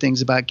those weird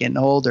things about getting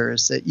older,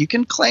 is that you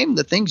can claim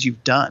the things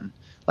you've done.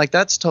 Like,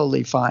 that's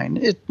totally fine.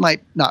 It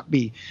might not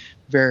be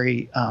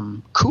very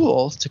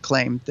cool to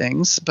claim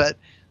things, but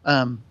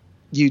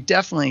you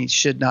definitely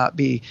should not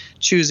be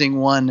choosing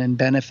one and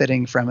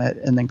benefiting from it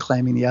and then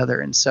claiming the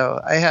other. And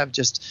so I have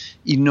just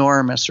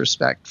enormous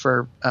respect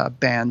for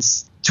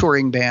bands,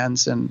 touring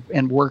bands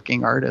and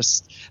working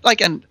artists. Like,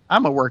 and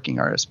I'm a working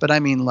artist, but I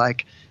mean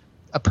like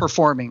a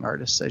performing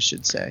artist, I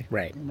should say.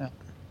 Right. You know?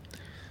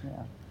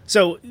 Yeah.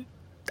 So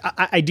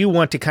I do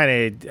want to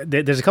kind of,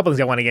 there's a couple things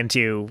I want to get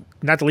into,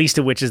 not the least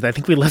of which is that I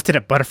think we left it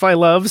at Butterfly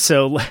Love.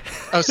 So,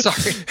 oh,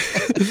 sorry.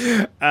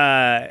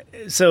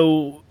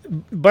 So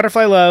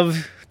Butterfly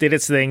Love did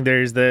its thing.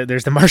 There's the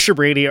Marsha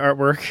Brady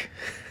artwork,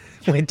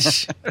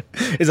 which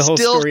is a whole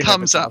story.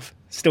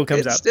 Still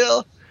comes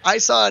up. I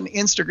saw on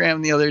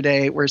Instagram the other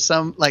day where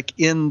some, like,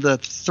 in the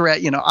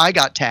thread, you know, I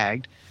got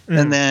tagged,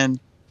 and then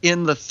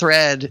in the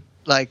thread,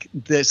 like,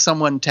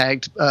 someone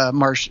tagged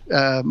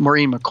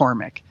Maureen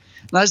McCormick.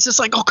 And I was just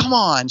like, oh, come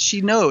on.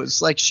 She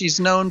knows. Like, she's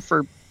known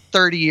for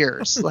 30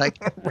 years. Like,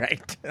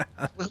 right.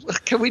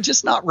 Can we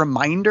just not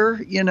remind her,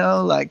 you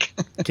know, like.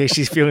 In case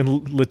she's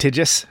feeling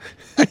litigious.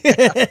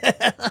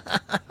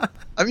 I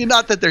mean,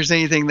 not that there's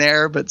anything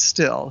there, but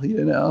still,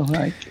 you know,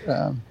 like.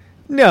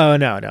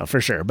 No,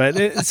 for sure.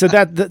 But so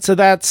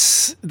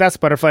that's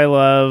Butterfly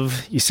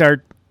Love. You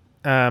start,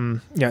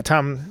 you know,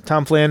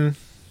 Tom Flynn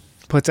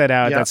puts that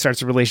out. Yep. That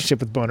starts a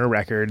relationship with Boner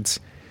Records.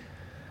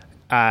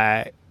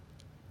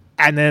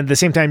 And then at the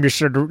same time, you're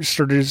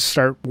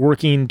start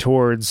working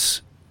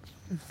towards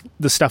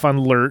the stuff on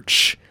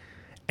Lurch.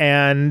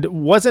 And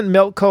wasn't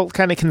Milk Cult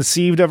kind of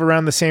conceived of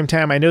around the same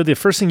time? I know the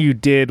first thing you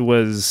did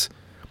was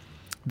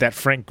that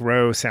Frank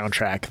Groh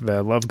soundtrack,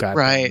 the Love God.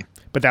 Right.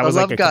 But that was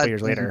like a couple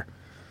years later.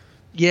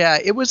 Yeah,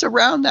 it was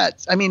around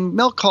that. I mean,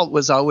 Milk Cult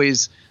was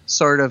always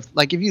sort of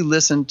like, if you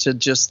listen to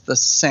just the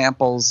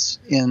samples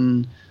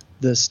in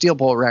the Steel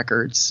Bowl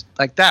records,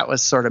 like that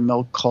was sort of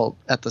Milk Cult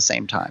at the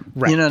same time.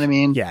 Right. You know what I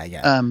mean?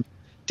 Yeah.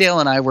 Dale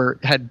and I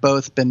had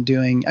both been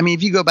doing, I mean,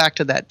 if you go back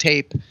to that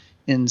tape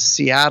in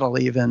Seattle,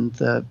 even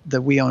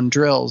the We Own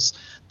Drills,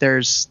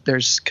 there's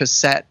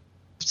cassettes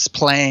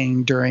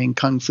playing during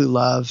Kung Fu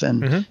Love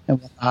and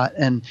whatnot.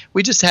 And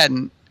we just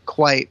hadn't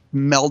quite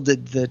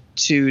melded the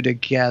two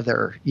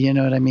together, you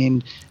know what I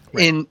mean?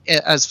 Right. In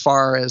as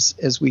far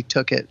as we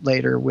took it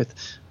later with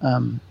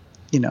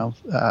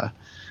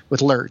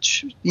with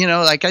Lurch, you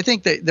know, like I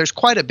think that there's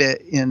quite a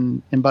bit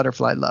in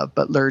Butterfly Love,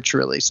 but Lurch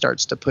really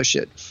starts to push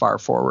it far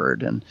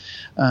forward, and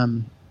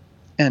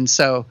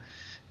so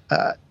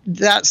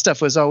that stuff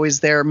was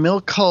always there.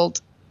 Milk Cult,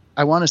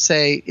 I want to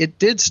say it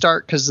did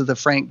start because of the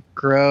Frank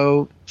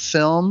Groh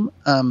film,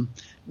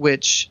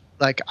 which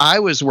like I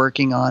was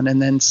working on,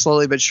 and then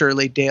slowly but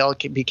surely Dale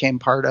became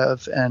part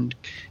of, and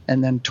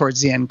then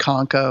towards the end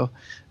Conco,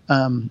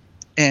 and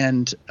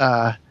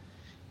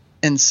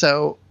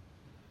so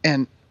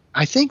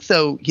I think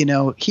though, you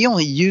know, he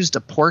only used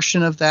a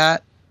portion of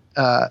that,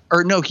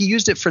 or no, he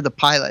used it for the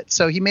pilot.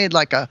 So he made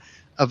like a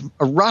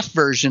rough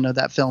version of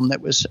that film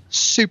that was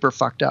super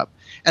fucked up,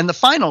 and the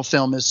final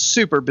film is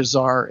super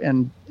bizarre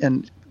and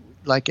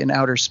like in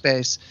outer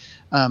space,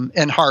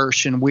 and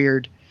harsh and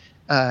weird.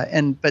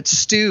 But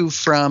Stu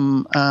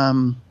from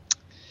the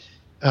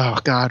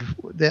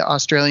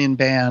Australian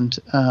band,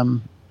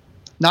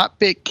 not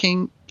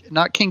King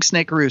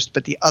Snake Roost,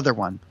 but the other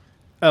one.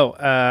 Let's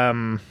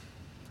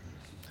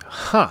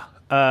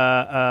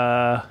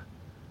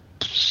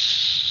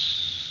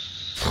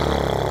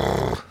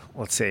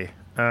see.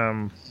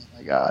 Oh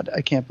my God,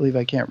 I can't believe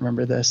I can't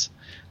remember this.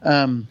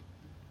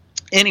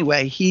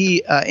 Anyway,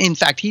 he in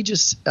fact he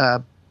just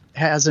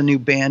has a new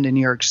band in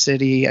New York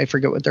City. I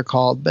forget what they're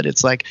called, but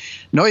it's like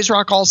Noise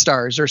Rock All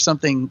Stars or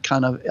something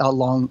kind of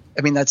along.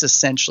 I mean, that's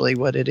essentially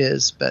what it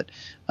is, but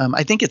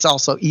I think it's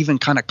also even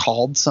kind of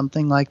called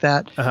something like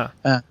that.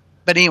 But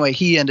anyway,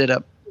 he ended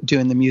up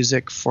doing the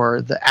music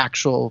for the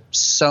actual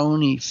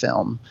Sony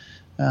film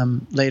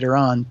later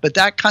on. But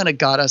that kind of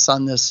got us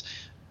on this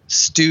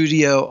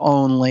studio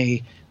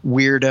only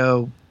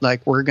weirdo,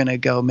 like we're going to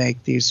go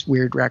make these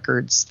weird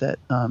records that,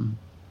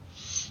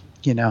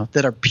 you know,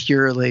 that are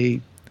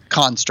purely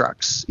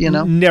constructs, you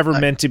know, never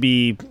meant to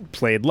be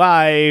played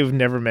live,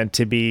 never meant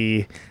to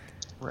be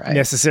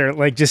necessarily,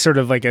 like just sort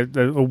of like a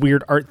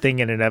weird art thing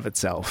in and of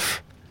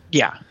itself.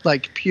 Yeah,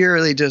 like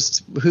purely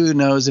just who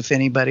knows if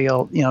anybody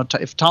will, you know,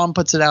 if Tom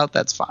puts it out,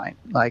 that's fine.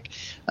 Like,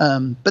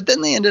 but then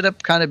they ended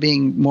up kind of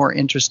being more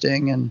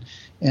interesting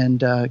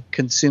and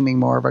consuming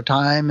more of our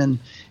time, and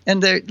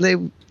they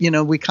you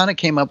know, we kind of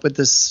came up with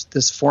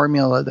this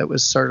formula that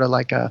was sort of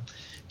like a.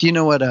 Do you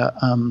know what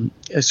a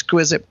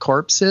exquisite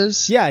corpse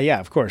is? Yeah,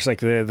 of course. Like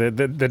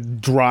the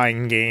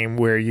drawing game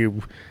where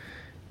you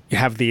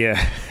have the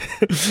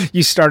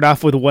you start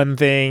off with one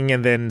thing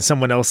and then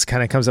someone else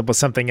kind of comes up with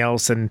something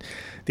else, and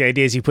the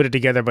idea is you put it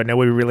together, but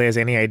nobody really has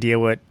any idea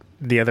what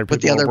the other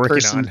people are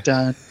working on.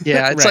 Done.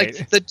 Yeah, it's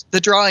right. like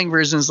the drawing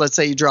versions. Let's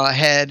say you draw a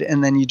head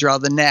and then you draw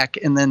the neck,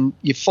 and then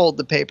you fold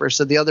the paper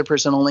so the other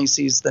person only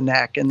sees the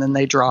neck, and then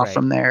they draw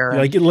from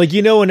there. Like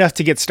you know enough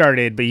to get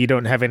started, but you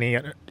don't have any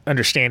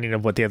understanding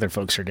of what the other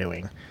folks are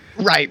doing.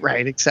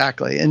 Right,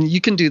 exactly. And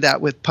you can do that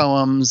with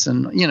poems,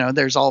 and you know,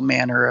 there's all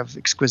manner of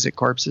exquisite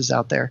corpses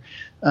out there.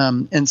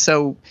 And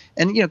you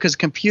know, because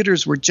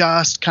computers were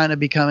just kind of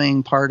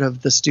becoming part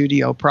of the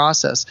studio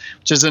process,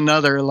 which is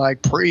another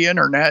like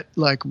pre-internet,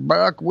 like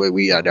back when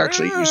we had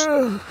actually used,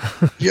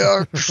 you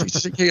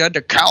had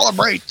to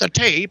calibrate the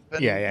tape.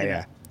 And,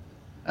 Yeah.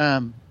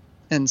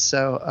 And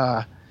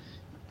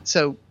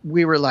so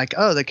we were like,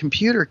 oh, the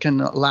computer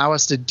can allow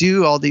us to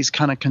do all these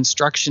kind of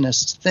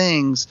constructionist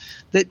things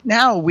that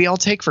now we all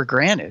take for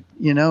granted.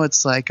 You know,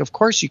 it's like, of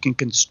course you can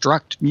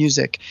construct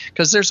music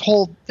because there's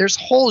whole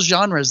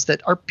genres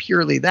that are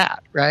purely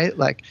that, right?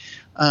 Like,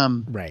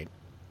 right.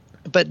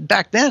 But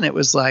back then it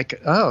was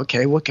like, oh,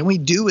 okay, what can we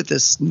do with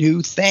this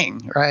new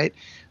thing, right?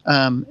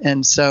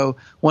 And so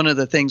one of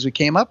the things we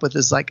came up with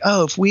is like,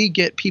 oh, if we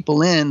get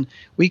people in,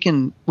 we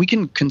can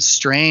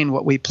constrain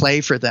what we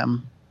play for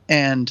them,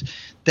 and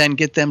then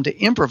get them to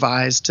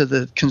improvise to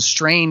the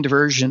constrained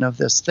version of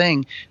this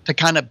thing to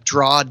kind of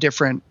draw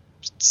different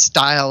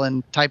style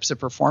and types of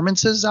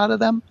performances out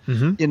of them,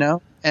 you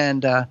know?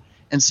 And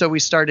so we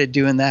started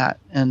doing that.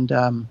 And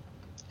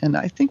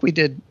I think we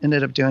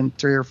ended up doing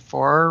 3 or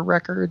 4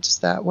 records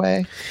that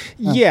way.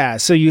 Yeah.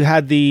 So you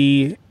had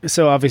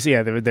so obviously,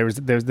 yeah, there was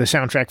the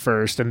soundtrack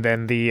first, and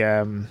then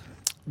the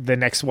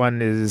next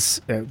one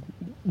is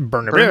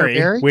Burner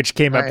Berry, which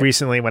came up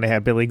recently when I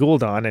had Billy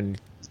Gould on, and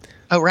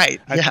oh,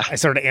 right. Yeah. I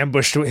sort of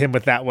ambushed him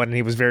with that one, and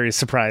he was very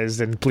surprised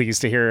and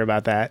pleased to hear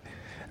about that.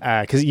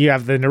 Because you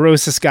have the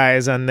Neurosis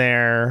guys on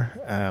there,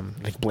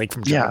 like Blake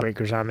from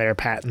Jawbreaker's on there,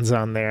 Patton's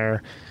on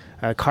there,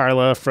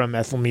 Carla from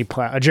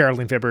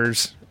Geraldine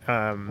Fibbers.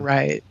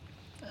 Right.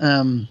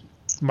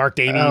 Mark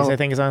Davies, I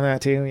think, is on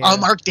that too. Yeah. Oh,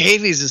 Mark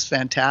Davies is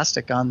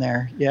fantastic on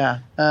there. Yeah.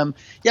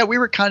 We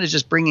were kind of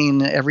just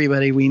bringing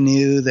everybody we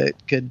knew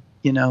that could,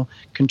 you know,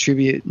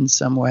 contribute in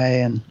some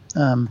way. And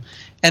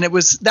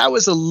that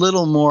was a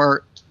little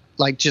more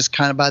like just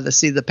kind of by the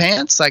seat of the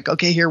pants, like,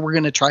 okay, here, we're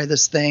going to try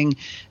this thing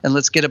and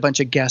let's get a bunch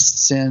of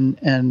guests in,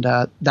 and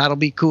that'll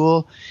be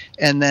cool.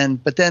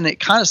 But then it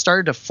kind of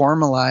started to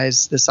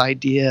formalize this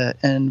idea,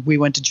 and we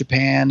went to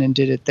Japan and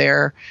did it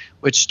there,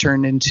 which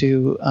turned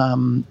into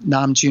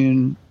Vietnam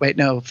June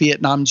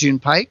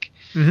Pike.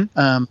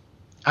 Mm-hmm.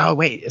 Oh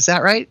wait, is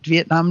that right?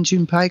 Vietnam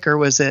June Pike, or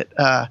was it,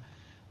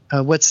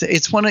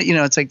 it's one of, you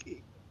know, it's like,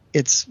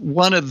 it's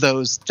one of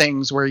those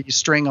things where you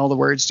string all the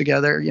words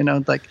together, you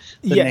know, like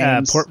the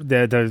names.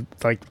 The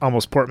like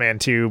almost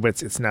portmanteau,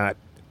 but it's not.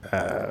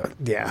 But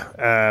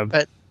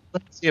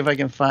let's see if I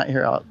can find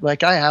here.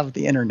 Like, I have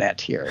the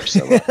internet here,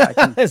 so I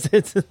can.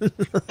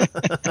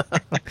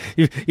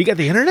 You got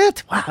the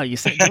internet? Wow, you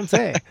say, don't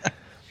say.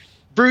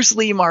 Bruce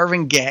Lee,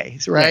 Marvin Gaye,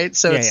 right?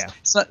 So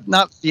it's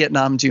not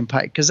Vietnam June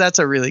Pike, because that's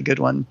a really good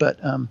one. But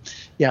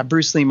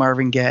Bruce Lee,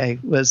 Marvin Gaye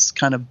was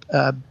kind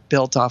of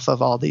built off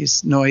of all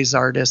these noise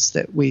artists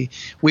that we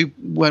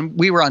when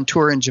we were on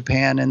tour in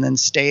Japan and then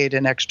stayed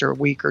an extra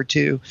week or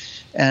two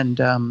and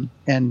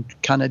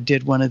kind of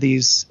did one of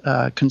these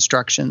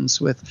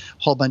constructions with a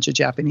whole bunch of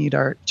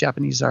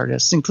Japanese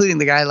artists, including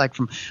the guy like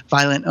from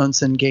Violent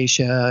Onsen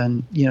Geisha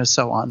and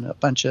so on, a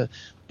bunch of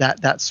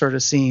that sort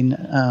of scene.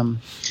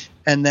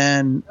 And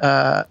then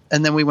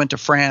we went to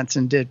France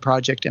and did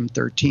Project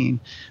M13,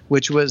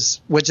 which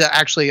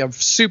actually a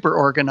super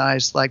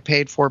organized, like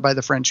paid for by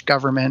the French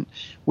government.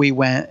 We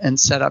went and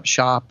set up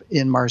shop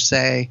in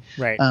Marseille,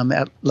 right.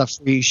 At La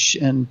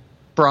Friche, and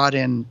brought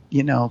in,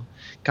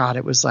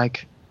 it was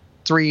like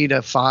 3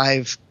 to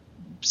 5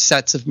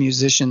 sets of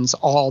musicians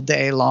all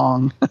day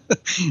long,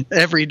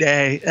 every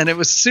day, and it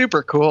was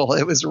super cool.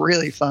 It was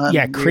really fun.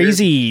 Yeah,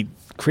 crazy.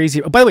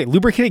 Oh, by the way,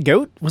 Lubricated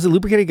Goat? Was it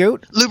Lubricated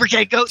Goat?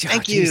 Lubricated Goat,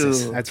 thank you.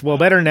 Jesus. That's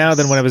better now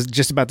than when I was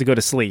just about to go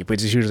to sleep,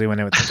 which is usually when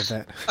I would think of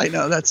that. I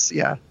know,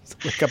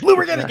 Wake up,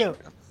 Lubricated Goat.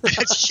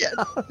 Shit.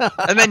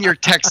 And then you're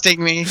texting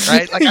me,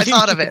 right? Like I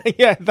thought of it.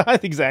 Yeah,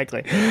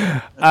 exactly.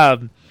 Project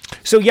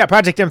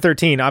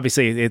M13,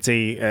 obviously it's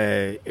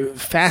a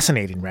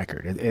fascinating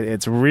record.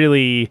 It's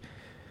really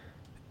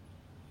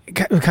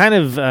kind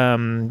of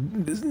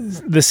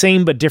the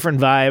same but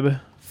different vibe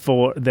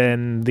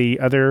than the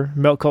other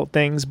Milk Cult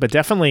things, but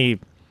definitely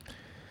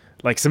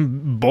like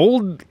some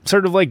bold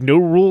sort of like no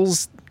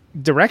rules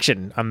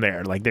direction on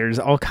there. Like there's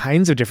all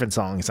kinds of different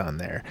songs on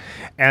there,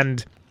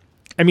 and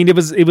I mean it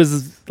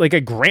was like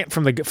a grant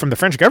from the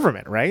French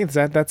government, right?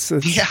 That's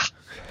yeah.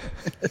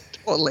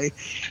 Totally,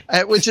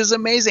 which is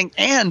amazing.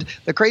 And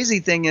the crazy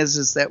thing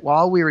is that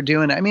while we were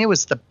doing it, I mean, it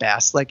was the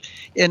best. Like,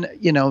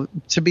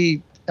 to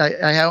be.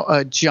 I have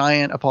a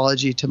giant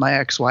apology to my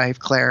ex-wife,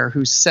 Claire,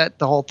 who set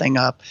the whole thing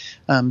up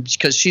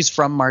because she's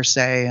from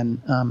Marseille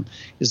and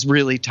is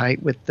really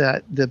tight with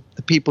the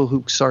people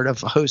who sort of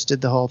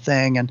hosted the whole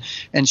thing.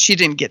 And she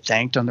didn't get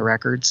thanked on the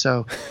record.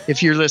 So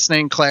if you're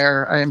listening,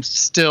 Claire, I am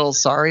still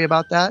sorry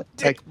about that.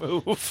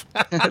 Move.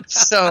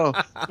 So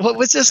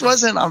it just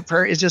wasn't on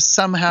purpose. It just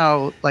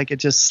somehow it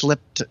just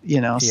slipped,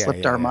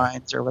 our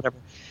minds or whatever.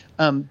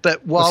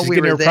 But while we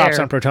were there, props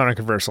on Protonic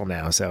Reversal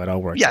now, so it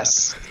all works.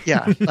 Yes,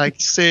 yeah,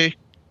 see,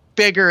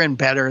 bigger and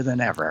better than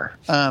ever.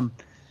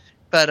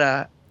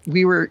 But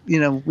we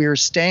were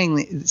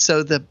staying.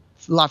 So the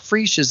La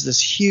Friche is this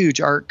huge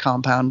art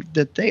compound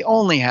that they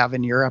only have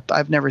in Europe.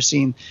 I've never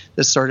seen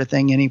this sort of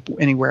thing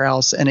anywhere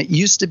else. And it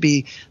used to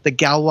be the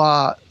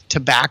Gaulois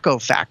tobacco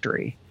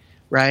factory,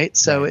 right?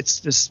 So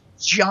it's this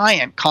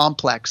giant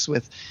complex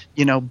with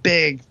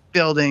big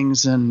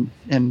buildings and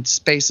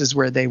spaces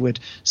where they would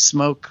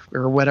smoke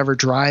or whatever,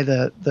 dry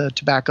the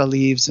tobacco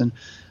leaves, and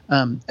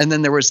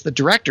then there was the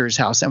director's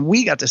house, and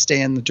we got to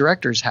stay in the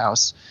director's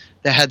house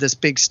that had this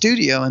big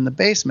studio in the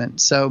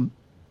basement. So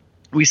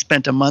we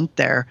spent a month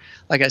there,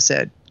 like I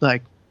said,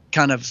 like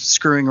kind of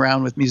screwing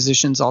around with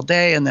musicians all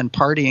day and then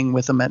partying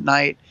with them at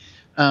night.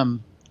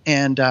 And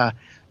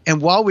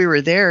while we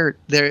were there,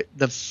 the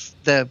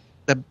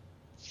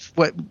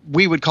what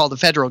we would call the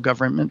federal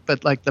government,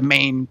 but like the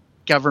main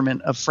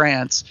government of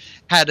France,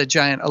 had a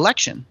giant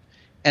election,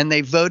 and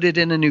they voted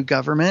in a new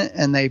government,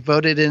 and they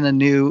voted in a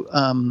new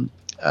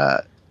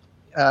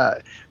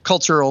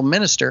cultural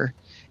minister,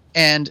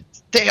 and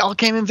they all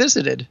came and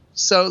visited.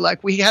 So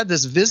like we had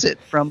this visit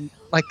from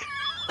like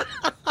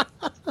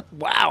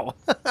wow,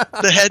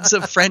 the heads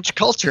of French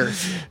culture,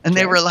 and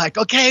they were like,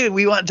 okay,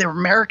 there are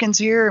Americans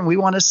here and we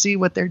want to see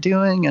what they're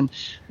doing, and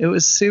it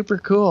was super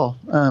cool.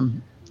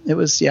 That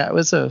was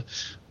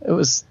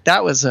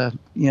a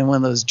one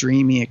of those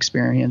dreamy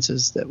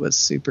experiences that was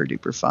super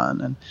duper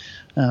fun.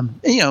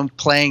 And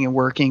playing and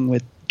working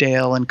with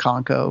Dale and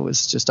Conco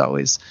was just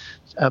always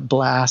a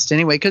blast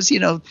anyway, because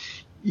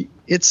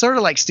it's sort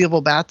of like Steel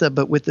Bull Bata,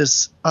 but with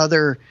this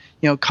other,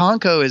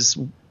 Conco is,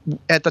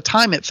 at the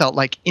time it felt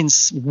like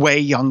way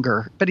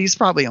younger, but he's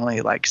probably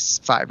only like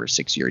 5 or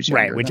 6 years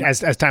younger. Right, which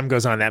as time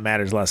goes on, that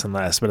matters less and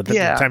less. But at the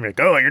time, you're like,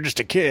 oh, you're just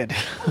a kid.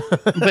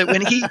 But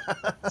when he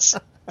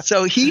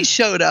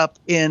showed up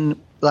in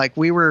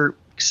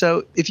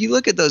so if you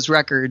look at those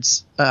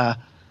records,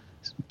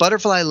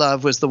 Butterfly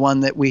Love was the one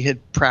that we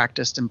had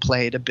practiced and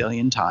played 1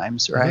 billion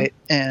times, right?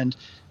 Mm-hmm.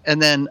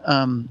 And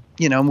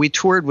then we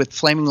toured with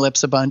Flaming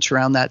Lips a bunch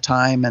around that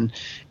time, and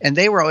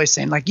they were always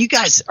saying like, you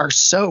guys are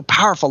so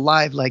powerful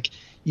live, like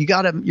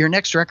your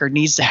next record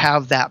needs to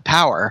have that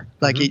power,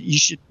 like you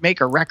should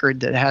make a record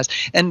that has.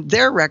 And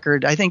their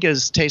record, I think it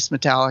was Taste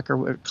Metallic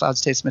or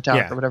Clouds Taste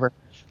Metallic or whatever,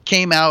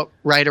 came out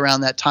right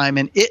around that time,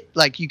 and it,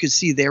 like, you could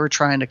see they were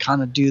trying to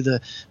kind of do the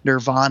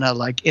Nirvana,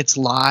 like, it's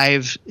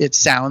live, it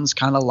sounds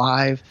kind of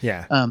live,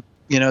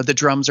 the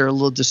drums are a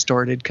little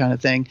distorted kind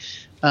of thing,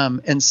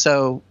 and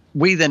so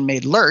we then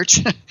made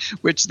Lurch,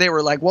 which they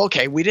were like, well,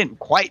 okay, we didn't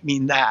quite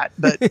mean that,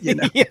 but you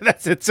know. Yeah,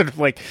 that's it. Sort of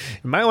like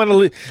you might want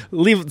to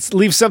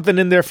leave something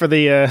in there for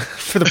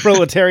the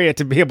proletariat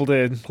to be able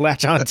to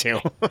latch onto.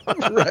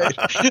 Right.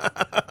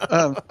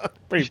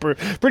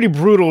 Pretty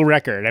brutal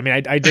record. I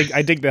mean, I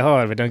dig the hell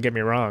out of it. Don't get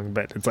me wrong,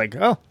 but it's like,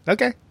 oh,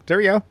 okay, there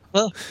we go.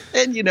 Well,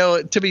 and you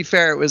know, to be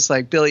fair, it was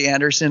like Billy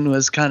Anderson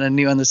was kind of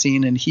new on the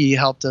scene, and he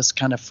helped us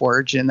kind of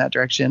forge in that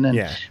direction.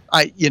 And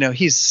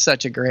he's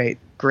such a great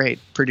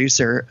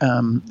producer.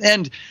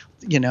 And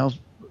you know,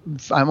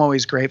 I'm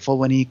always grateful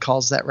when he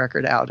calls that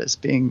record out as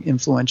being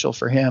influential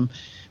for him.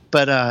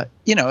 But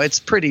you know, it's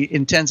pretty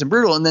intense and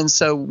brutal. And then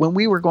so when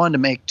we were going to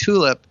make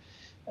Tulip,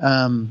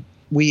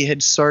 we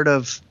had sort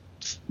of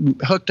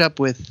hooked up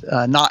with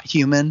Not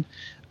Human,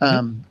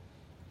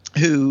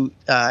 who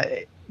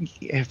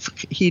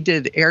he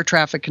did air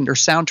traffic or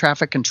sound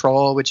traffic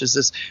control, which is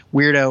this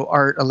weirdo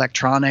art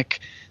electronic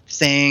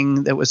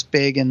thing that was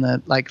big in the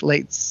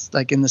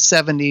in the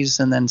 70s,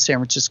 and then San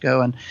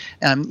Francisco,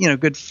 and you know,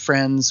 good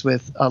friends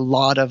with a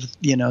lot of,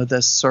 you know,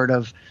 this sort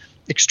of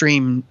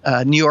extreme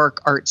New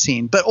York art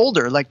scene, but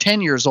older, like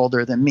 10 years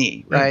older than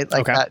me, right?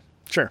 Like that,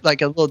 sure,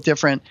 like a little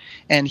different.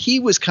 And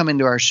he was coming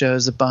to our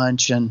shows a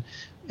bunch, and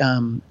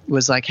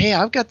was like, hey,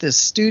 I've got this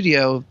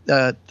studio,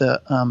 the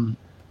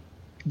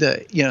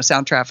you know,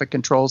 sound traffic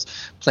controls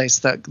place,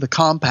 the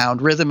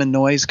compound, Rhythm and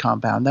Noise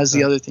compound. That's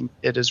the other thing.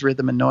 It is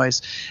Rhythm and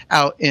Noise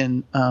out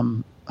in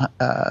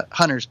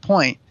Hunters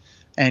Point.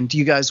 And do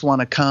you guys want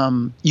to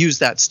come use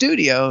that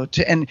studio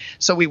and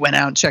so we went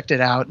out and checked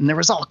it out, and there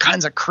was all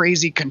kinds of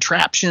crazy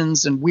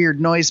contraptions and weird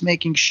noise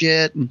making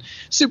shit and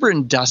super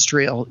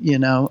industrial, you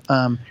know.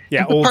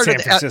 Old San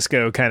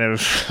Francisco kind of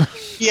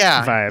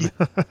vibe.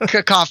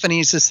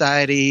 Cacophony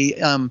Society,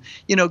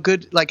 you know,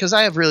 good, like, because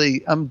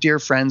I'm dear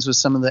friends with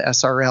some of the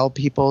SRL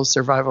people,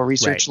 Survival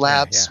Research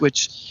Labs,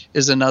 which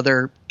is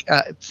another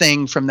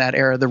thing from that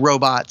era. The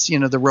robots, you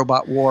know, the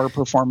robot war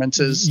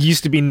performances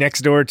used to be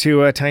next door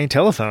to a Tiny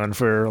Telephone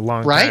for a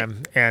long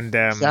time. And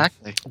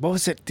exactly, what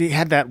was it? They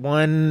had that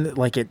one,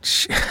 like the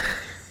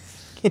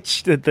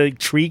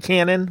tree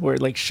cannon where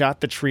it like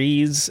shot the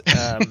trees.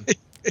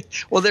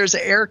 Well, there's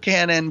an air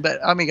cannon, but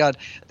oh my God,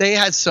 they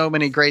had so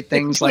many great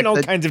things, like all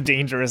kinds of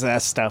dangerous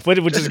ass stuff, which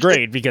is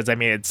great because I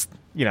mean, it's,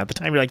 you know, at the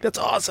time you're like, that's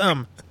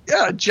awesome.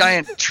 Yeah,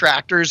 giant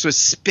tractors with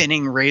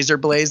spinning razor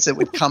blades that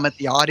would come at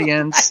the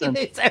audience. And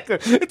exactly.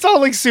 It's all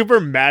like super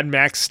Mad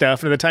Max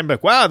stuff. And at the time,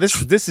 like, wow, this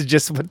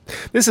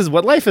is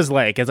what life is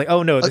like. It's like,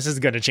 oh no, this is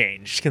going to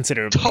change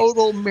considerably.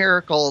 Total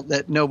miracle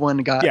that no one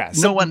got. Yeah,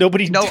 no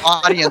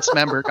audience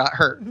member got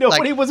hurt.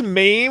 Nobody was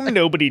maimed.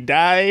 Nobody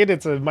died.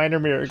 It's a minor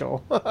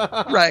miracle.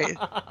 Right.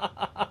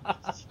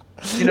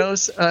 You know,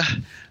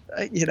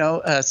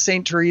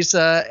 Saint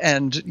Teresa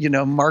and, you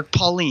know, Mark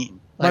Pauline.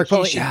 Like,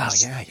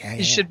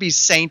 he should be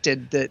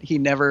sainted that he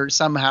never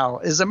somehow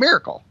is a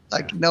miracle.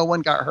 Like no one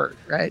got hurt,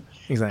 right?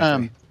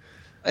 Exactly.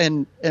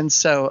 And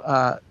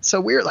so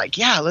we were like,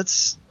 yeah,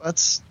 let's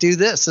do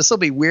this. This will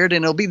be weird,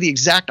 and it'll be the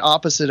exact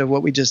opposite of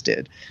what we just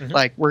did. Mm-hmm.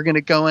 Like we're gonna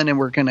go in and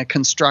we're gonna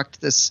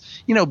construct this,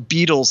 you know,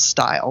 Beatles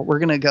style. We're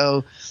gonna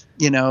go,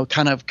 you know,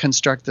 kind of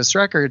construct this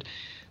record.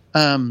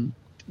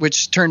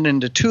 Which turned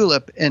into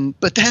Tulip,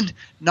 but then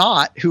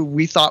Not, who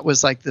we thought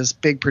was like this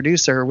big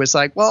producer, was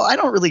like, well, I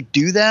don't really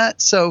do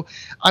that. So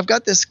I've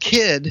got this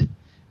kid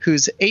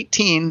who's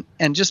 18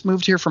 and just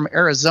moved here from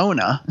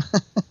Arizona,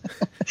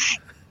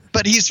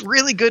 but he's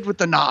really good with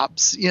the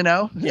knobs, you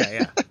know?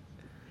 Yeah.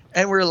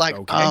 And we're like,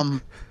 okay.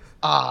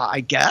 I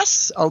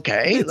guess.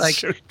 Okay.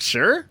 Like,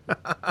 sure.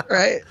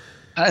 Right.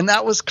 And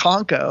that was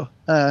Conco.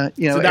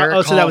 You know,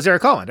 so that was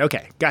Eric Holland.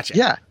 Okay, gotcha.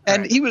 Yeah,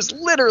 and he was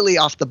literally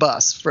off the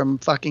bus from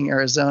fucking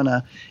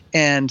Arizona,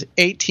 and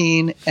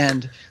 18,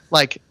 and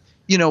like,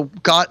 you know,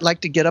 got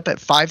like to get up at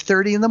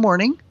 5:30 in the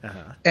morning,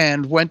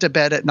 and went to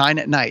bed at 9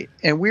 at night,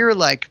 and we were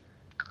like,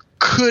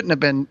 couldn't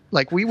have been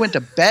like, we went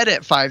to bed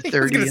at 5:30. I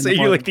was gonna say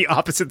you're like the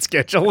opposite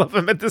schedule of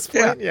him at this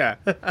point. Yeah.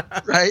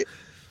 Right,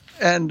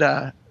 and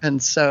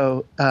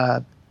so.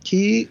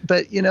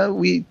 But you know,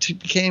 we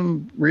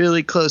became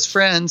really close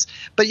friends.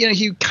 But you know,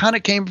 he kind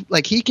of came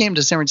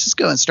to San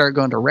Francisco and started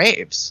going to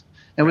raves,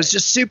 and was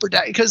just super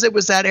because it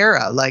was that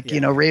era. Like, you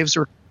know, raves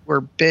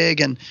were big,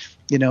 and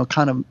you know,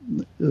 kind of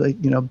like,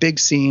 you know, big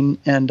scene.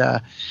 And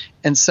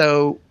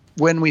so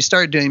when we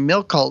started doing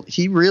Milk Cult,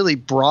 he really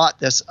brought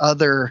this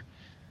other,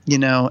 you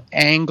know,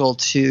 angle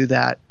to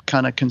that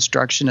kind of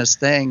constructionist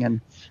thing, and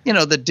you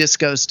know, the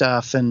disco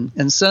stuff,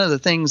 and some of the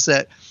things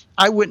that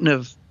I wouldn't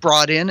have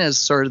brought in as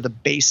sort of the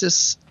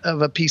basis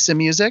of a piece of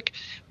music,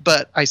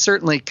 but I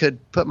certainly could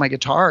put my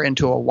guitar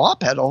into a wah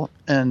pedal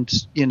and,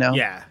 you know,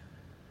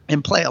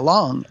 and play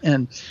along.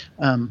 And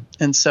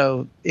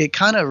so it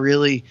kind of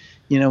really,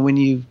 you know, when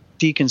you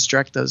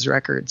deconstruct those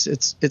records,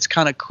 it's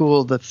kind of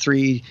cool. The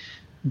three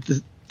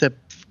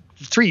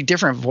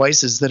different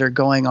voices that are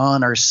going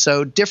on are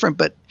so different,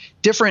 but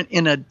different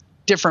in a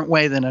different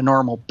way than a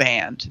normal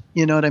band.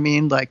 You know what I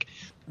mean? Like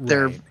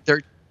they're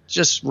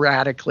just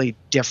radically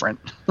different.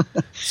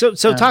 So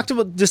talk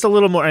to just a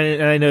little more.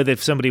 And I know that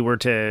if somebody were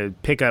to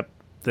pick up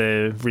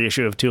the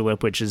reissue of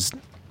Tulip, which is,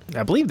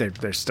 I believe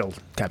there's still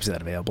copies of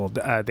that available.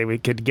 We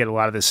could get a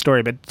lot of this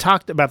story, but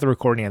talked about the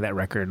recording of that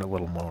record a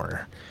little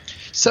more.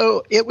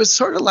 So it was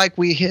sort of like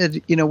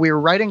we were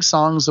writing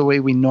songs the way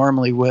we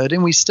normally would,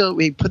 and we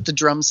put the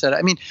drum set.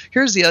 I mean,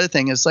 here's the other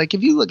thing is like,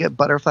 if you look at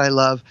Butterfly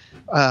Love,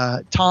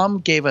 Tom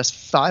gave us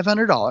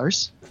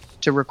 $500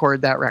 to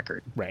record that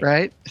record.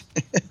 Right.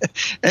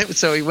 And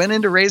so we went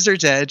into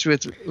Razor's Edge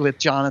with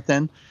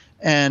Jonathan.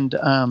 And,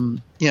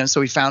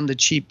 so we found the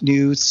cheap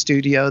new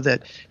studio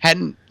that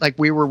hadn't, like,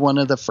 we were one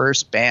of the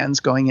first bands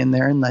going in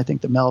there. And I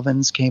think the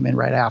Melvins came in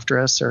right after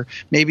us, or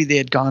maybe they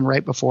had gone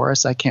right before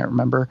us. I can't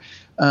remember.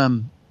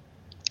 And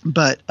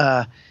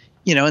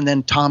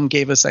then Tom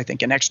gave us, I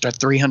think, an extra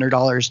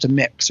 $300 to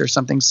mix or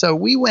something. So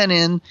we went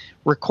in,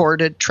 we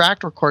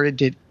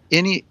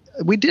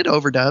did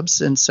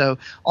overdubs. And so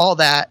all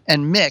that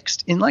and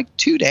mixed in like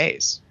 2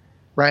 days.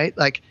 Right.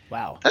 Like,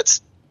 wow,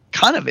 that's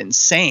kind of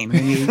insane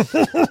when you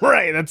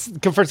right, that's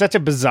for such a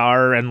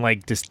bizarre and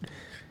like just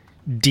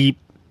deep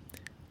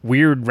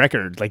weird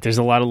record. Like there's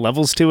a lot of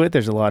levels to it,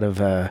 there's a lot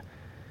of and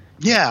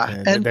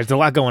there's a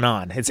lot going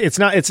on. It's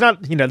not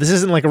this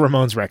isn't like a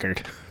Ramones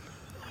record.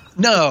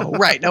 No,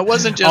 right. No, it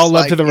wasn't just all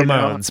love to the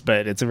Ramones,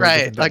 but it's a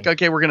right. Like,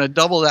 okay, we're going to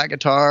double that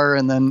guitar,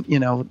 and then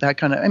that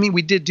kind of. I mean,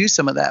 we did do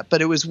some of that,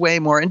 but it was way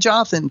more. And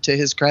Jonathan, to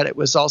his credit,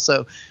 was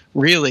also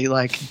really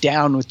like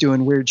down with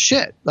doing weird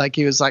shit. Like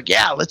he was like,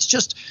 yeah, let's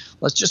just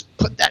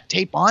put that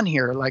tape on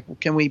here. Like,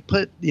 can we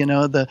put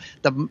the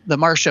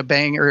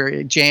Marsha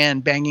or Jan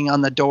banging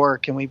on the door?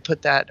 Can we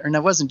put that? Or no,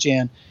 it wasn't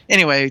Jan.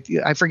 Anyway,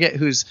 I forget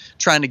who's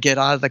trying to get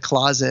out of the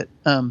closet.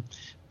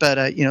 But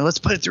let's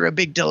put it through a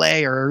big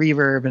delay or a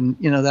reverb, and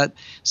that.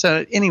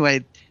 So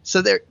anyway,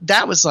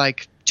 that was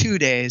like 2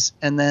 days,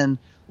 and then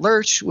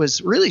Lurch was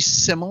really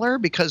similar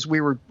because we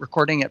were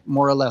recording it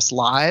more or less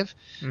live,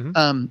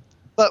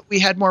 but we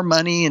had more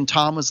money, and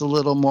Tom was a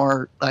little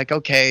more like,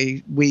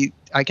 okay,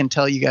 I can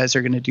tell you guys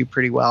are going to do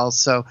pretty well,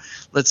 so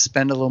let's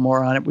spend a little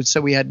more on it.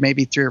 So we had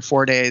maybe 3 or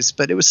 4 days,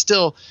 but it was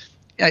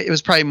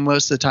probably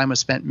most of the time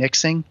was spent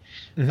mixing,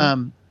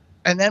 and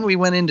then we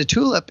went into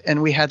Tulip,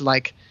 and we had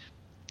like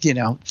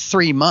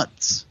 3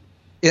 months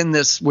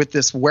with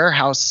this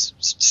warehouse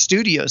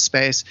studio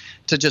space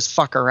to just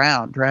fuck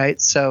around.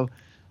 Right. So,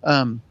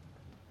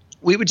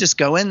 we would just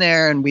go in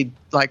there and we'd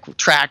like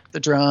track the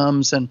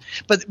drums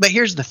but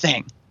here's the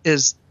thing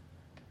is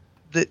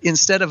that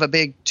instead of a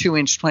big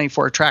 2-inch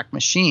 24-track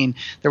machine,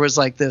 there was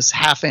like this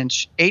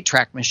 1/2-inch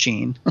 8-track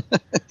machine.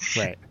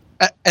 Right.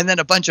 And then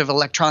a bunch of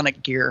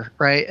electronic gear.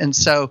 Right. And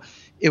so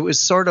it was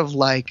sort of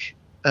like,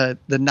 the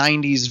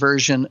 90s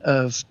version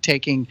of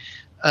taking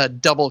a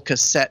double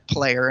cassette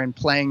player and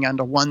playing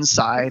onto one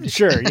side.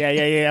 Sure.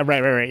 Yeah.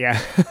 Right.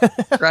 Yeah.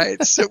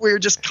 Right. So we were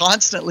just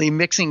constantly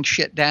mixing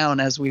shit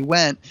down as we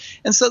went.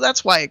 And so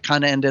that's why it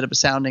kind of ended up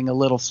sounding a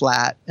little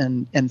flat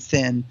and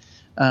thin.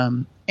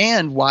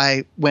 And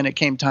why, when it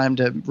came time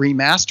to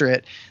remaster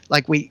it,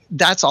 like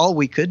that's all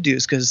we could do,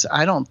 is because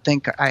I don't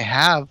think I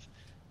have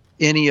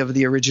any of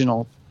the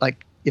original,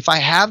 like if I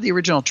have the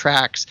original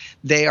tracks,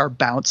 they are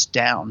bounced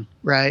down.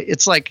 Right.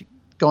 It's like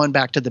going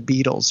back to the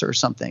Beatles or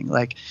something,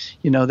 like,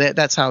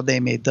 that's how they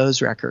made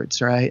those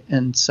records. Right.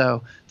 And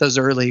so those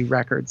early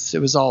records, it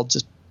was all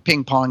just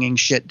ping ponging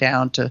shit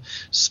down to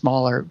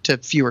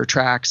fewer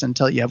tracks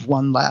until you have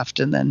one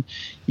left. And then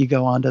you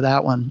go on to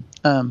that one.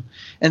 And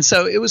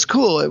so it was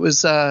cool. It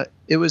was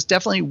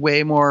definitely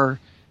way more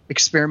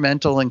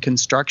experimental and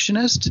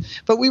constructionist,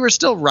 but we were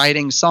still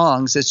writing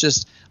songs. It's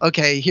just,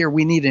 okay, here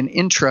we need an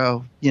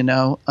intro,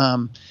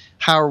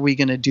 how are we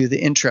going to do the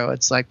intro?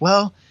 It's like,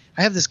 well,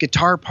 I have this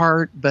guitar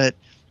part, but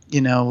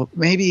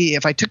maybe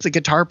if I took the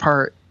guitar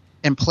part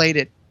and played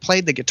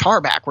the guitar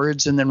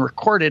backwards and then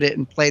recorded it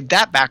and played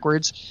that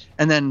backwards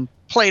and then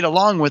played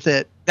along with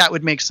it, that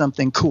would make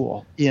something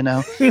cool,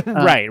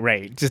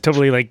 Right. Just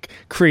totally like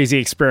crazy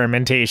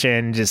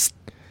experimentation, just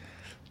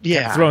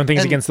throwing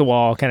things against the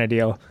wall kind of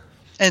deal.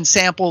 And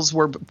samples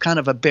were kind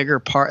of a bigger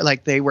part,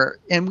 like they were,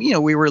 and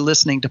we were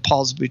listening to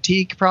Paul's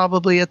Boutique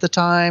probably at the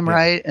time,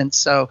 right? And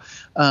so,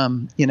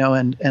 and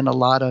a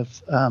lot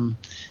of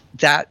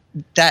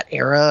that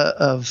era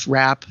of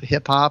rap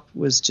hip hop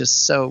was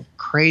just so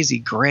crazy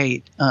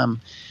great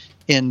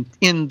in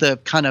the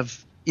kind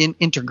of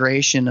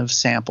integration of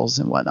samples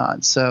and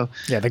whatnot. So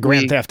the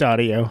Grand Theft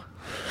Audio.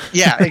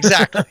 Yeah,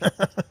 exactly.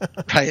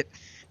 Right.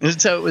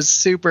 And so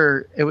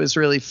it was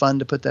really fun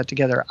to put that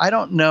together. I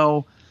don't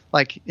know.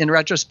 Like in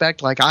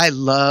retrospect, like I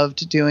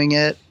loved doing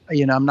it.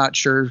 I'm not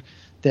sure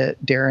that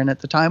Darren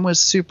at the time was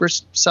super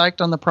psyched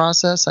on the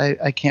process. I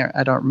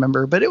don't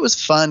remember, but it was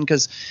fun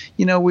because,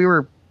 we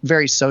were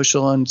very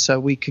social. And so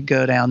we could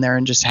go down there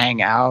and just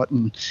hang out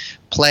and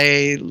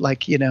play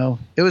like, it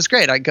was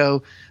great. I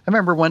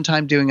remember one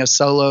time doing a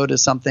solo to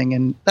something,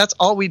 and that's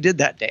all we did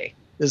that day.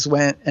 Is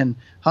went and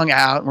hung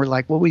out, and we're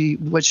like, well,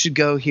 what should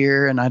go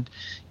here? And I'd,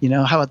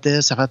 how about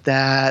this? How about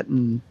that?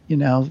 And,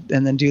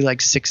 and then do like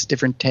 6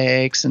 different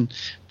takes and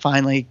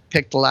finally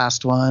pick the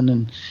last one.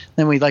 And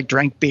then we like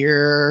drank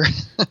beer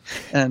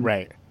and,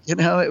 right.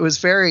 It was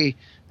very,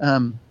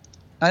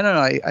 I don't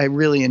know. I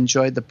really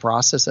enjoyed the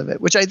process of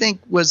it, which I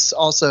think was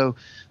also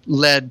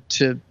led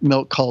to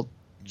Milk Cult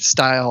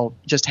style,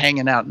 just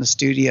hanging out in the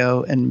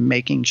studio and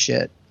making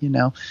shit,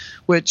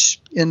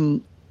 which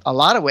in a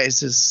lot of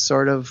ways is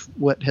sort of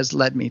what has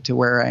led me to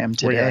where I am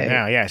today. Where you're at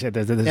now, yeah.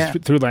 There's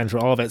through lines for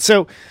all of it.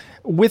 So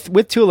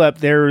with Tulip,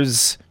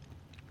 there's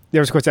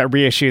of course that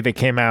reissue that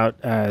came out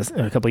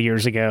a couple of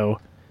years ago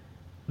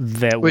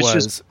that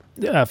was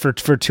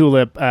for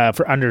Tulip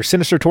for under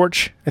Sinister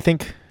Torch, I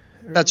think.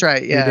 That's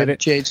right. Yeah,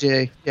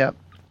 JJ. Yep.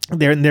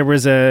 There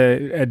was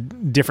a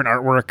different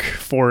artwork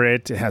for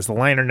it. It has the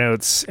liner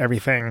notes,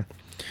 everything.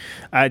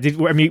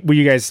 Were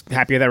you guys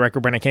happy with that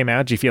record when it came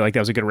out? Do you feel like that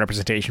was a good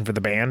representation for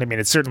the band? I mean,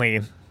 it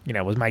certainly,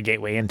 was my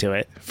gateway into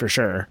it for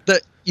sure.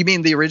 You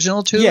mean the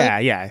original Tulip?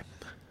 Yeah.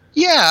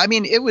 Yeah. I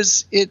mean,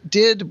 it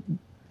did,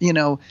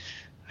 in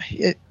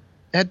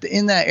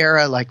that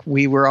era, like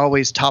we were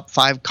always top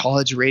 5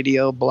 college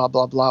radio, blah,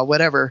 blah, blah,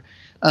 whatever.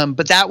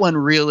 But that one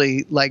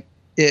really, like,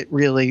 it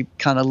really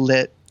kind of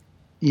lit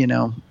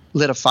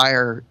a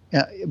fire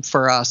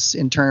for us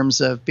in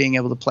terms of being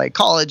able to play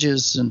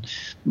colleges and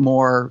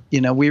more,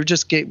 we were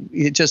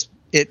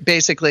it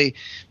basically,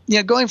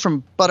 going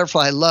from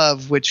Butterfly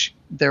Love, which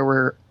there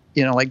were,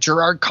 like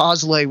Gerard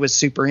Cosley was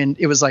super in,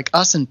 it was like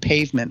us and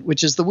Pavement,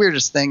 which is the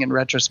weirdest thing in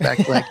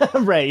retrospect. Like,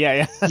 right.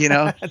 Yeah. He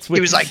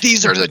was like,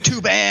 these are the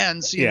 2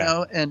 bands, you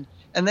know, and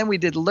then we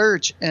did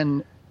Lurch,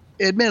 and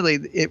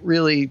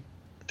admittedly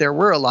there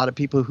were a lot of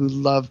people who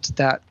loved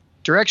that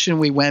direction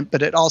we went,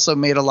 but it also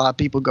made a lot of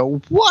people go,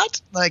 what?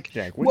 Like,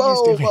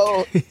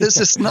 whoa, this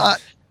is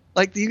not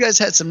like, you guys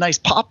had some nice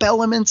pop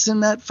elements in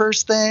that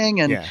first thing.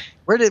 And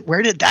where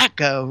did that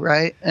go?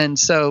 Right. And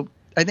so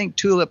I think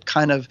Tulip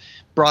kind of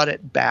brought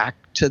it back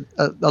to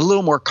a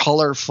little more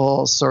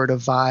colorful sort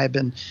of vibe,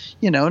 and,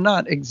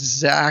 not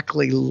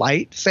exactly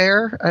light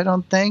fare, I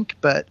don't think,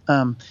 but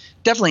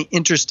definitely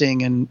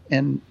interesting.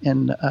 And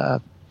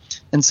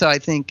so I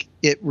think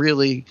it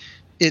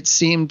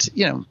seemed,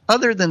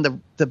 other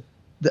than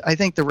I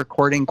think the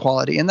recording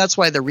quality, and that's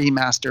why the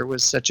remaster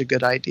was such a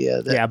good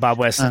idea. Bob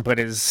Weston put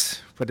his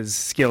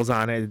skills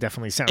on it. It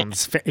definitely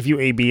sounds, if you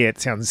A/B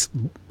it, sounds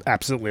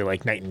absolutely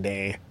like night and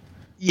day.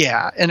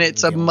 Yeah, and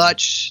it's every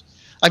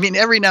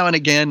now and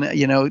again,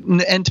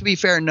 and to be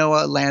fair,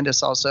 Noah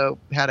Landis also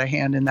had a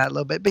hand in that a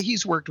little bit, but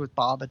he's worked with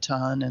Bob a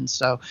ton, and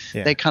so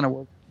they kind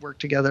of work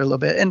together a little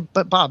bit.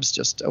 But Bob's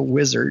just a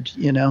wizard,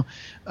 and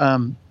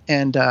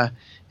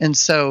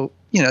so.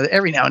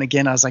 Every now and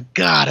again, I was like,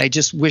 God, I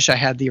just wish I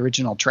had the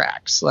original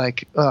tracks.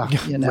 Like,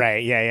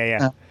 Right.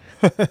 Yeah.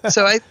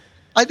 So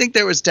I think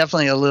there was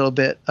definitely a little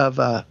bit of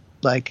a,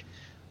 like,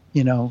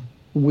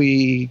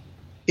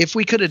 if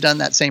we could have done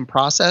that same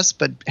process,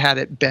 but had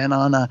it been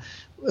on a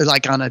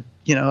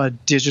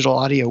digital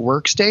audio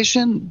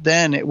workstation,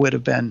 then it would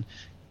have been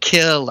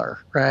killer.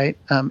 Right.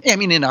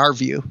 In our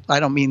view, I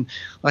don't mean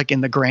like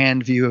in the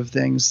grand view of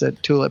things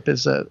that Tulip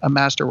is a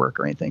masterwork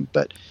or anything,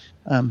 but,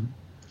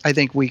 I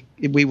think we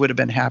would have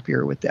been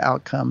happier with the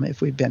outcome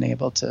if we'd been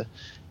able to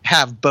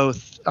have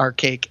both our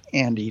cake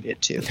and eat it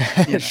too.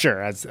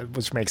 Sure,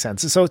 which makes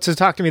sense. So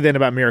talk to me then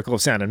about Miracle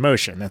of Sound and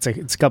Motion. It's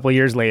a couple of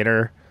years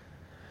later.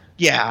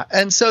 Yeah,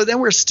 and so then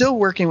we're still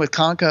working with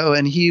Conco,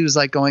 and he was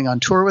like going on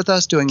tour with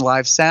us doing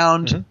live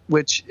sound,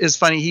 which is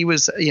funny. He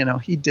was,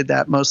 he did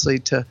that mostly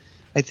to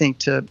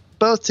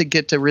both to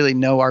get to really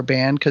know our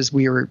band, because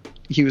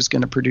he was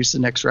going to produce the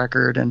next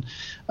record,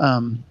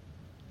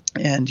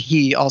 and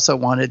he also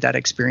wanted that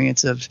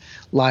experience of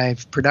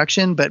live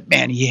production, but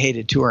man, he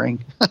hated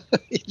touring.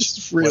 He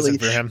just really,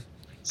 wasn't for him.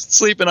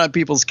 Sleeping on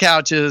people's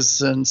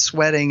couches and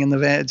sweating in the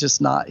van, just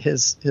not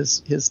his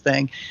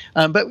thing.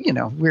 But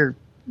we're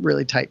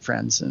really tight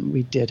friends, and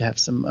we did have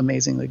some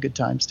amazingly good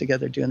times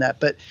together doing that.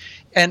 But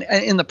and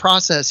in the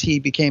process, he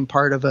became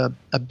part of a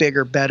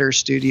bigger, better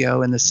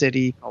studio in the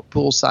city called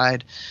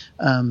Poolside,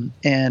 and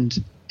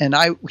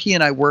he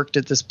and I worked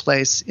at this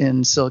place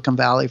in Silicon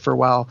Valley for a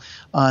while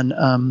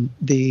on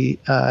the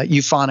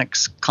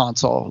Euphonics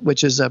console,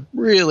 which is a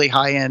really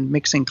high-end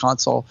mixing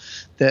console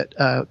that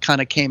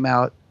kind of came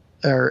out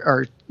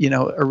or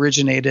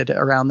originated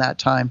around that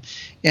time.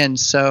 And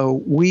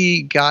so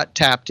we got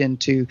tapped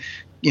into,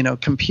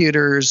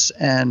 computers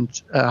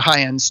and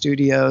high-end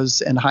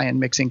studios and high-end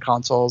mixing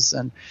consoles.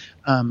 And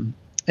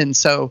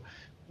so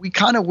we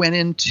kind of went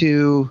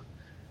into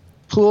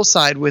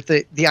Poolside with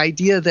the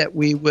idea that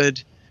we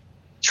would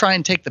try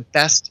and take the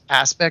best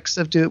aspects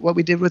of what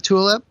we did with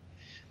Tulip,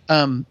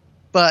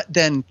 but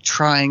then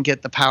try and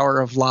get the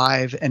power of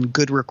live and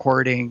good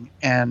recording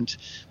and,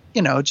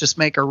 just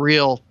make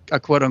a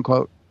quote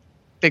unquote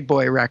big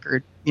boy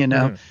record,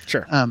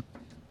 Sure.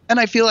 And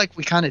I feel like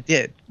we kind of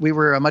did. We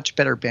were a much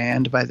better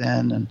band by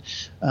then. And,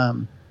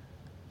 and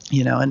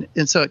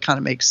so it kind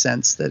of makes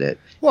sense that it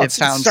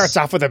starts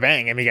off with a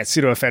bang. I mean, you got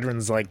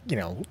pseudoephedrins, like,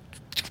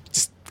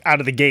 out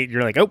of the gate,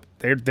 you're like, oh,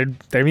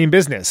 they mean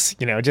business,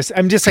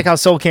 I'm just like how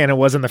Soul Cannon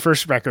was in the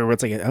first record, where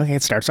it's like, okay,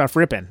 it starts off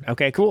ripping.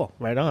 Okay, cool,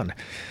 right on.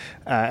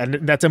 And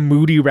that's a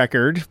moody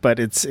record, but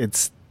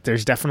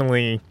there's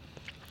definitely,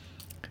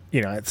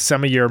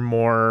 some of your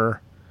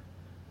more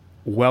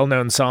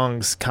well-known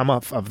songs come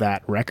off of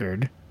that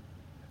record.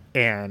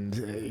 And,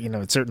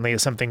 it certainly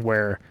is something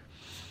where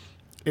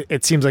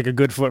it seems like a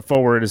good foot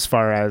forward as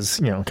far as,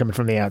 coming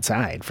from the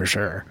outside, for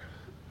sure.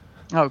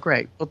 Oh,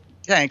 great. Well,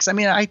 thanks. I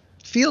mean, I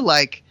feel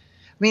like,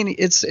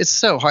 it's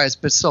so hard. It's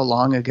been so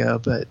long ago,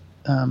 but,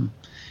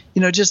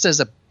 just as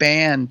a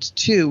band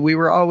too, we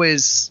were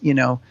always,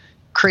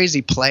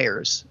 crazy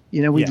players.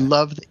 We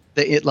loved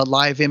the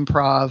live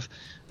improv,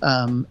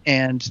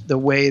 and the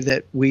way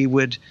that we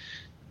would,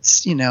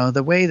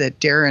 the way that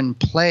Darren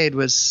played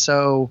was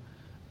so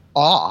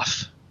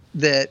off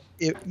that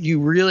you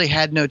really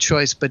had no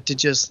choice but to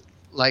just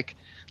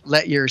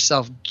let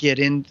yourself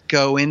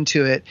go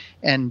into it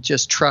and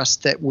just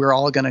trust that we're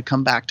all going to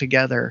come back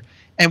together.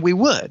 And we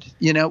would,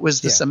 it was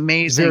this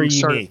amazing, very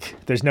unique.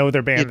 There's no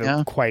other band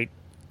that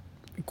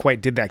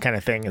quite did that kind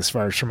of thing, as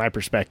far as from my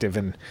perspective.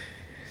 And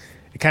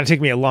it kind of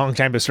took me a long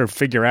time to sort of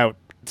figure out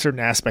certain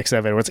aspects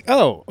of it. Where it's like,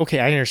 oh, okay,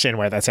 I understand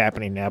why that's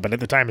happening now. But at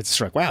the time, it's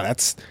just like, wow,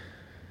 that's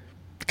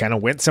kind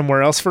of went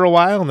somewhere else for a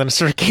while, and then it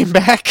sort of came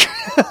back.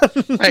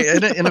 Right,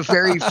 in a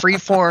very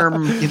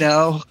freeform,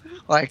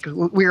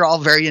 we were all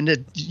very into,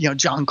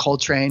 John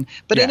Coltrane,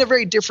 but in a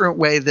very different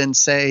way than,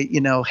 say,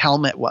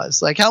 Helmet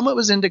was. Helmet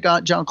was into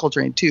John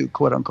Coltrane too,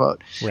 quote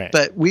unquote. Right.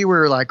 But we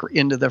were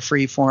into the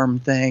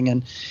freeform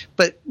thing.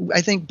 But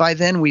I think by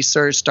then we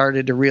sort of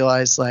started to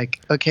realize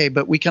okay,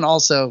 but we can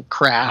also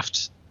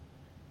craft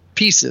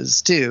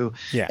pieces too.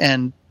 Yeah.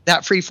 And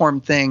that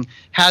freeform thing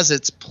has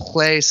its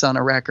place on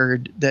a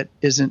record that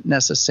isn't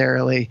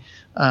necessarily,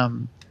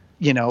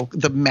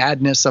 the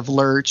madness of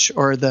Lurch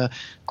or the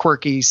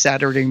quirky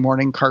Saturday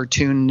morning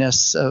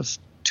cartoonness of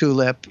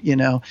Tulip,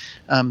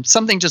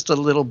 something just a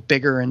little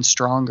bigger and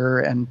stronger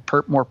and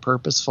more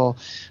purposeful.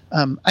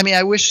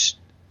 I wish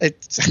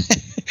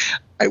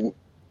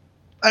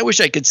I wish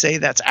I could say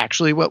that's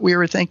actually what we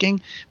were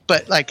thinking,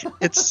 but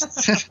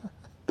it's,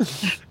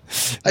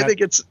 I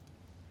think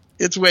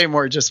it's way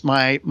more just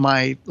my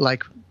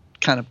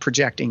kind of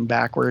projecting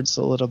backwards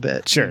a little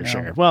bit. Sure.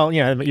 Well,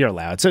 you're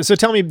allowed. So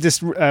tell me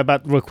just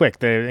about real quick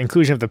the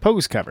inclusion of the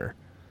Pose cover.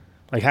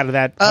 How did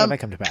that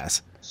come to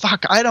pass?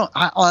 Fuck, I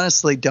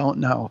honestly don't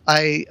know.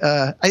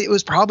 It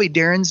was probably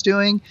Darren's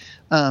doing.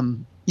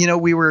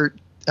 We were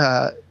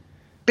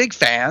big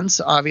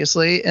fans,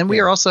 obviously, and we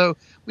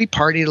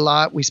partied a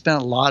lot. We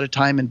spent a lot of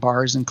time in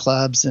bars and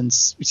clubs and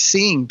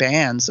seeing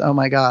bands. Oh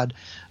my God.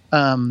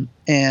 And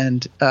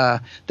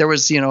there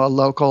was, a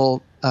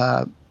local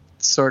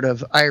sort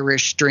of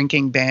Irish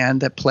drinking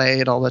band that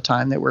played all the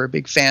time that we're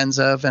big fans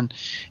of. And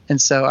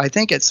so I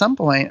think at some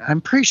point,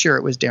 I'm pretty sure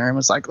it was Darren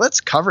was like,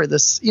 let's cover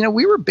this.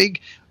 We were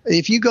big.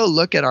 If you go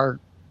look at our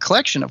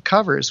collection of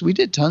covers, we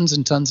did tons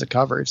and tons of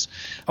covers.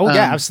 Oh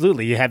yeah,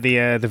 absolutely. You had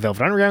the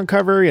Velvet Underground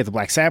cover, you had the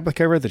Black Sabbath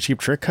cover, the Cheap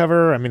Trick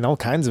cover. All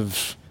kinds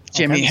of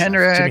Jimi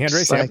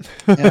Hendrix, yeah.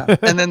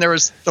 And then there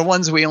was the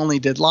ones we only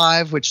did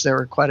live, which there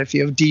were quite a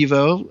few of,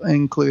 Devo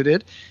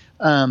included.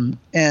 And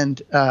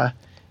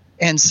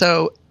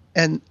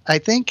I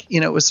think,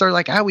 it was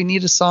sort of we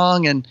need a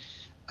song. And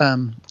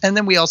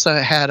then we also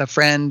had a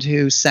friend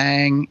who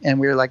sang, and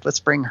we were like, let's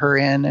bring her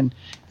in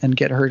and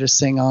get her to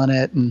sing on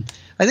it. And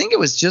I think it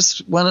was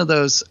just one of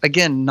those,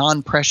 again,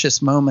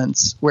 non-precious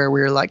moments where we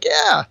were like,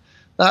 yeah,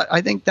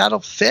 I think that'll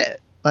fit.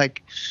 I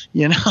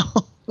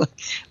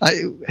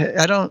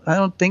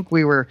don't think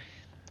we were,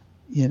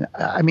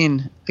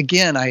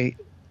 again,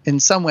 in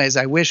some ways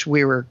I wish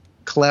we were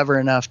clever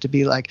enough to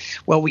be like,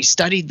 well, we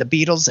studied the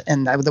Beatles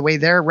and the way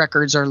their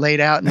records are laid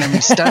out, and then we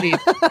studied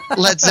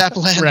Led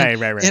Zeppelin. Right.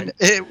 And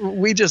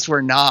we just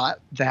were not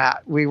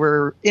that. We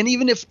were, and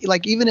even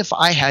if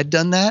I had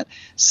done that,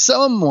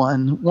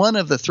 one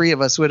of the three of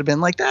us would have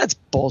been like, that's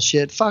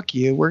bullshit. Fuck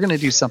you. We're going to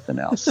do something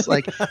else.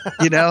 Right.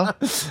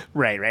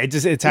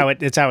 It's how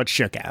it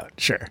shook out.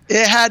 Sure.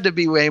 It had to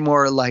be way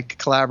more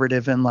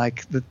collaborative and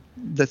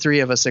the three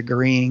of us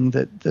agreeing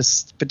that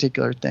this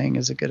particular thing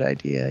is a good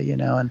idea,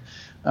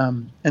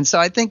 and so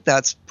I think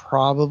that's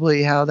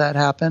probably how that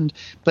happened.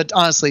 But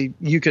honestly,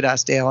 you could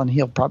ask Dale, and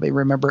he'll probably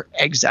remember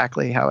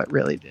exactly how it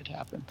really did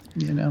happen.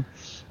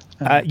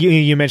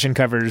 You mentioned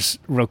covers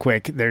real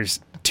quick. There's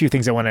two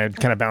things I want to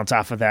kind of bounce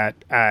off of that.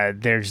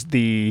 There's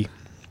the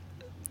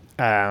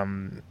I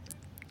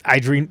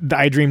Dreamed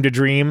a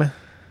Dream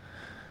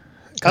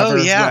cover.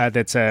 Oh yeah,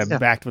 that's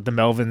backed with the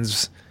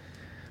Melvins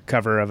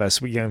cover of A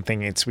Sweet Young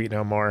Thing Ain't Sweet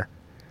No More.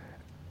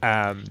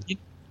 That's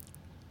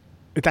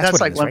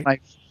what it is,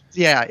 right?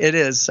 Yeah, it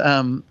is.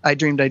 I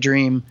Dreamed a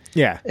Dream.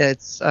 Yeah.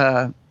 It's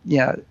one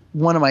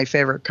of my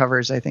favorite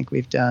covers I think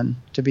we've done,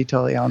 to be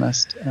totally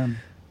honest.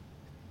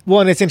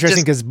 Well, and it's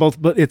interesting because both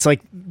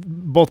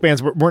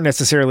bands weren't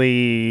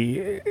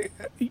necessarily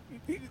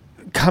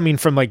coming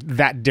from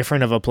that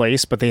different of a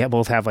place, but they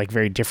both have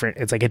very different.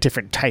 It's a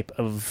different type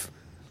of,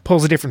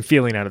 pulls a different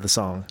feeling out of the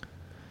song.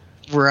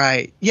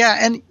 Right. Yeah,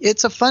 and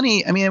it's a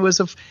funny. It was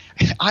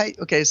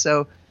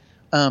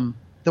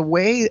the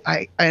way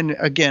and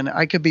again,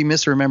 I could be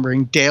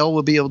misremembering. Dale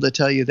will be able to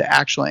tell you the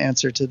actual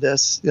answer to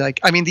this.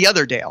 The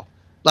other Dale,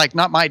 like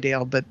not my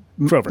Dale, but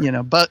Grover. you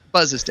know,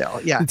 Buzz's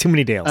Dale. Yeah, Too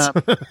many Dales.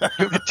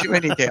 too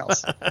many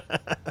Dales.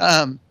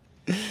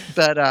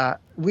 But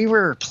we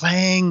were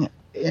playing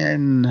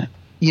in,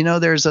 you know,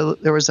 there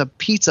was a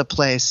pizza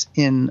place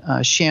in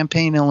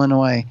Champaign,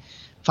 Illinois.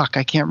 Fuck,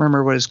 I can't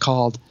remember what it's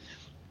called.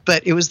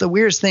 But it was the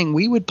weirdest thing.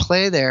 We would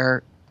play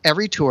there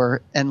every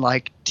tour, and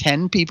like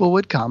 10 people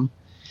would come.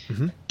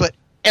 Mm-hmm. But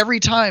every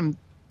time,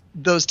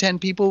 those 10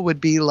 people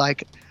would be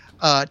like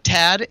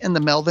Tad and the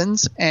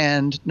Melvins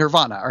and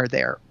Nirvana are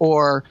there,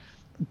 or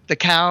the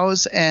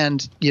Cows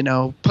and, you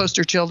know,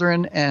 Poster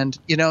Children. And,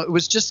 you know, it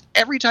was just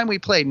every time we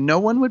played, no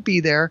one would be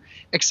there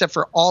except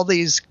for all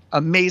these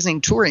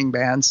amazing touring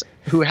bands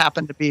who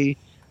happened to be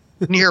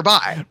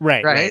nearby.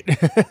 Right.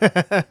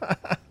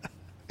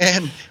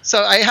 And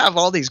so I have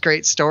all these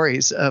great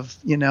stories of,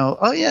 you know,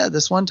 oh yeah,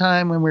 this one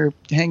time when we were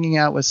hanging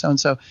out with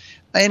so-and-so.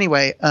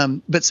 Anyway,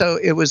 but so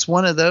it was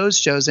one of those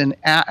shows, and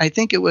I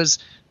think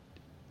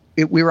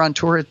we were on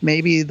tour with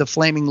maybe the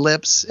Flaming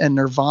Lips and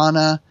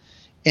Nirvana.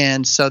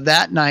 And so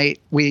that night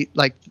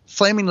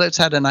Flaming Lips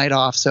had a night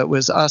off. So it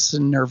was us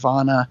and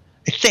Nirvana.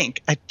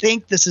 I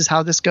think this is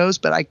how this goes,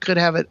 but I could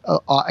have it.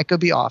 I could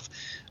be off.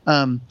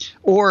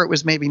 Or it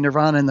was maybe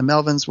Nirvana and the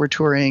Melvins were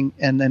touring,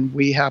 and then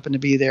we happened to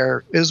be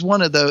there. It was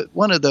one of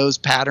those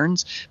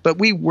patterns, but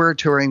we were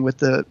touring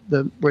with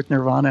with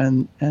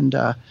Nirvana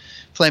and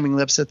Flaming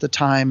Lips at the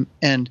time.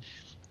 And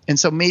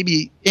so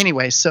maybe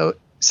anyway, so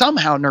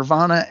somehow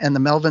Nirvana and the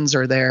Melvins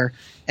are there,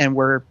 and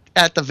we're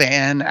at the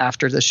van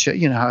after the show.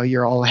 You know how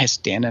you're all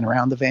standing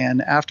around the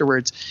van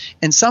afterwards,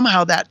 and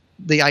somehow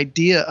the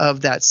idea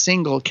of that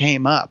single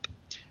came up.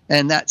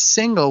 And that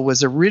single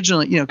was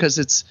originally, you know, because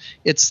it's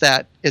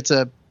a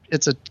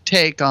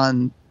take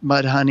on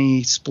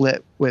Mudhoney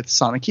split with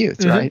Sonic Youth,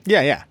 mm-hmm. right?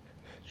 Yeah.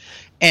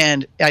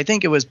 And I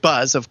think it was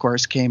Buzz, of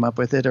course, came up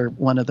with it, or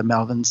one of the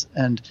Melvins.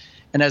 And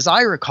as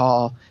I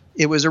recall,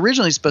 it was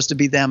originally supposed to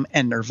be them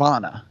and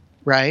Nirvana,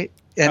 right?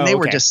 And they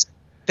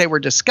were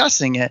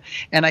discussing it.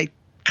 And I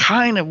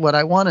kind of, what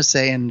I want to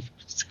say, and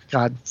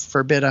God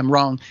forbid I'm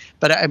wrong,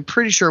 but I'm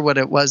pretty sure what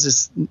it was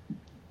is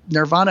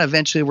Nirvana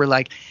eventually were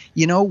like,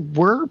 you know,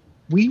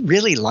 we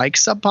really like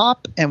Sub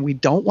Pop and we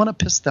don't want to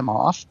piss them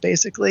off,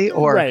 basically.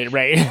 Or right.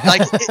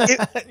 Like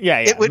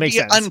it would be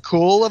sense.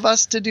 Uncool of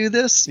us to do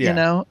this, you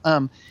know?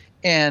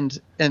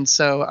 And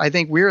so I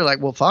think we were like,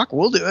 well, fuck,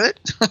 we'll do it.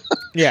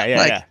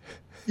 Yeah.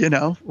 You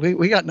know,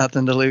 we got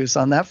nothing to lose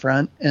on that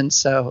front. And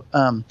so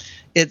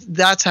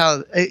that's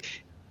how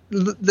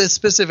the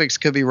specifics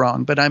could be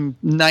wrong, but I'm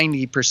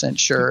 90%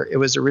 sure it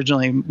was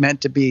originally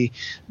meant to be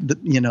the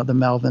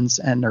Melvins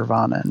and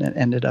Nirvana, and it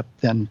ended up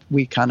then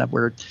we kind of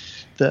were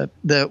the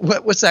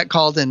what's that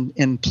called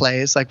in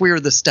plays? Like we were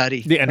the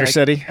study. The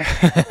understudy.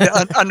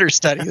 The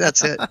understudy,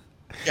 that's it.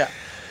 Yeah.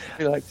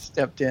 We like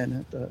stepped in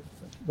at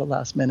the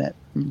last minute.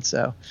 And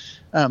so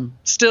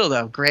still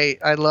though, great.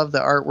 I love the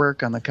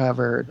artwork on the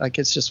cover. Like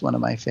it's just one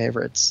of my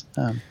favorites.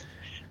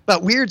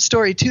 But weird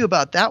story too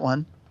about that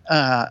one.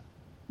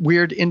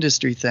 Weird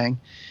industry thing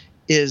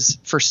is,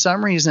 for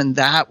some reason,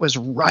 that was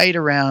right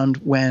around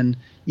when,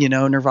 you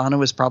know, Nirvana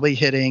was probably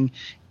hitting,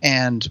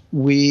 and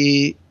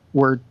we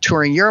were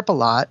touring Europe a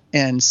lot.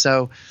 And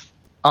so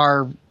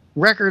our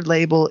record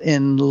label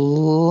in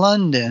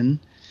London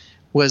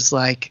was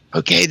like,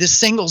 okay, this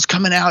single's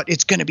coming out.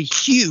 It's going to be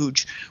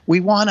huge. We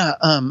want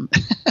to,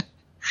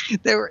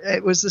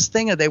 it was this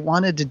thing that they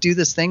wanted to do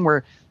this thing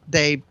where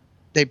they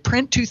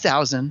print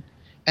 2,000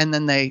 and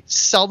then they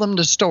sell them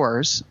to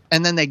stores,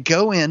 and then they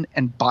go in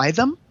and buy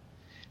them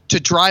to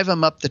drive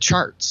them up the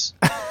charts,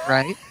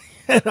 right?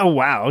 Oh,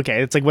 wow.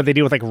 Okay. It's like what they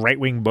do with like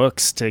right-wing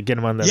books to get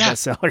them on the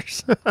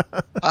bestsellers.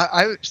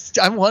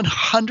 I'm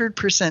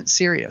 100%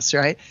 serious,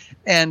 right?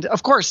 And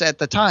of course, at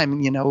the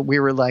time, you know, we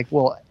were like,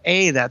 well,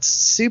 A, that's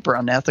super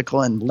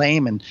unethical and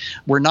lame, and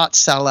we're not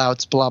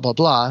sellouts, blah, blah,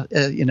 blah.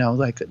 You know,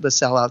 like the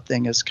sellout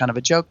thing is kind of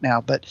a joke now.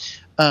 But,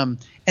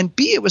 and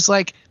B, it was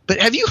like, but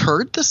have you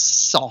heard the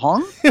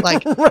song?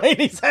 Like, right,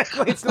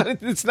 exactly.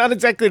 It's not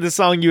exactly the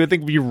song you would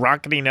think would be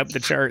rocketing up the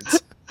charts.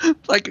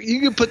 Like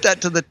you could put that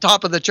to the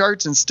top of the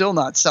charts and still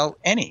not sell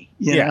any,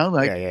 you know?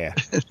 Like, yeah.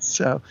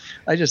 So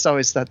I just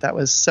always thought that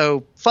was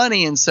so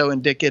funny and so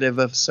indicative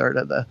of sort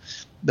of the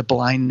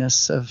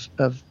blindness of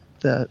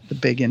the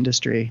big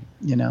industry,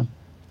 you know?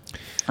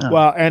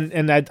 Well,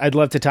 and I'd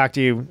love to talk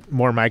to you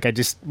more, Mike. I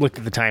just looked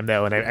at the time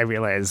though, and I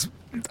realized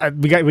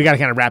we got to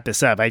kind of wrap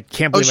this up. I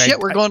can't believe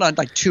we're going on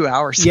like 2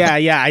 hours.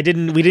 Yeah. We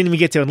didn't even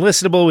get to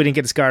Enlistable. We didn't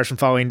get the Scars from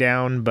Falling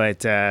Down,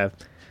 but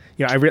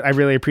you know, I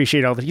really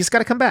appreciate all that. You just got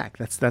to come back.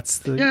 That's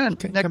the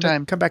next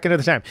time. Come back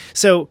another time.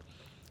 So,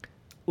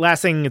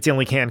 last thing, it's the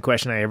only canned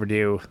question I ever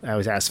do. I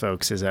always ask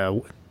folks is a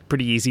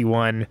pretty easy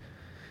one,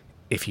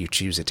 if you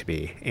choose it to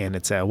be, and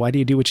it's why do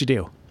you do what you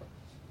do?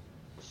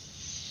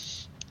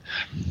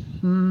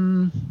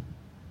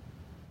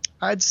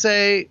 I'd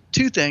say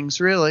two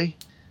things really.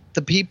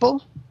 The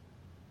people,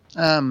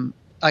 there's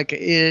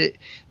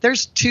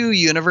two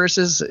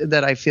universes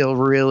that I feel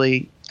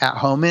really at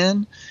home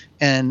in,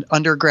 and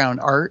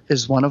underground art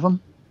is one of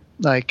them.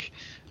 Like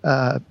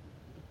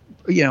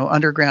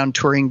underground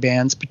touring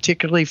bands,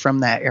 particularly from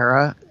that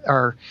era,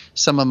 are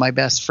some of my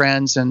best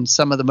friends and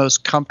some of the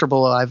most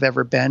comfortable I've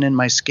ever been in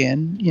my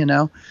skin.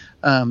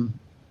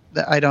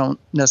 I don't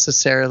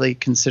necessarily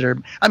consider.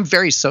 I'm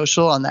very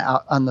social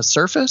on the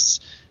surface,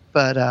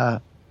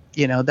 but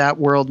that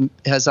world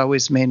has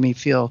always made me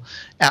feel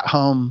at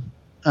home.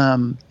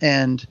 And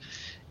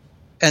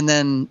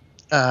then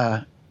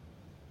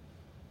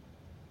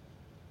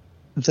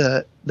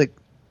the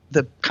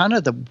kind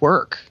of the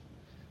work.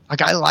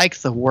 Like, I like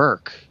the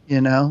work,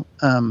 and I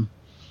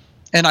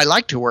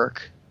like to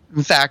work.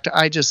 In fact,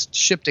 I just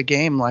shipped a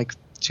game like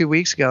 2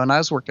 weeks ago, and I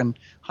was working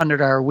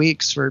 100-hour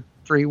weeks for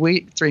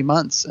 3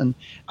 months, and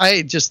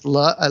I just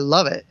I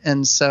love it.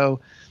 And so,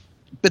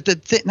 but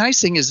the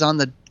nice thing is on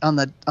the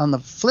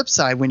flip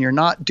side, when you're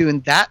not doing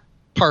that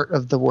part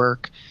of the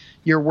work,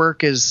 your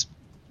work is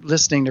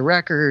listening to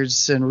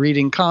records and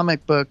reading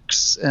comic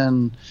books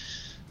and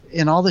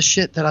all the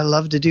shit that I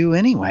love to do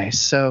anyway.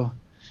 So,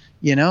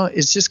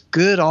 it's just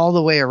good all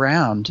the way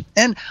around.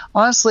 And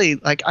honestly,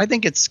 like, I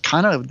think it's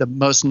kind of the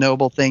most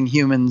noble thing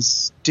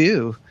humans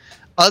do,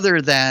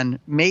 other than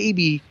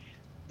maybe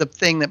the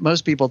thing that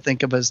most people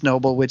think of as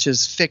noble, which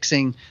is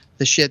fixing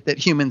the shit that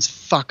humans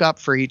fuck up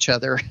for each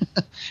other,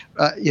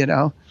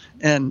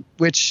 and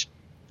which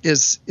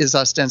is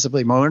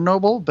ostensibly more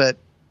noble, but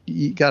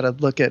you got to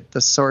look at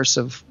the source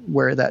of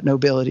where that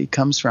nobility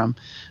comes from.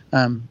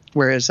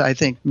 Whereas I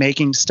think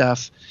making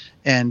stuff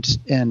and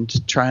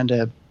trying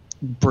to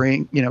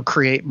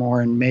create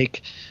more and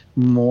make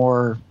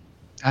more,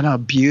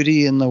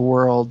 beauty in the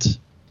world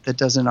that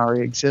doesn't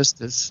already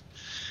exist is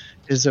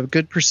a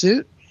good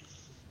pursuit.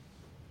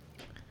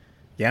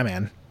 Yeah,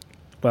 man.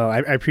 Well, I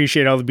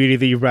appreciate all the beauty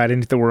that you brought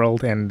into the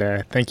world, and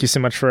thank you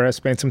so much for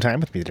spending some time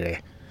with me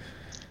today.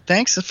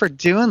 Thanks for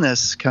doing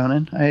this,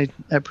 Conan. I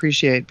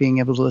appreciate being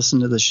able to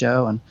listen to the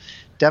show, and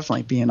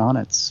definitely being on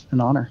it. It's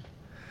an honor.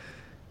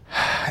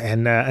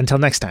 And until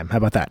next time, how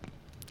about that?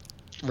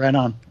 Right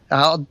on.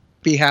 I'll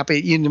be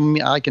happy.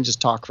 I can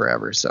just talk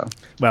forever. So.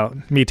 Well,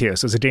 me too.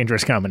 So it's a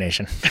dangerous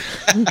combination.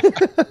 All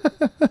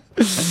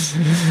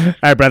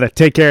right, brother.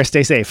 Take care.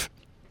 Stay safe.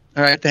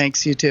 All right.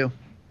 Thanks. You too.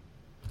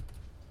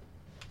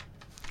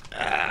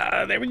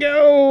 There we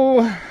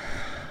go.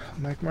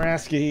 Mike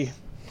Morasky.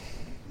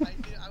 I was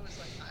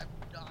like, I'm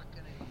not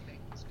going to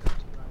make this go 2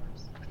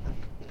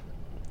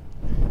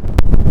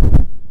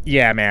 hours.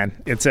 Yeah, man.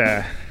 It's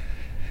a...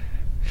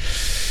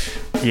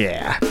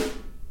 Yeah.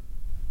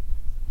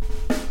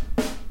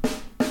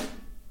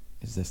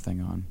 Is this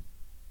thing on?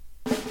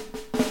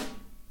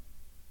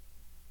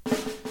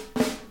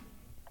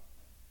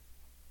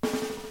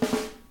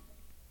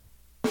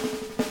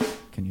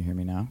 Can you hear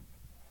me now?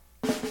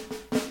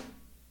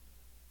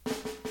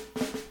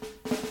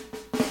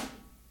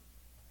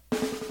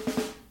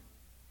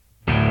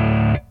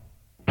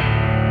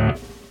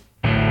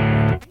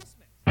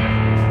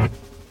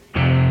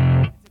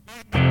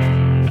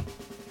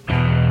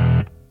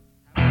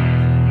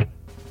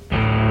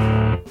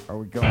 Are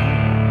we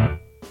going?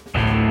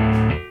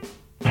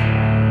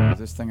 Is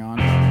this thing on?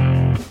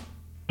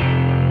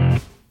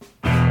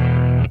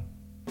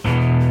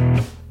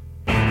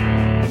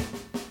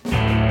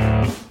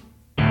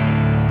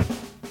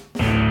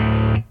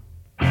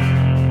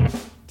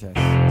 Test.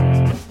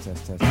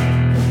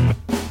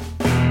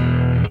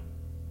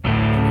 Can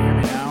you hear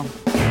me now?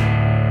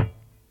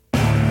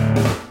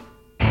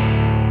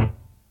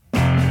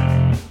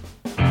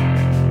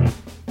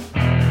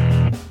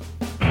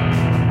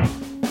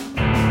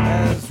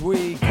 As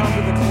we come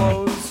to the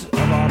close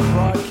of our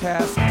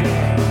broadcast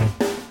day,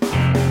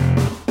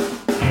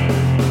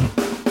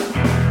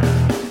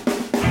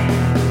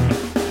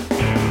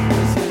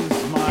 this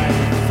is my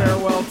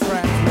farewell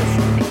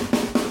transmission.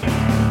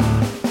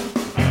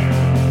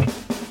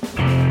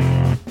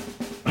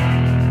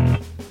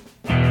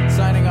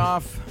 Signing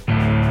off,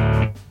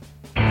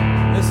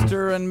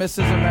 Mr. and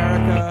Mrs.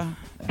 America,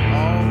 and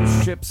all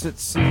the ships at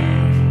sea.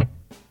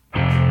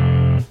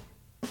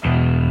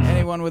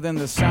 Anyone within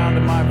the sound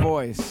of my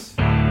voice.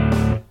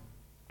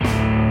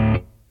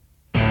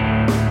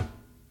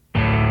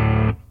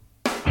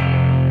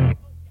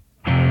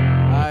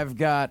 I've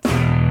got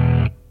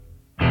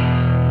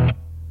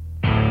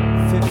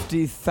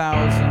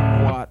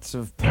 50,000 watts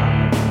of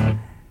power.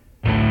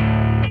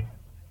 I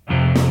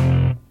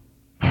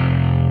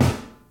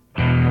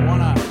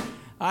want to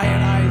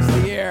ionize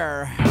the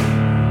air.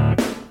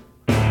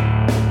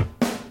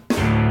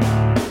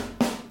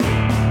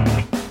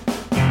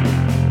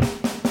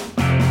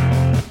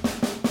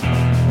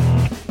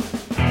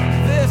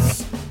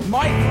 This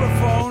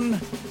microphone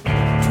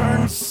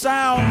turns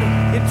sound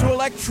into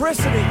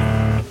electricity.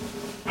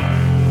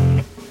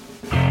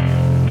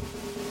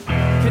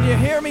 Can you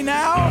hear me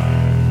now?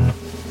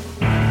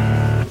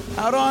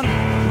 Out on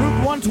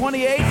Route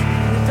 128,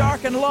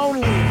 dark and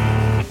lonely.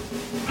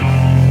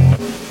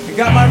 I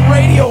got my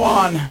radio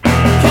on.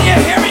 Can you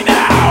hear me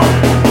now?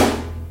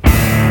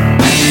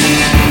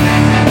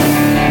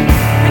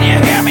 Can you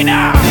hear me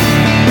now?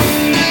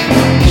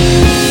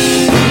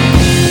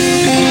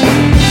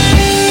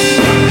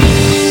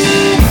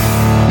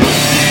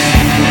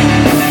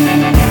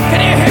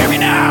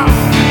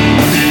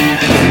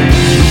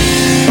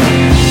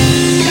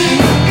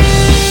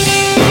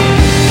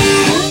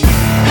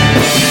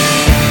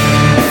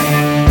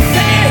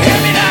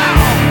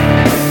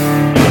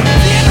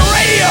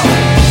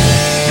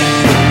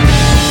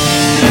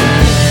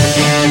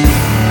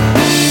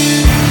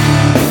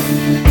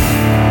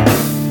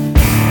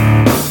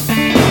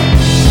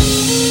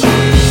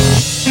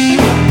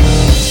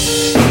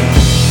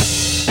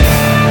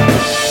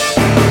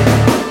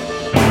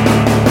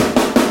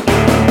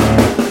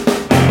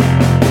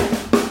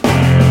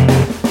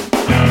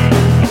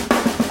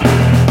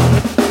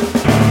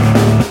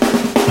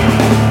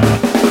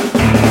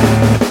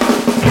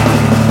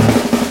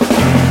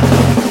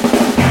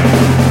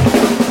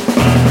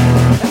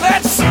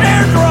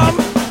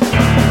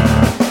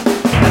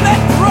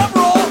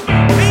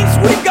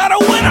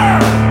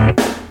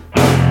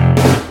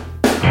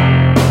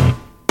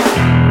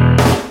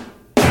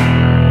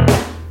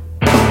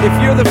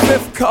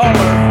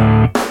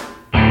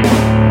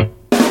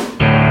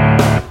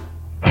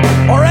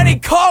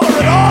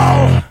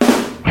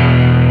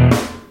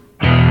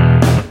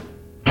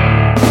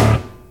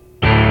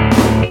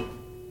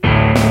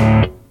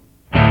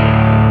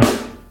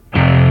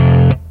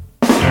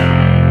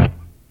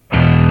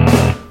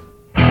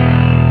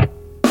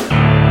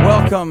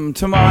 welcome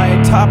to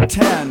my top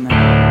 10.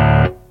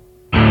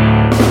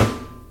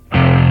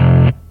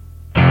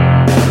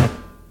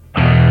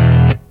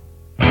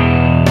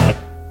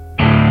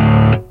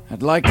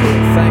 I'd like to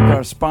thank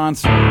our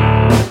sponsor.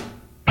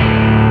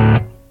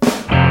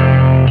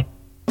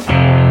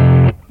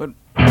 But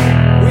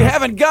we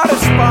haven't got a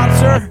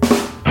sponsor.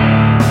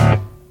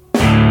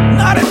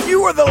 Not if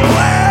you were the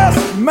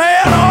last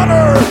man on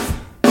Earth.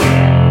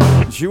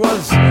 She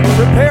was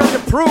prepared to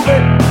prove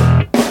it.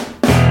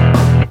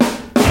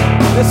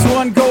 This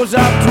one goes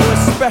out to a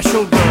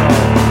special girl.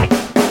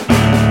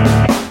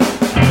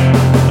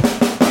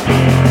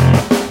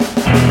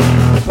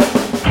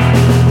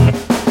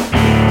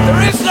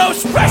 There is no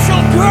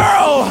special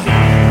girl!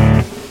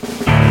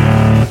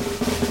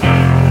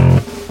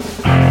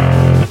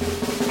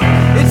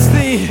 It's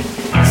the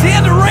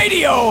end of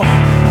radio.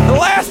 The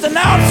last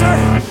announcer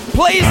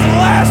plays the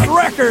last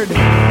record.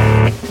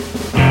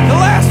 The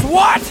last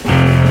what?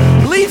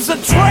 Leaves the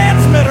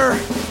transmitter.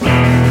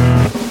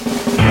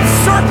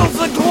 Circles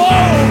the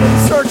globe in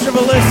search of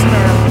a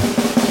listener.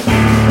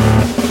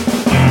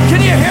 Can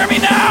you hear me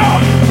now?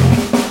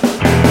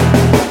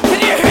 Can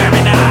you hear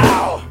me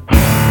now?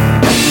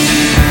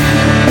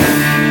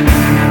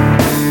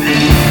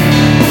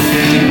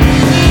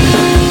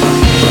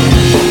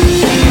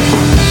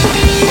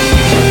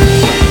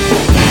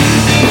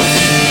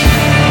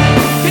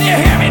 Can you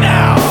hear me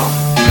now?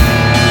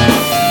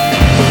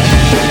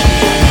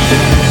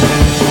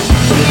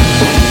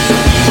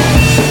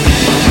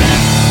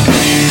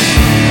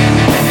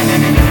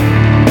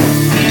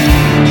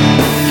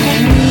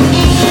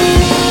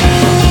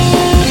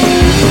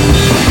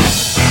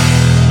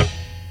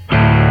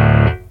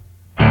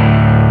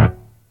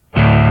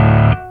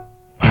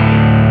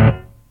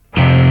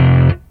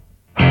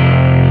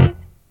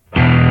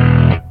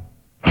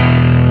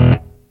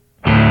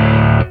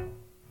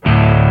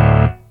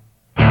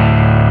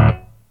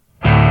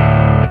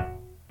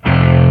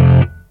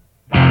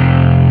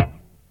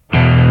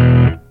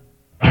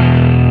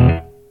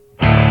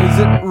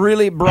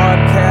 Really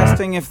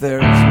broadcasting if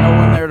there's no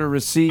one there to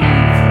receive? It's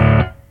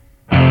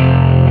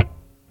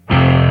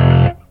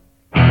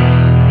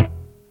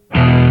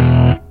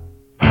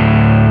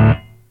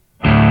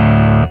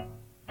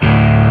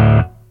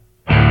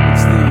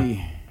the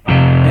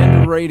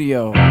end of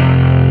radio.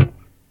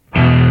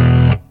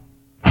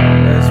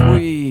 As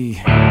we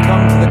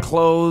come to the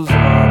close of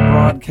our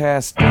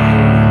broadcast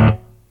day,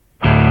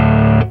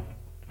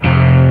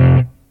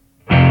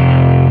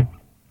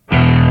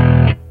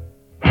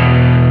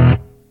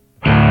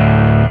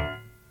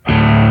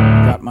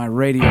 my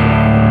radio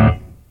on.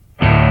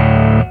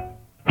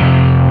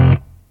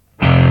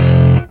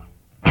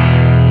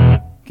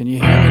 Can you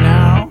hear me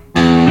now?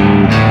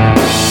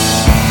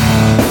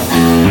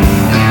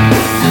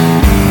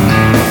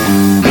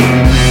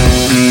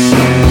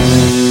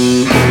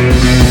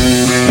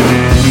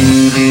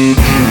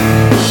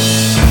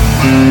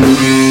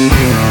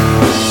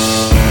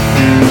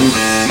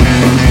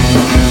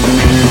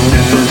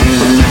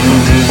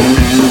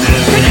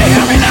 you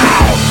hear me now?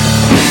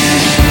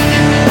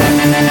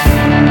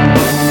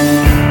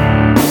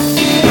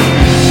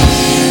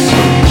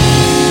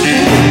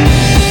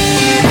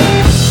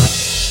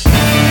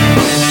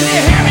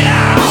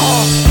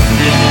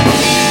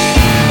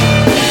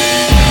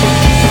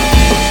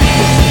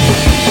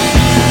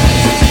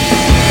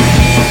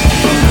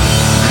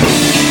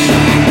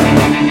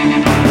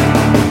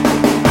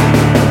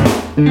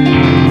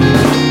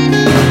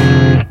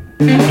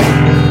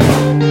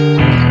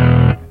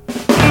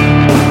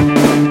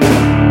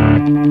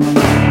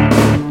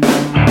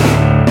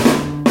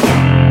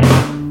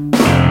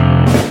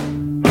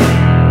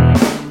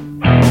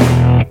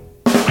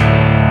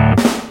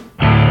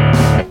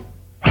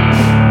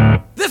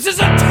 This is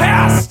a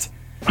test!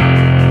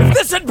 If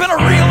this had been a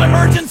real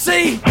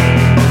emergency,